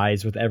cut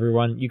ties with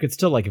everyone. You could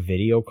still like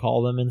video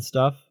call them and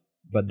stuff,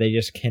 but they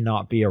just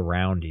cannot be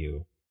around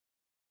you.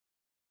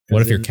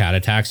 What if your cat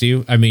attacks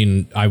you? I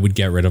mean, I would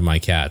get rid of my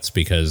cats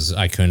because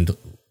I couldn't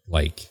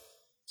like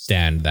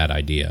stand that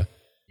idea.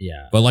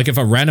 Yeah. But like if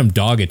a random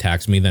dog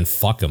attacks me, then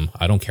fuck him.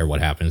 I don't care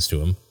what happens to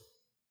him.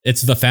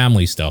 It's the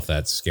family stuff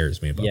that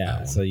scares me about that Yeah,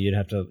 one. so you'd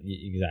have to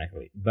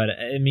exactly. But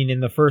I mean, in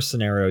the first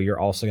scenario, you're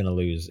also going to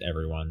lose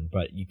everyone,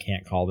 but you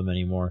can't call them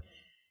anymore.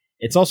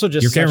 It's also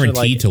just You're such a, guaranteed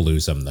like, to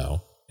lose them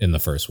though in the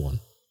first one.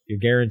 You're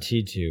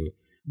guaranteed to.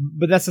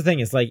 But that's the thing,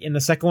 is like in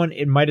the second one,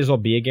 it might as well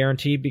be a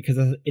guarantee because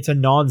it's a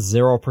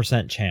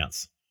non-0%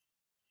 chance.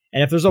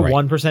 And if there's a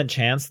 1%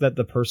 chance that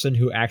the person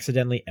who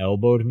accidentally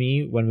elbowed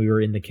me when we were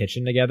in the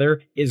kitchen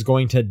together is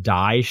going to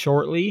die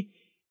shortly,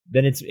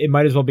 then it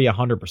might as well be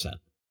 100%.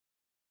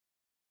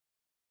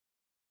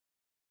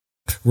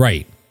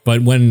 Right.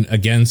 But when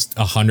against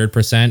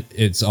 100%,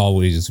 it's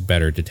always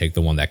better to take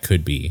the one that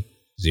could be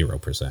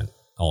 0%.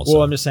 Also.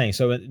 Well, I'm just saying.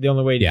 So the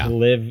only way Yeah. to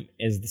live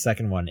is the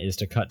second one is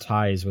to cut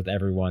ties with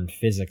everyone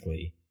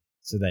physically,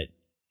 so that.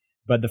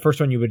 But the first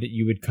one you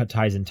would cut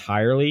ties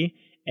entirely,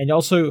 and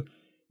also,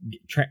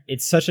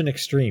 it's such an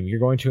extreme.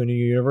 You're going to a new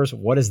universe.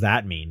 What does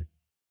that mean?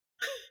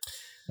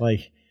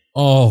 Like,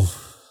 oh,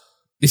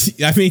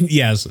 I mean,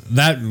 yes,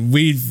 that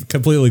we've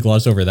completely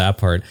glossed over that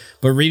part.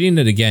 But reading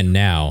it again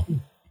now,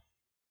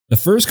 the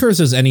first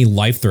curse is any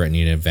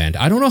life-threatening event.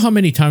 I don't know how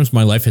many times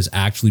my life has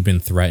actually been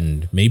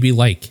threatened. Maybe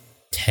like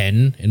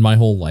 10 in my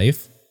whole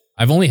life.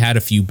 I've only had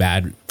a few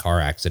bad car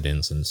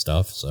accidents and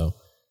stuff, so.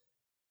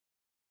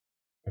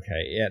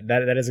 okay, yeah,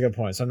 that is a good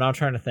point. So I'm now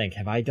trying to think,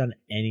 have I done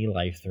any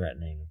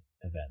life-threatening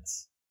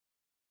events?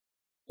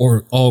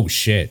 Or, oh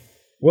shit.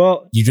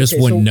 Well, You just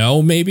okay, wouldn't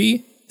know,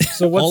 maybe?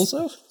 So what's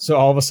Also? So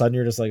all of a sudden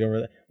you're just like over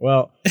there.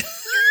 Well,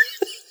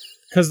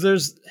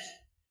 because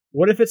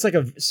what if it's like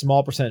a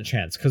small percent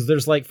chance? Because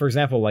there's like, for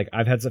example, like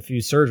I've had a few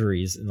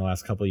surgeries in the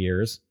last couple of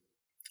years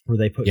where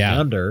they put me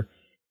under,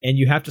 and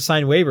you have to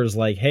sign waivers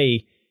like,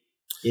 hey,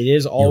 it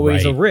is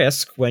always a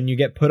risk when you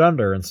get put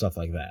under and stuff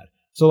like that.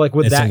 So like,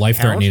 would that It's a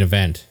life-threatening count?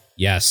 event.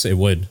 Yes, it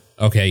would.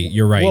 Okay,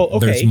 you're right. Well,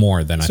 okay. There's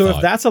more than I thought. So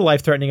if that's a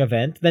life-threatening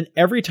event, then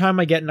every time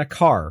I get in a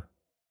car,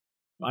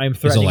 I'm It's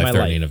a threatening my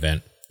life-threatening life.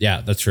 event.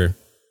 Yeah, that's true.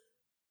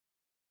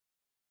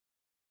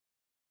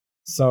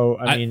 So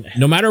I mean,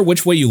 no matter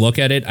which way you look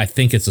at it, I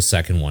think it's the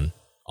second one,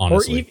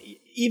 honestly. or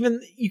even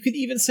you could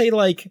even say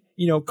like,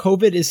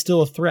 COVID is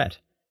still a threat.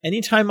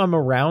 Anytime I'm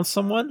around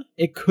someone,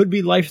 it could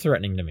be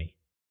life-threatening to me.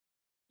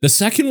 The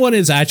second one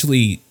is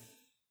actually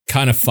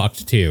kind of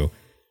fucked too.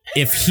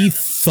 If he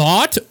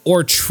thought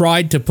or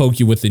tried to poke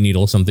you with the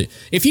needle or something,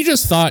 if he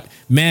just thought,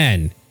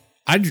 man,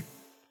 I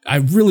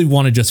really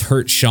want to just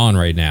hurt Sean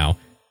right now,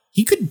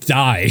 he could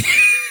die.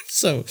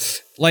 So,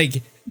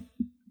 like,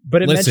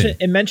 but listen.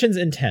 it mentions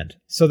intent,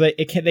 so they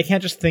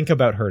can't just think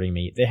about hurting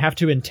me. They have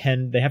to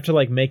intend. They have to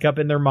like make up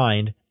in their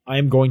mind, I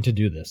am going to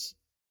do this.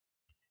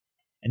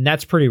 and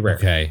that's pretty rare.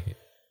 Okay.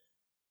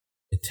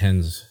 It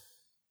tends.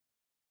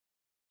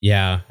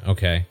 Yeah.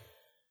 Okay.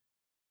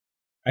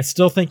 I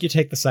still think you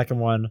take the second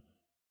one.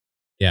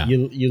 Yeah.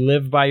 You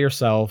live by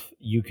yourself.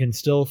 You can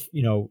still,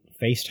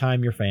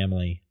 FaceTime your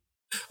family.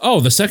 Oh,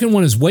 the second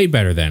one is way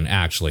better then,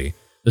 actually.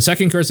 The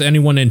second curse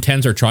anyone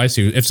intends or tries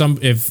to,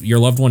 if your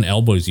loved one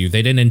elbows you,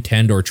 they didn't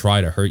intend or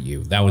try to hurt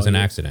you. That was an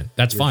accident.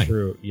 That's fine.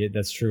 True. Yeah,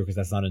 that's true, because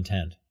that's not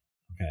intent.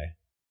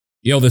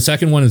 Okay. The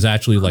second one is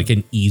actually like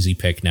an easy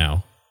pick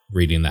now,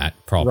 reading that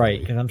probably. Right,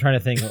 because I'm trying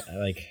to think,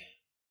 like...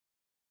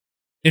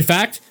 In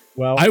fact,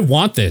 well, I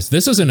want this.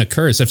 This isn't a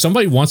curse. If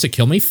somebody wants to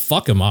kill me,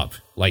 fuck them up.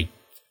 Like,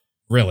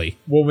 really.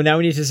 Well, now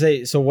we need to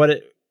say, so what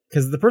it...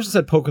 Because the person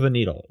said poke with a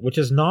needle, which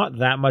is not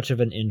that much of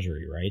an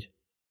injury, right?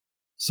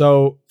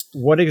 So...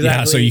 What exactly?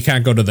 Yeah, so you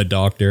can't go to the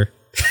doctor.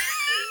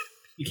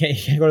 you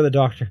can't go to the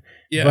doctor.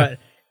 Yeah. But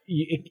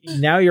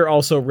now you're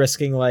also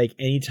risking, like,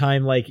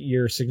 anytime, like,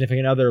 your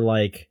significant other,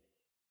 like,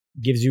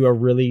 gives you a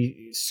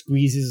really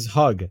squeezes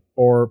hug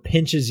or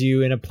pinches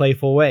you in a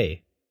playful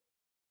way.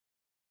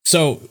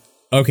 So,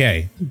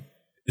 okay.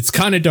 It's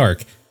kind of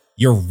dark.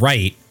 You're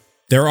right.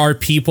 There are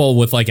people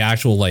with, like,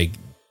 actual, like,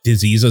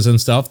 diseases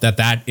and stuff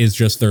that is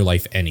just their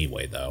life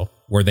anyway, though,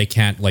 where they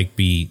can't, like,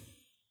 be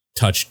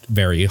touched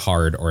very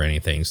hard or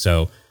anything.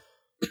 So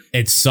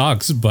it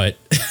sucks, but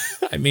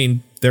I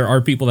mean, there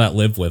are people that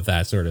live with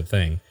that sort of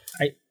thing.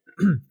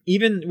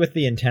 Even with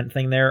the intent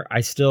thing there,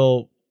 it's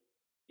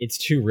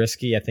too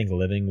risky, I think,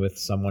 living with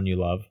someone you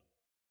love.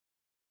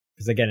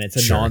 Because again,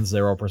 it's a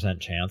non-0%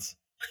 chance.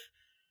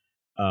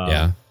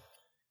 Yeah.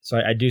 So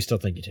I do still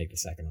think you take the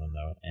second one,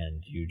 though,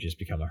 and you just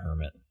become a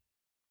hermit.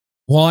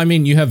 Well, I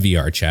mean, you have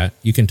VR chat.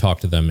 You can talk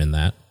to them in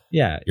that.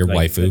 Yeah, your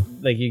waifu.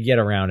 Like you get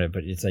around it,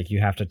 but it's like you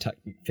have to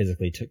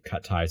physically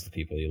cut ties with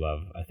people you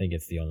love. I think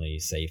it's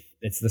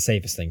it's the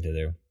safest thing to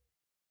do.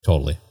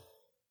 Totally.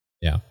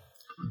 Yeah.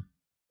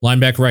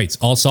 Lineback writes,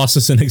 all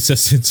sauces in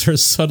existence are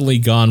suddenly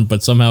gone,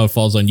 but somehow it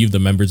falls on you, the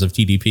members of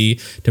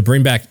TDP, to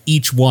bring back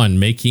each one,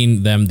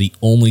 making them the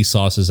only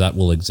sauces that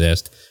will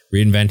exist.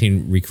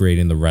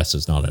 Recreating the rest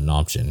is not an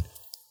option.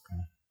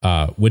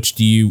 Which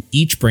do you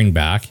each bring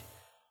back?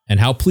 And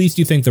how pleased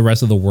do you think the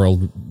rest of the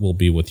world will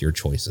be with your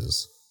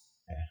choices?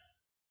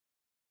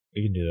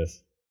 We can do this.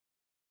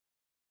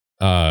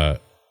 I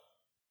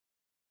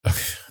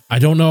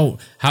don't know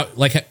how,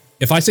 like,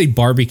 if I say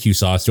barbecue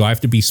sauce, do I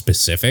have to be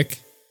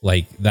specific?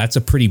 Like, that's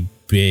a pretty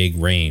big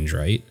range,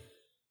 right?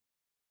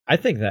 I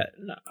think that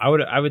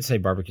I would say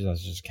barbecue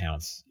sauce just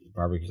counts.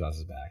 Barbecue sauce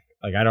is back.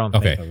 Like, I don't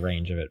think the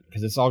range of it,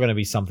 because it's all going to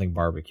be something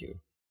barbecue.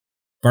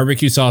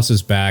 Barbecue sauce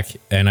is back,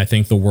 and I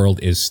think the world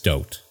is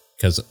stoked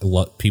because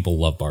people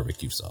love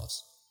barbecue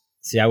sauce.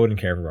 See, I wouldn't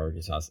care for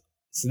barbecue sauce.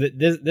 So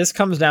this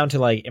comes down to,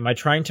 like, am I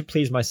trying to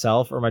please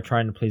myself or am I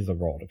trying to please the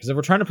world? Because if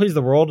we're trying to please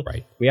the world,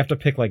 right, we have to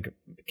pick, like,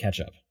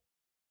 ketchup.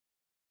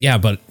 Yeah,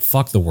 but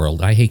fuck the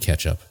world. I hate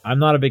ketchup. I'm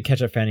not a big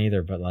ketchup fan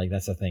either, but, like,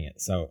 that's the thing.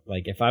 So,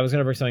 like, if I was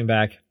going to bring something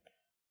back...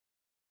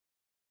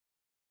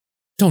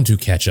 Don't do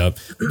ketchup.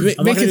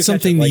 Make it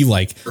something ketchup, you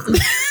like.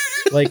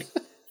 Like,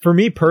 for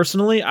me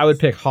personally, I would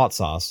pick hot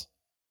sauce.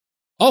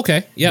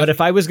 Okay, yeah. But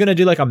if I was going to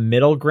do, like, a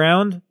middle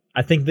ground,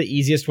 I think the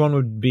easiest one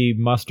would be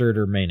mustard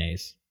or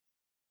mayonnaise.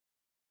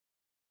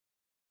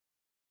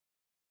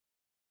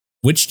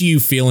 Which do you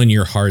feel in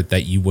your heart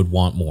that you would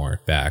want more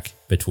back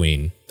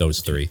between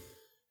those three?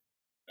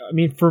 I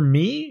mean, for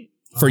me...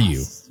 For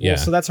you, yeah. Well,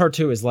 so that's hard,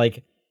 too, is,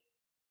 like,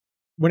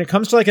 when it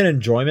comes to, like, an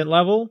enjoyment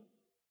level,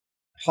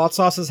 hot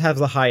sauces have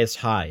the highest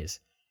highs.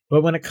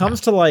 But when it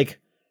comes to, like,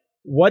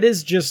 what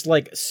is just,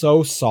 like,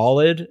 so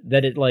solid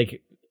that it,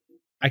 like,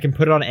 I can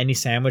put it on any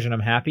sandwich and I'm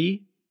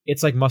happy,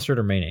 it's, like, mustard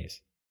or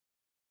mayonnaise.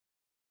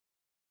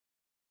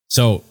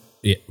 So,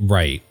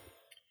 right.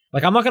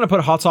 Like, I'm not going to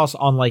put hot sauce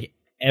on, like,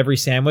 every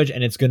sandwich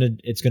and it's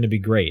gonna be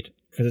great.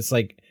 Because it's,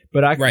 like...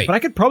 But I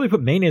could probably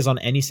put mayonnaise on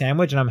any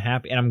sandwich and I'm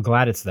happy and I'm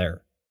glad it's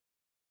there.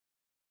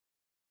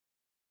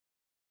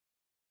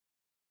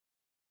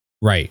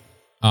 Right.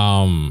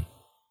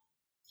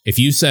 If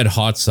you said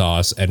hot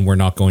sauce and we're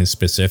not going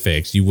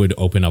specifics, you would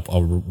open up a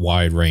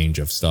wide range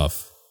of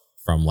stuff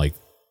from, like,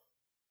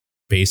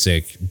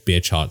 basic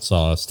bitch hot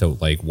sauce to,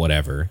 like,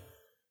 whatever.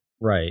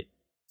 Right.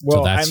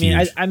 Well, so I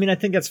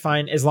think that's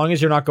fine as long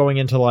as you're not going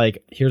into,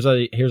 like, here's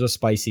a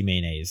spicy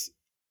mayonnaise.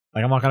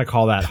 Like, I'm not going to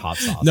call that hot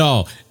sauce.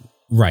 No.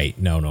 Right.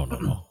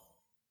 No.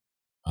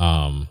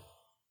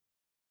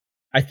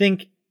 I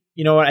think,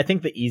 you know what? I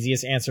think the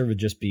easiest answer would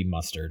just be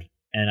mustard.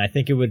 And I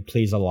think it would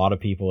please a lot of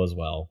people as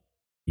well.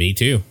 Me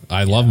too.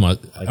 I love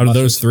mustard. Out of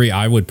those three,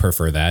 I would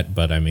prefer that.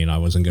 But I mean, I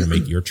wasn't going to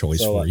make your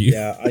choice for you.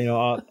 Yeah,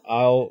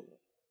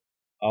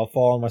 I'll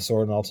fall on my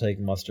sword and I'll take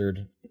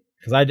mustard.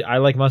 Because I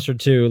like mustard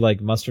too.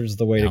 Like, mustard's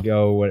the way to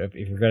go. If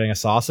you're getting a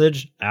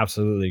sausage,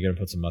 absolutely you're going to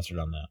put some mustard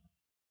on that.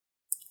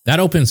 That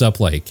opens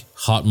up, like,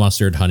 hot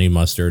mustard, honey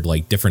mustard,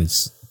 like, different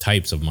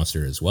types of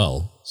mustard as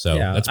well. So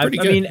that's pretty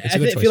good. I mean, I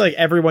feel like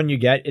everyone you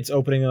get, it's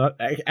opening up.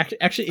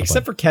 Actually,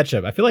 except for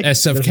ketchup. I feel like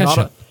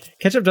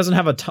ketchup doesn't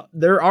have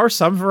there are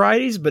some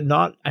varieties, but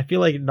not. I feel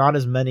like not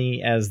as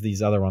many as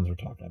these other ones we're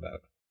talking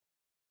about.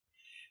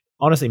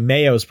 Honestly,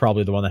 mayo is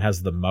probably the one that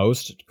has the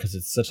most because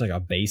it's such like a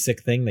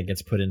basic thing that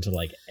gets put into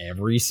like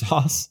every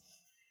sauce.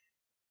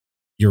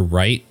 You're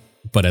right,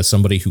 but as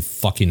somebody who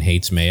fucking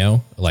hates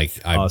mayo, like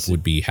I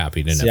would be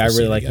happy to never see I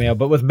really it like again. mayo,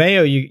 but with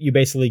mayo, you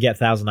basically get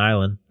Thousand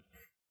Island.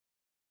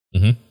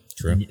 Mm-hmm.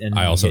 True. And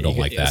I also don't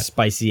like that.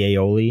 Spicy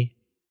aioli.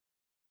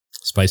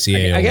 Spicy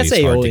aioli. I guess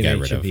is hard to aioli get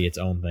rid should of. be its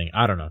own thing.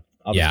 I don't know.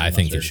 Yeah, I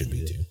think it should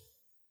be too.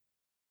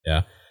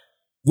 Yeah.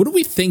 What do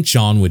we think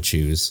John would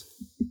choose?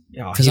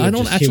 Because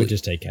he would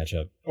just take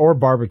ketchup or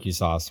barbecue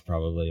sauce,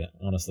 probably.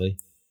 Honestly,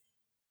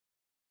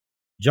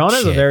 John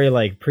has a very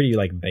pretty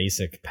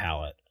basic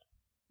palate.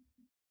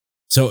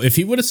 So if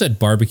he would have said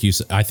barbecue,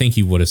 I think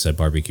he would have said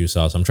barbecue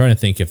sauce. I'm trying to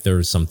think if there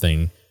was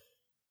something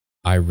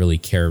I really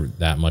care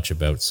that much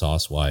about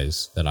sauce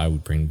wise that I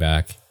would bring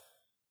back.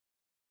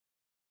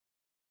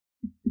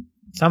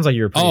 Sounds like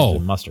you're pretty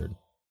good mustard.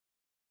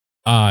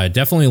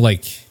 Definitely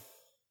like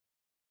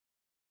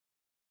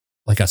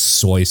a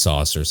soy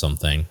sauce or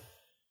something.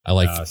 I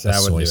like a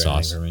soy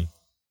sauce. For me.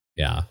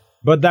 Yeah.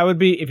 But that would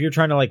be if you're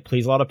trying to like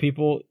please a lot of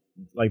people.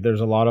 Like there's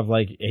a lot of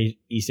like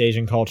East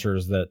Asian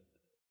cultures that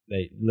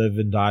they live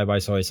and die by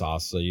soy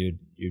sauce, so you'd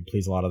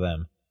please a lot of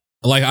them.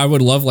 Like I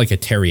would love like a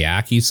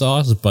teriyaki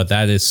sauce, but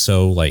that is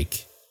so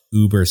like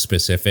uber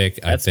specific.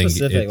 That's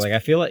specific. Like I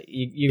feel like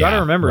you got to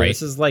remember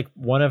this is like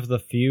one of the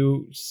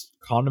few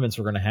condiments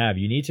we're gonna have.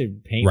 You need to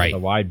paint with a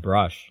wide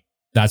brush.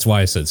 That's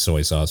why I said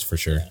soy sauce for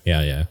sure.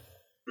 Yeah.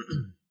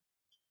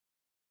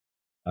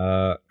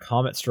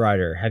 Comet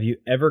Strider, have you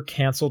ever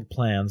canceled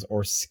plans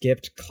or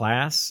skipped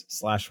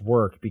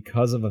class/work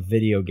because of a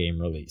video game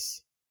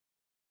release?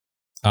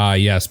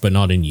 Yes, but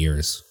not in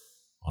years,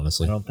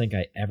 honestly. I don't think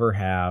I ever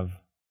have.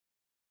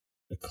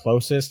 The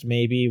closest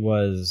maybe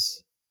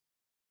was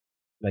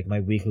like my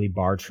weekly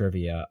bar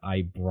trivia.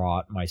 I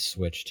brought my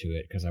Switch to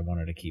it because I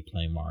wanted to keep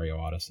playing Mario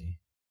Odyssey.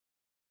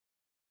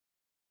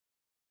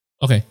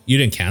 Okay, you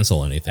didn't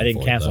cancel anything. I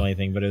didn't cancel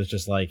anything, but it was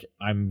just like,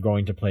 I'm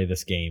going to play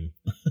this game.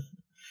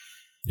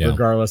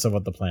 Regardless of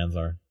what the plans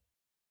are.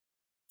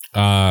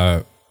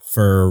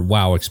 For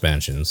WoW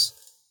expansions,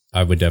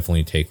 I would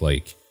definitely take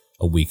like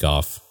a week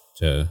off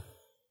to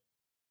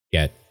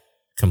get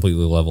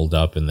completely leveled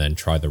up and then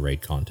try the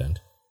raid content.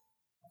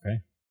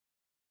 Okay.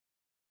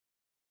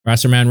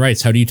 Masterman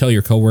writes, how do you tell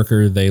your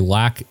coworker they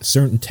lack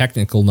certain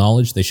technical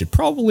knowledge they should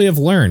probably have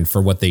learned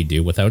for what they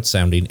do without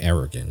sounding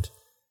arrogant?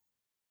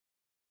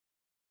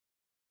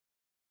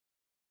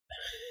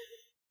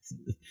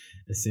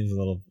 It seems a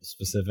little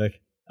specific.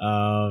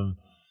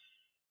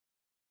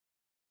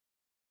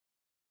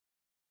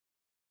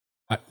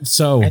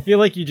 So I feel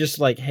like you just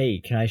like, hey,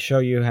 can I show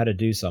you how to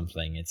do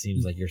something? It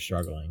seems like you're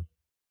struggling.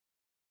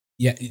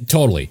 Yeah,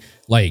 totally.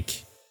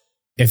 Like,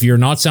 if you're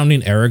not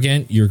sounding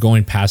arrogant, you're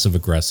going passive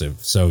aggressive.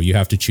 So you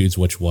have to choose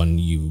which one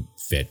you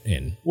fit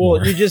in.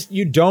 Well, more.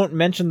 you don't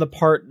mention the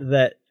part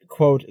that,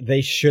 quote,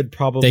 they should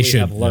probably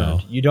have learned.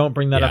 No. You don't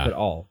bring that up at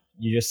all.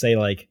 You just say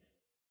like,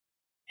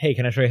 hey,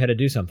 can I show you how to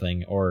do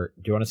something? Or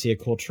do you want to see a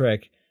cool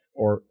trick?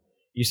 Or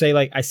you say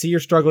like, I see you're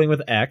struggling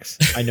with X.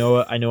 I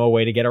know a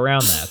way to get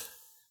around that.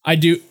 I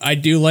do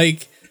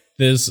like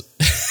this.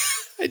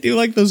 I do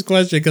like this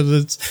question because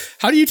it's,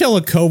 how do you tell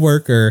a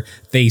coworker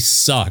they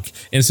suck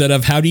instead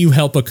of how do you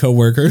help a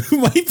coworker who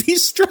might be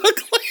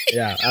struggling?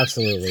 Yeah,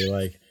 absolutely.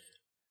 Like,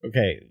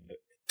 okay,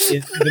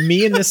 the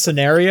me in this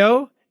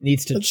scenario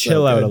needs to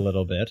chill out a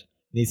little bit.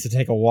 Needs to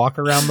take a walk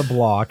around the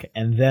block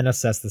and then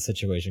assess the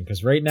situation.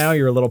 Because right now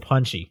you're a little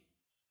punchy,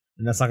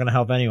 and that's not going to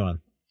help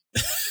anyone.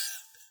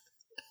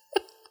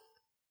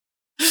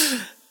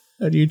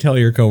 How do you tell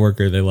your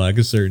coworker they lack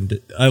a certain...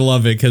 I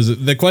love it,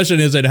 because the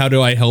question isn't how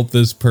do I help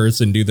this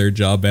person do their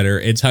job better?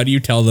 It's how do you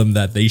tell them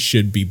that they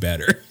should be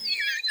better?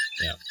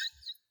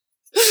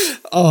 Yeah.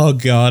 Oh,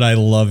 God, I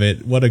love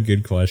it. What a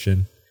good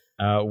question.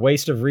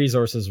 Waste of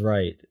resources,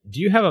 right.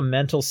 Do you have a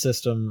mental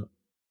system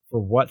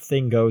for what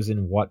thing goes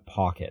in what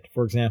pocket?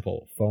 For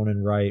example, phone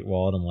in right,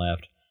 wallet in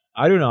left.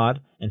 I do not,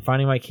 and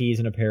finding my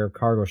keys in a pair of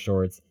cargo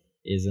shorts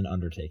is an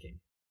undertaking.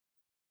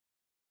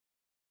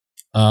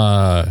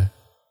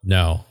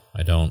 No,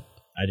 I don't.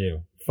 I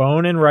do.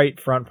 Phone in right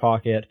front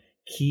pocket,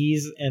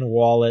 keys and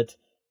wallet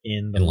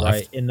in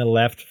the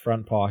left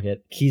front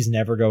pocket. Keys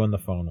never go in the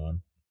phone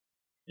one.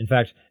 In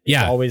fact,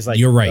 it's always like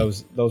you're right.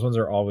 Those ones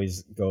are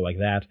always go like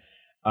that.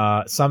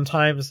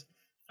 Sometimes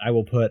I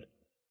will put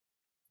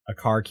a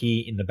car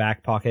key in the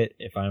back pocket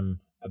if I'm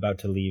about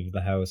to leave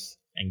the house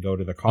and go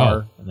to the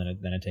car, and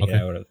then I take it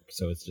out,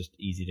 so it's just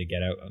easy to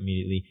get out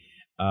immediately.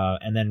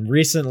 And then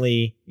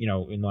recently,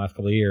 in the last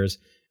couple of years,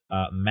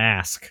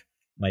 mask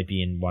might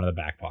be in one of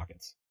the back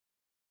pockets.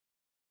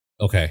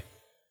 Okay.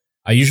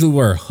 I usually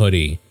wear a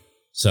hoodie,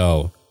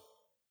 so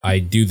I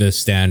do the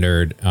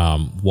standard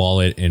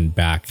wallet in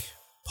back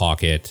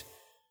pocket,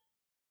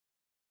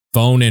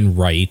 phone in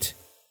right,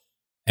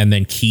 and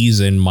then keys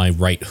in my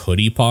right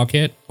hoodie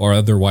pocket, or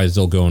otherwise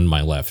they'll go in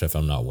my left if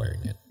I'm not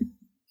wearing it.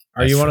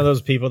 Are you one of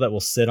those people that will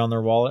sit on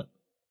their wallet?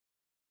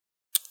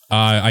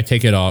 I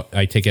take it out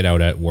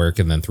at work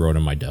and then throw it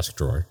in my desk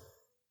drawer.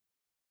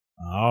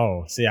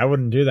 Oh, see, I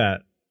wouldn't do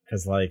that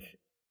because, like,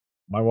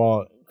 My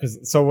wallet,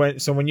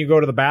 because when you go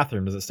to the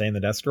bathroom, does it stay in the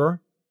desk drawer?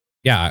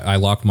 Yeah, I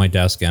lock my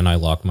desk and I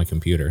lock my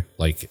computer,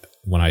 like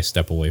when I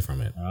step away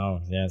from it. Oh,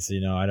 yeah. So,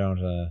 I don't,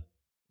 it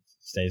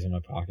stays in my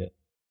pocket.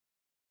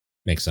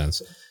 Makes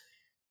sense.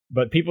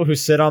 But people who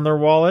sit on their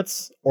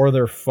wallets or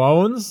their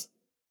phones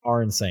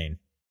are insane.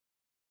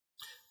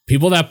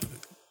 People that,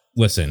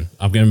 listen,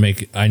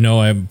 I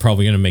know I'm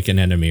probably going to make an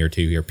enemy or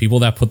two here. People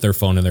that put their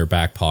phone in their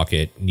back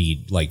pocket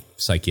need like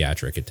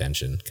psychiatric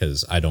attention,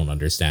 because I don't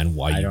understand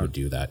why you would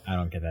do that. I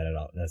don't get that at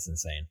all. That's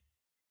insane.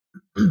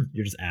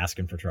 You're just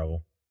asking for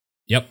trouble.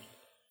 Yep.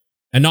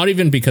 And not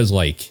even because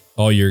like,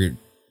 oh, you're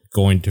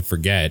going to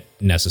forget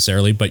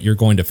necessarily, but you're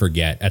going to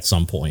forget at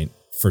some point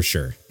for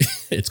sure.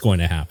 It's going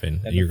to happen.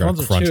 And you're going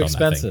to crunch too on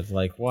expensive. that thing.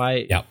 Like,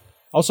 why? Yeah.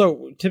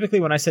 Also, typically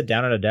when I sit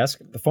down at a desk,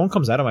 the phone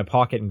comes out of my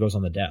pocket and goes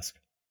on the desk.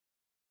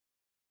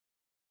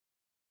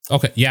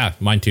 Okay. Yeah,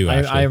 mine too,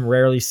 actually. I am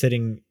rarely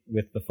sitting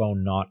with the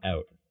phone not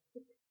out.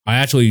 I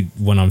actually,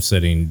 when I'm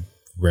sitting,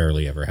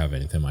 rarely ever have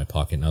anything in my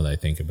pocket now that I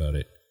think about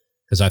it.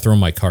 Because I throw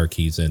my car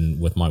keys in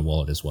with my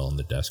wallet as well in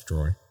the desk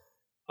drawer.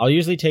 I'll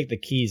usually take the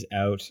keys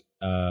out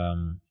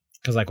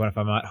because like if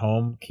I'm at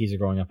home, keys are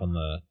going up on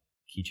the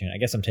keychain. I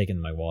guess I'm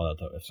taking my wallet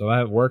out though. So I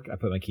have work, I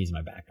put my keys in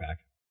my backpack.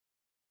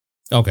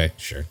 Okay,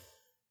 sure.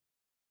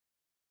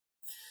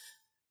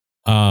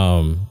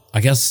 I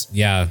guess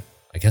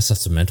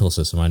that's a mental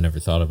system. I never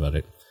thought about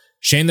it.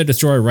 Shane the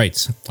Destroyer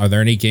writes, are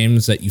there any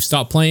games that you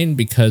stopped playing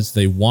because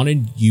they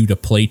wanted you to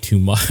play too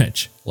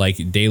much?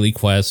 Like daily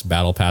quests,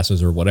 battle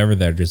passes, or whatever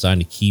that are designed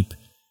to keep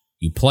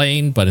you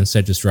playing, but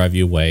instead just drive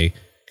you away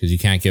because you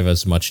can't give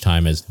as much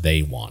time as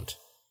they want.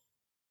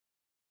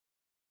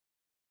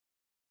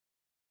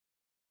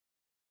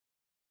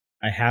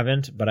 I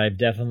haven't, but I've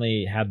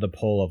definitely had the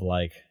pull of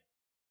like,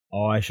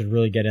 oh, I should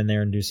really get in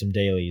there and do some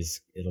dailies.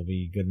 It'll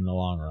be good in the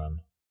long run.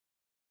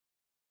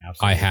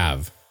 Absolutely. I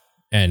have,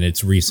 and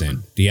it's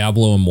recent.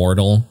 Diablo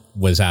Immortal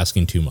was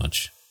asking too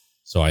much,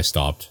 so I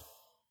stopped.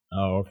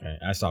 Oh, okay.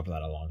 I stopped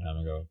that a long time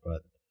ago,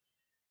 but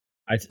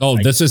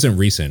this isn't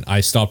recent.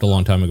 I stopped a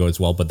long time ago as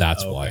well, but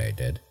that's why I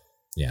did.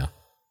 Yeah.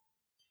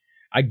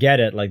 I get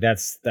it. Like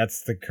that's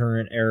the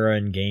current era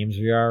in games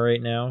we are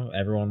right now.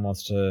 Everyone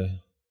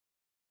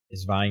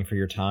is vying for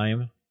your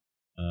time.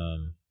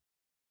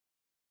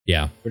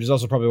 Yeah. Which is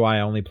also probably why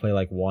I only play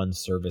like one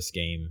service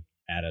game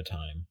at a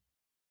time.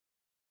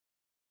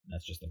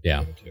 That's just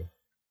the two.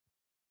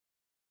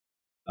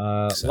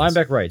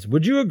 Lineback writes,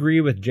 would you agree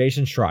with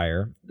Jason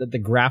Schreier that the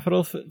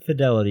graphical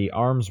fidelity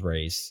arms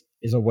race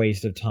is a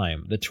waste of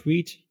time? The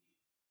tweet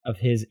of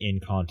his in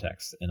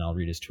context, and I'll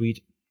read his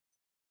tweet.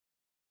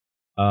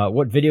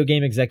 What video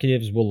game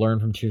executives will learn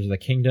from Tears of the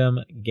Kingdom?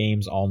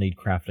 Games all need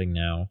crafting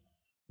now.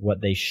 What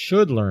they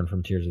should learn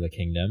from Tears of the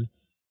Kingdom: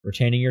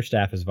 retaining your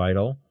staff is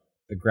vital.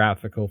 The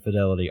graphical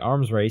fidelity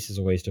arms race is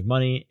a waste of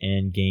money,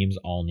 and games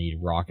all need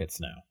rockets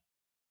now.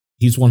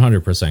 He's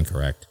 100%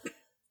 correct.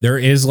 There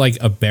is like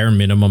a bare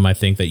minimum, I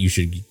think, that you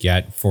should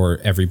get for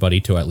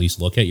everybody to at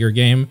least look at your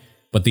game,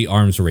 but the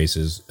arms race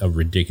is a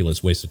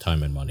ridiculous waste of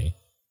time and money.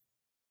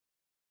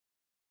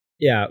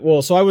 Yeah,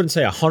 well, so I wouldn't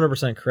say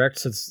 100% correct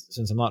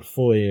since I'm not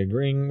fully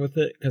agreeing with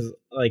it, because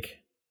like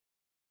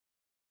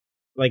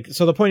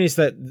so the point is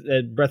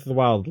that Breath of the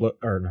Wild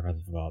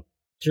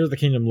Tears of the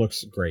Kingdom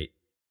looks great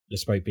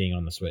despite being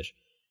on the Switch.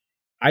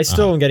 I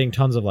still am getting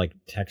tons of like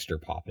texture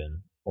pop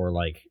in or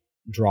like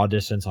draw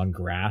distance on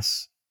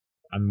grass.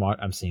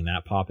 I'm seeing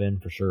that pop in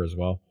for sure as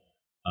well.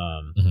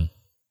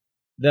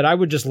 That I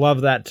would just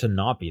love that to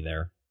not be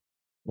there.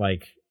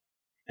 Like,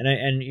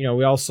 and you know,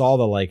 we all saw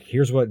the like,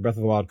 here's what Breath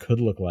of the Wild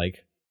could look like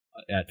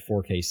at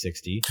 4K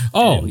 60.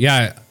 Oh,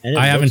 yeah.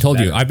 I haven't told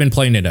you. I've been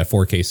playing it at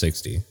 4K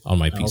 60 on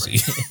my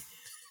PC.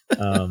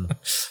 Okay.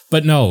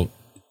 But no,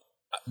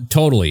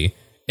 totally.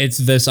 It's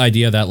this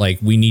idea that like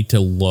we need to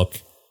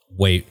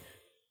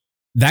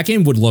that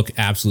game would look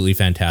absolutely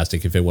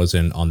fantastic if it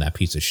wasn't on that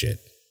piece of shit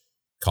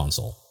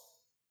console.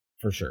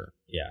 For sure.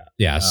 Yeah.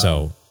 Yeah.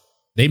 So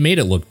they made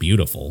it look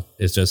beautiful.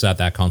 It's just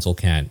that console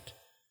can't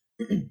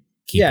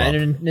keep up.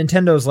 And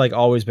Nintendo's like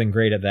always been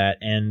great at that.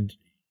 And,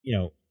 you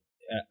know,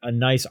 a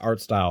nice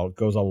art style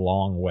goes a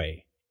long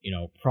way. You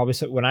know, probably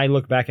when I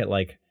look back at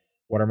like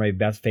what are my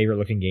best favorite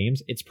looking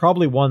games, it's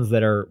probably ones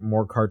that are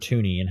more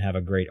cartoony and have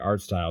a great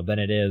art style than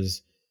it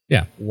is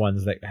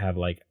ones that have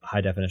like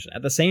high definition.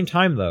 At the same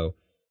time, though,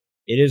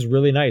 it is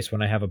really nice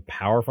when I have a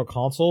powerful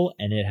console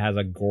and it has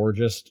a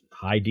gorgeous,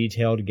 high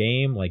detailed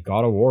game. Like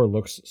God of War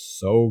looks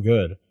so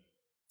good.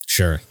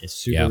 Sure. It's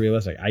super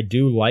realistic. I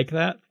do like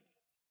that.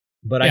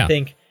 But I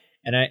think,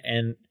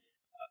 and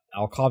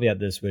I'll caveat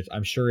this, which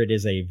I'm sure it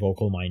is a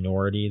vocal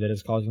minority that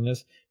is causing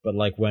this, but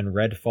like when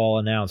Redfall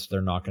announced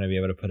they're not going to be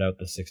able to put out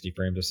the 60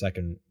 frames a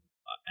second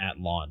at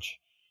launch,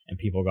 and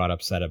people got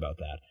upset about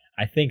that.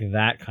 I think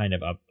that kind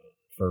of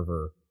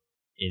fervor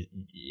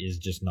is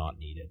just not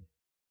needed.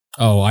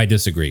 Oh, I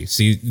disagree.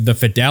 See, the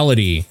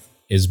fidelity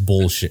is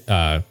bullshit.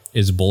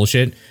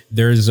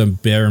 There's a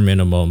bare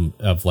minimum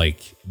of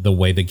like the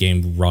way the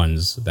game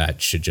runs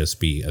that should just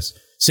be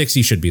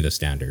 60 should be the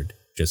standard,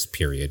 just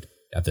period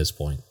at this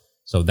point.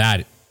 So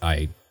that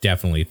I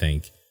definitely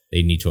think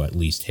they need to at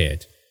least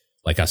hit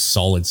like a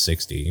solid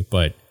 60,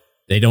 but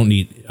I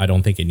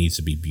don't think it needs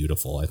to be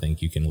beautiful. I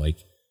think you can like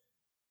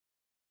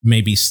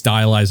maybe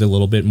stylize a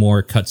little bit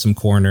more, cut some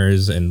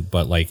corners,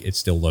 but like it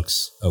still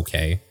looks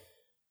okay.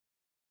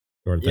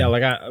 Sort of Yeah,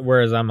 thing. like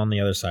whereas I'm on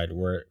the other side,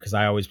 because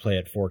I always play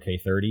at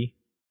 4K 30.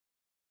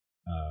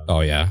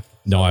 Oh yeah,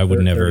 no, so I would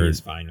 30 never. is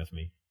fine with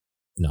me.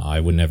 No, I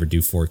would never do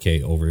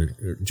 4K over.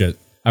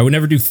 I would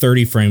never do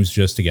 30 frames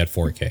just to get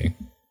 4K.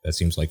 That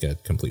seems like a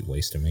complete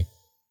waste to me.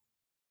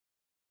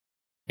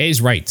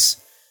 Hayes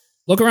writes,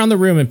 look around the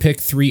room and pick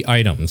 3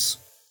 items.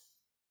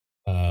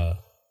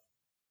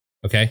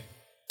 Okay,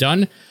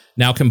 done.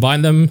 Now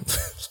combine them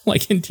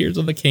like in Tears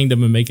of the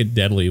Kingdom and make a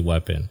deadly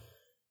weapon.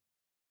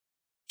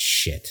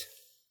 Shit.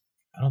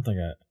 I don't think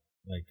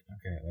like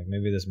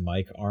maybe this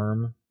mic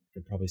arm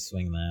could probably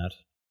swing that.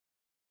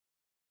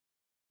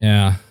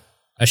 Yeah,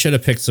 I should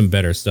have picked some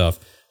better stuff.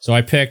 So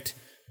I picked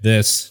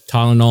this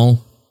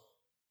Tylenol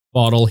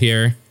bottle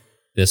here,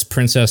 this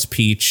Princess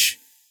Peach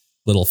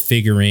little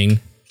figurine,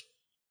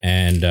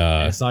 and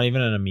It's not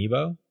even an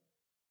amiibo.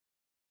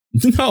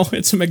 no,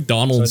 it's a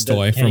McDonald's So it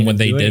toy can't from even when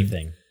they do did,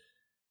 anything.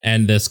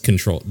 and this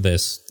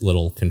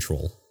little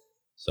control.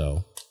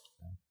 So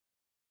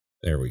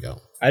there we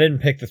go. I didn't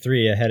pick the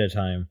 3 ahead of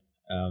time.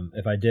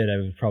 If I did, I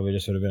would probably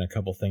just would have been a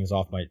couple things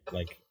off my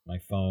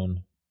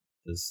phone,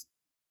 this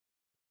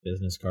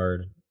business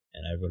card,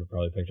 and I would have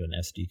probably picked an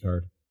SD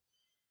card.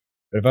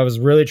 But if I was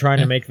really trying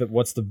to make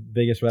what's the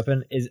biggest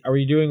weapon, are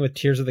we doing with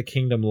Tears of the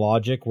Kingdom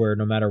logic where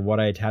no matter what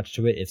I attach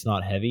to it, it's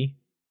not heavy?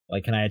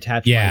 Like, can I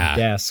attach my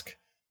desk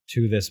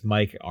to this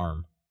mic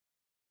arm?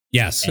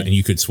 Yes, and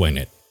you could swing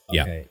it.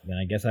 Yeah. Okay, then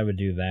I guess I would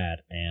do that,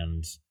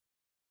 and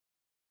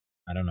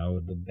I don't know,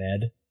 the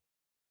bed.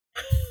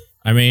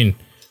 I mean,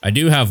 I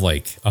do have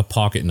like a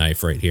pocket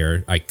knife right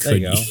here. I could There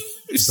you go.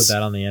 Put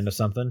that on the end of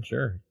something,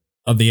 sure.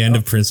 Of the end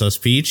of Princess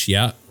Peach,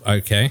 yeah.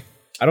 Okay.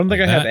 I don't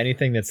think Like I have that.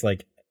 anything that's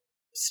like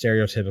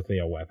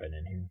stereotypically a weapon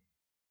in here.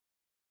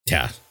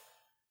 Yeah.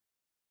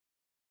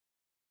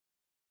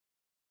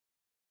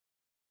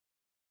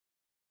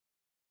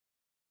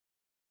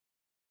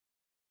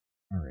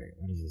 All right,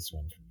 what is this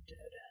one from Dead?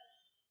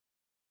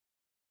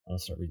 I'll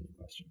start reading the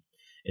question.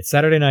 It's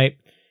Saturday night.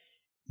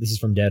 This is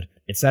from Dead.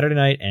 It's Saturday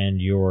night, and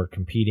you're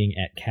competing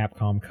at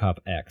Capcom Cup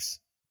X.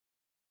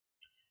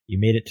 You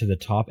made it to the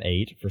top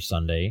 8 for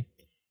Sunday.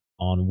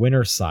 On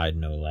winner's side,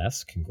 no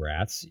less.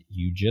 Congrats.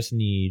 You just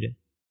need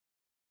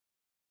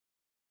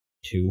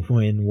to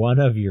win one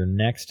of your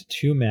next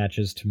 2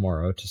 matches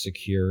tomorrow to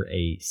secure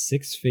a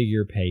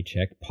 6-figure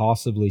paycheck,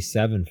 possibly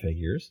 7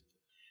 figures.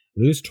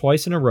 Lose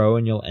twice in a row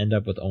and you'll end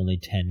up with only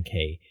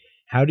 10K.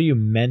 How do you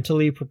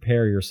mentally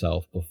prepare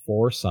yourself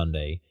before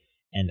Sunday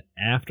and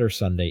after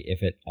Sunday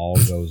if it all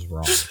goes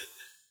wrong?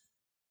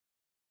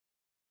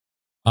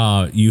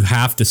 You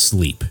have to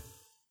sleep.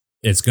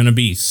 It's going to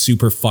be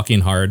super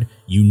fucking hard.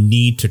 You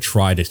need to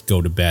try to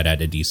go to bed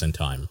at a decent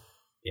time.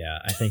 Yeah,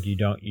 I think you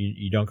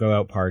don't go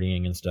out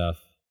partying and stuff.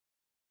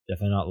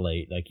 Definitely not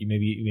late. Like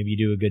maybe you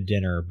do a good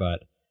dinner,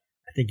 but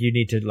I think you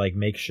need to like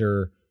make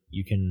sure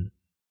you can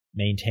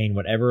maintain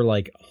whatever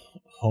like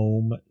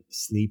home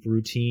sleep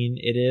routine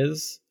it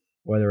is.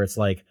 Whether it's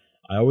like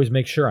I always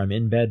make sure I'm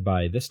in bed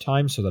by this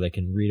time so that I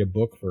can read a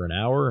book for an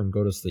hour and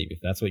go to sleep. If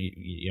that's what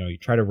you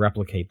try to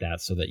replicate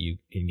that so that you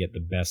can get the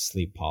best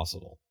sleep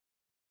possible.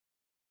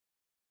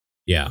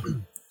 Yeah.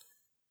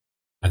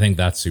 I think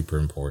that's super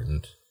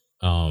important.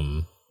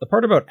 The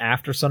part about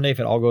after Sunday, if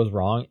it all goes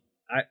wrong,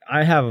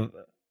 I have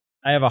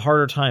a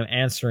harder time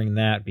answering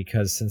that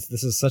because since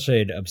this is such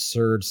an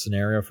absurd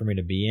scenario for me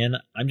to be in,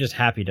 I'm just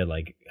happy to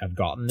like have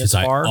gotten this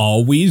far. I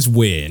always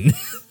win.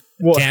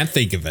 Well, can't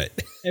think of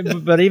it.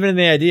 But even in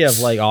the idea of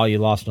like, oh, you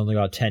lost and only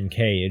got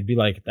 10K, it'd be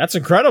like, that's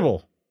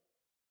incredible.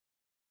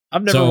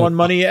 I've never won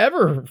money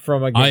ever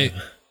from a game.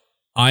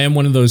 I am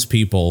one of those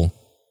people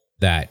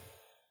that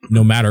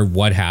no matter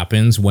what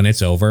happens, when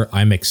it's over,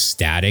 I'm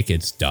ecstatic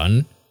it's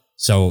done.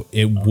 So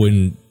it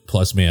wouldn't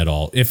plus me at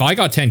all. If I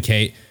got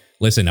 10K,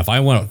 listen, if I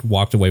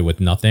walked away with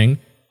nothing,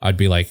 I'd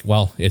be like,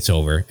 well, it's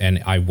over.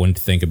 And I wouldn't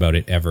think about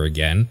it ever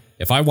again.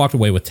 If I walked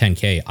away with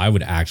 10K, I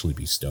would actually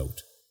be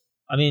stoked.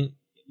 I mean,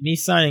 me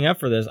signing up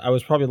for this, I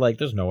was probably like,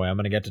 there's no way I'm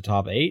going to get to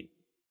top 8.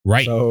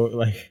 Right. So,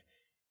 like,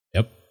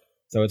 yep.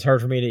 So it's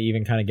hard for me to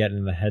even kind of get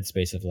in the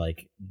headspace of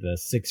like the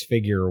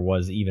 6-figure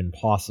was even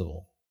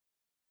possible.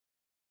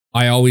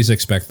 I always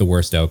expect the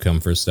worst outcome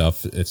for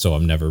stuff, so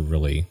I'm never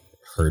really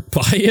hurt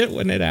by it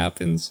when it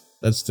happens.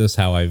 That's just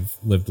how I've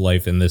lived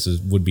life, and this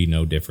would be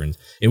no different.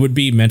 It would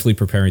be mentally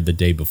preparing the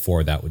day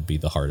before that would be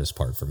the hardest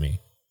part for me.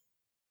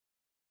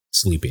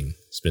 Sleeping,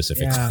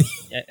 specifically.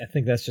 Yeah, I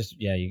think that's just,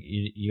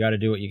 you got to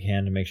do what you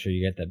can to make sure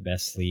you get that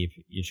best sleep.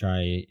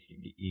 I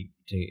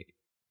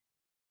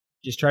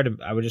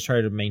would just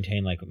try to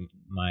maintain like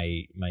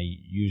my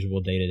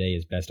usual day-to-day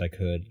as best I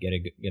could,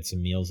 get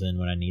some meals in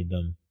when I need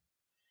them.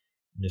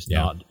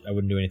 I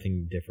wouldn't do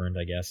anything different,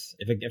 I guess.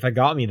 If it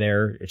got me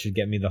there, it should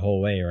get me the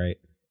whole way, right?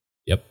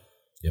 Yep.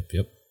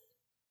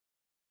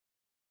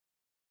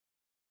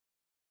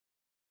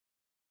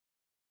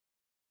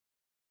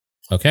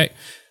 Okay.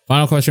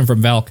 Final question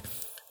from Valk.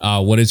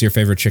 What is your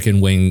favorite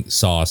chicken wing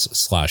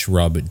sauce /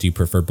 rub? Do you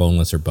prefer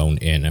boneless or bone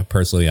in?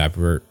 Personally,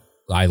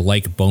 I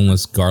like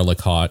boneless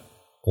garlic hot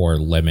or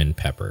lemon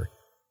pepper.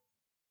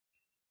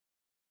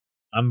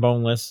 I'm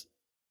boneless.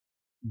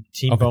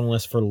 Team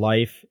boneless for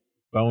life.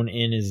 Bone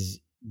in is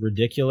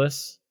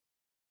ridiculous.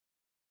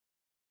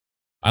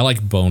 I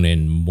like bone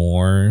in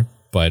more,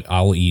 but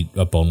I'll eat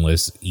a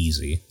boneless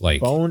easy.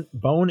 Like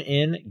bone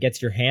in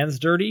gets your hands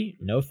dirty.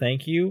 No,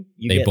 thank you.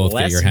 They both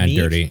get your hand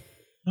dirty.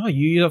 No,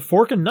 you use a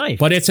fork and knife.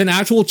 But it's an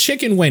actual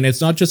chicken wing.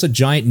 It's not just a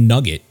giant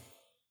nugget.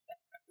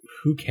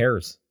 Who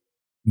cares?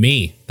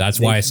 Me. That's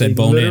why I said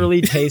bone in. They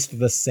literally taste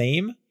the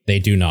same. They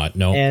do not.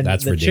 No, and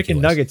that's ridiculous. The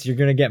chicken nuggets, you're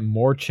going to get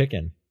more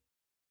chicken.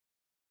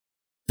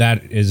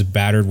 That is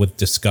battered with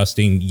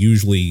disgusting,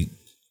 usually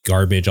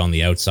garbage on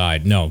the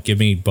outside. No, give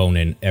me bone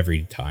in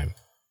every time.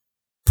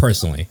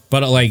 Personally.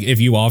 But like, if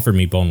you offer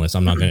me boneless,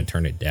 I'm not going to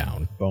turn it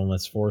down.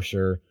 Boneless for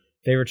sure.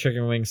 Favorite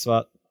chicken wing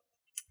spot?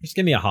 Just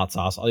give me a hot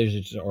sauce. I'll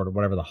usually just order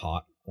whatever the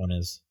hot one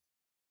is.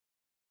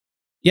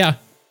 Yeah,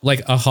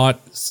 like a hot...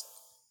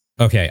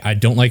 Okay, I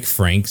don't like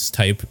Frank's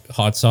type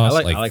hot sauce.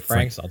 I like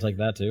Frank's. I'll take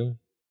that too.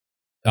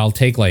 I'll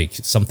take like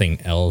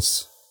something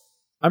else.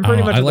 I'm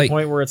pretty much at the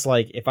point where it's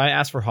like, if I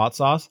ask for hot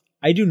sauce,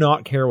 I do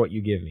not care what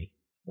you give me.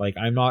 Like,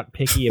 I'm not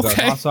picky about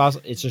hot sauce.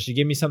 It's just, you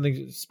give me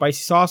something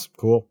spicy sauce,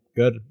 cool,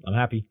 good, I'm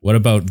happy. What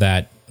about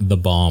the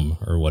bomb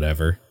or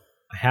whatever?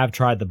 I have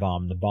tried the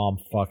bomb. The bomb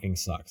fucking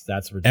sucks.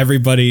 That's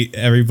ridiculous.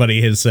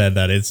 Everybody has said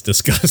that it's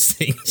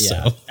disgusting.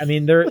 Yeah, so. I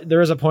mean, there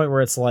is a point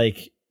where it's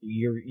like,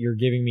 you're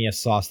giving me a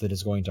sauce that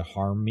is going to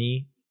harm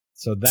me.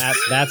 So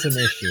that's an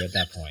issue at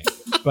that point.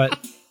 But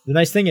the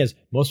nice thing is,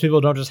 most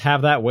people don't just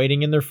have that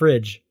waiting in their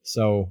fridge.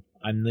 So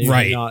I'm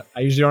usually not.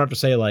 I usually don't have to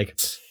say like,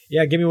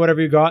 yeah, give me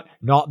whatever you got.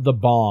 Not the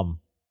bomb.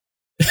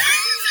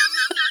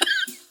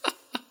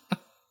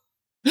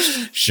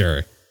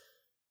 Sure.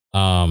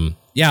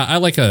 Yeah, I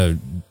like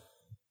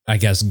I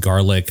guess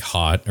garlic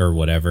hot or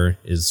whatever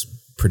is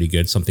pretty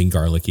good. Something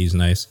garlicky is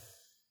nice.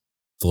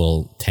 It's a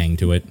little tang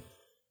to it.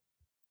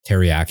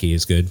 Teriyaki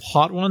is good.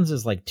 Hot ones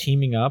is like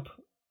teaming up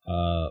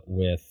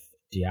with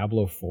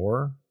Diablo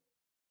 4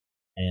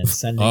 and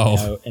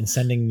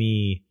sending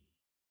me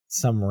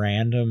some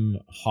random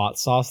hot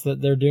sauce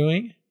that they're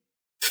doing.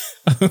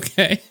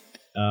 Okay.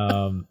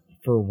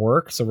 For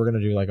work, so we're gonna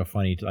do like a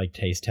funny like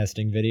taste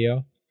testing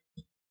video.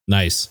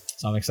 Nice.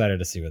 So I'm excited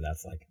to see what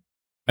that's like.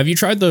 Have you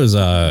tried those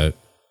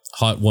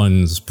Hot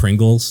Ones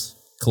Pringles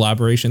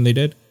collaboration they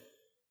did?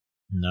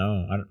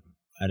 No,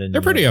 I didn't.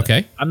 They're pretty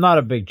okay. I'm not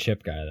a big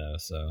chip guy though,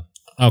 so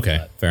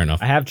okay, fair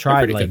enough. I have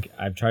tried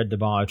I've tried the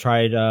bomb. I've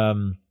tried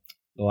the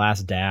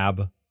Last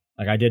Dab.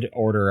 Like I did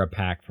order a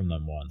pack from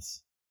them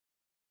once.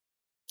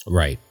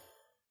 Right.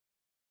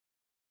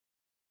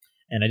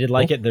 And I did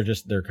like it.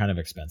 They're kind of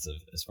expensive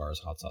as far as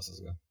hot sauces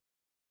go.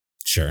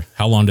 Sure.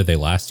 How long did they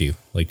last you?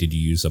 Like, did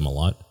you use them a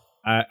lot?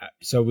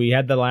 So we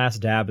had the Last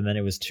Dab, and then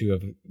it was two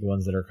of the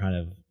ones that are kind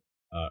of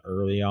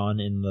early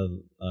on in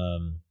the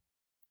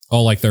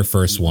like their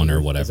first one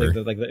or whatever.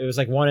 It was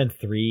like 1 and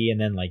 3, and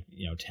then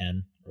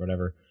 10 or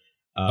whatever.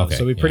 Okay,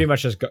 so we pretty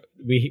much just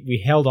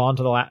we held on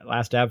to the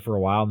Last Dab for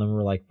a while, and then we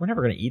were like, we're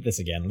never going to eat this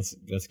again.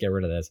 Let's get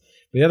rid of this.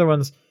 But the other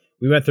ones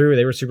we went through;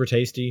 they were super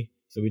tasty,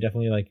 so we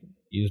definitely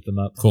used them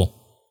up. Cool.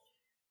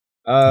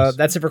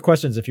 That's it for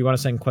questions. If you want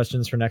to send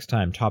questions for next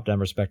time,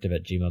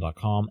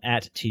 topdownperspective@gmail.com,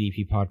 at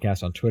TDP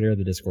Podcast on Twitter,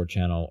 the Discord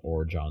channel,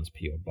 or John's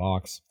P.O.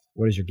 Box.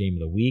 What is your game of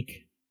the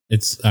week?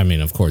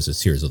 Of course,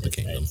 it's Tears of the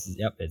Kingdom.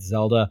 It's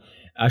Zelda.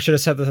 I should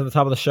have said this at the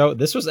top of the show.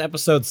 This was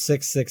episode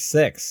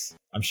 666.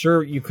 I'm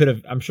sure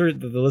that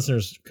the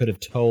listeners could have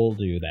told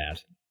you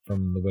that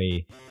from the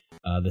way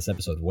this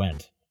episode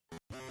went.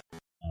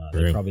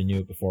 They probably knew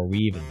it before we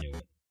even knew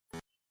it.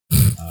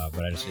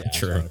 But I just wanted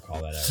to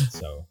call that out.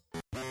 So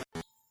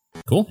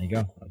cool. There you go.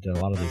 I did a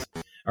lot of these.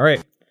 All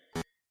right.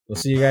 We'll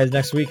see you guys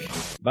next week.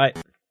 Bye.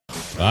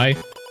 Bye.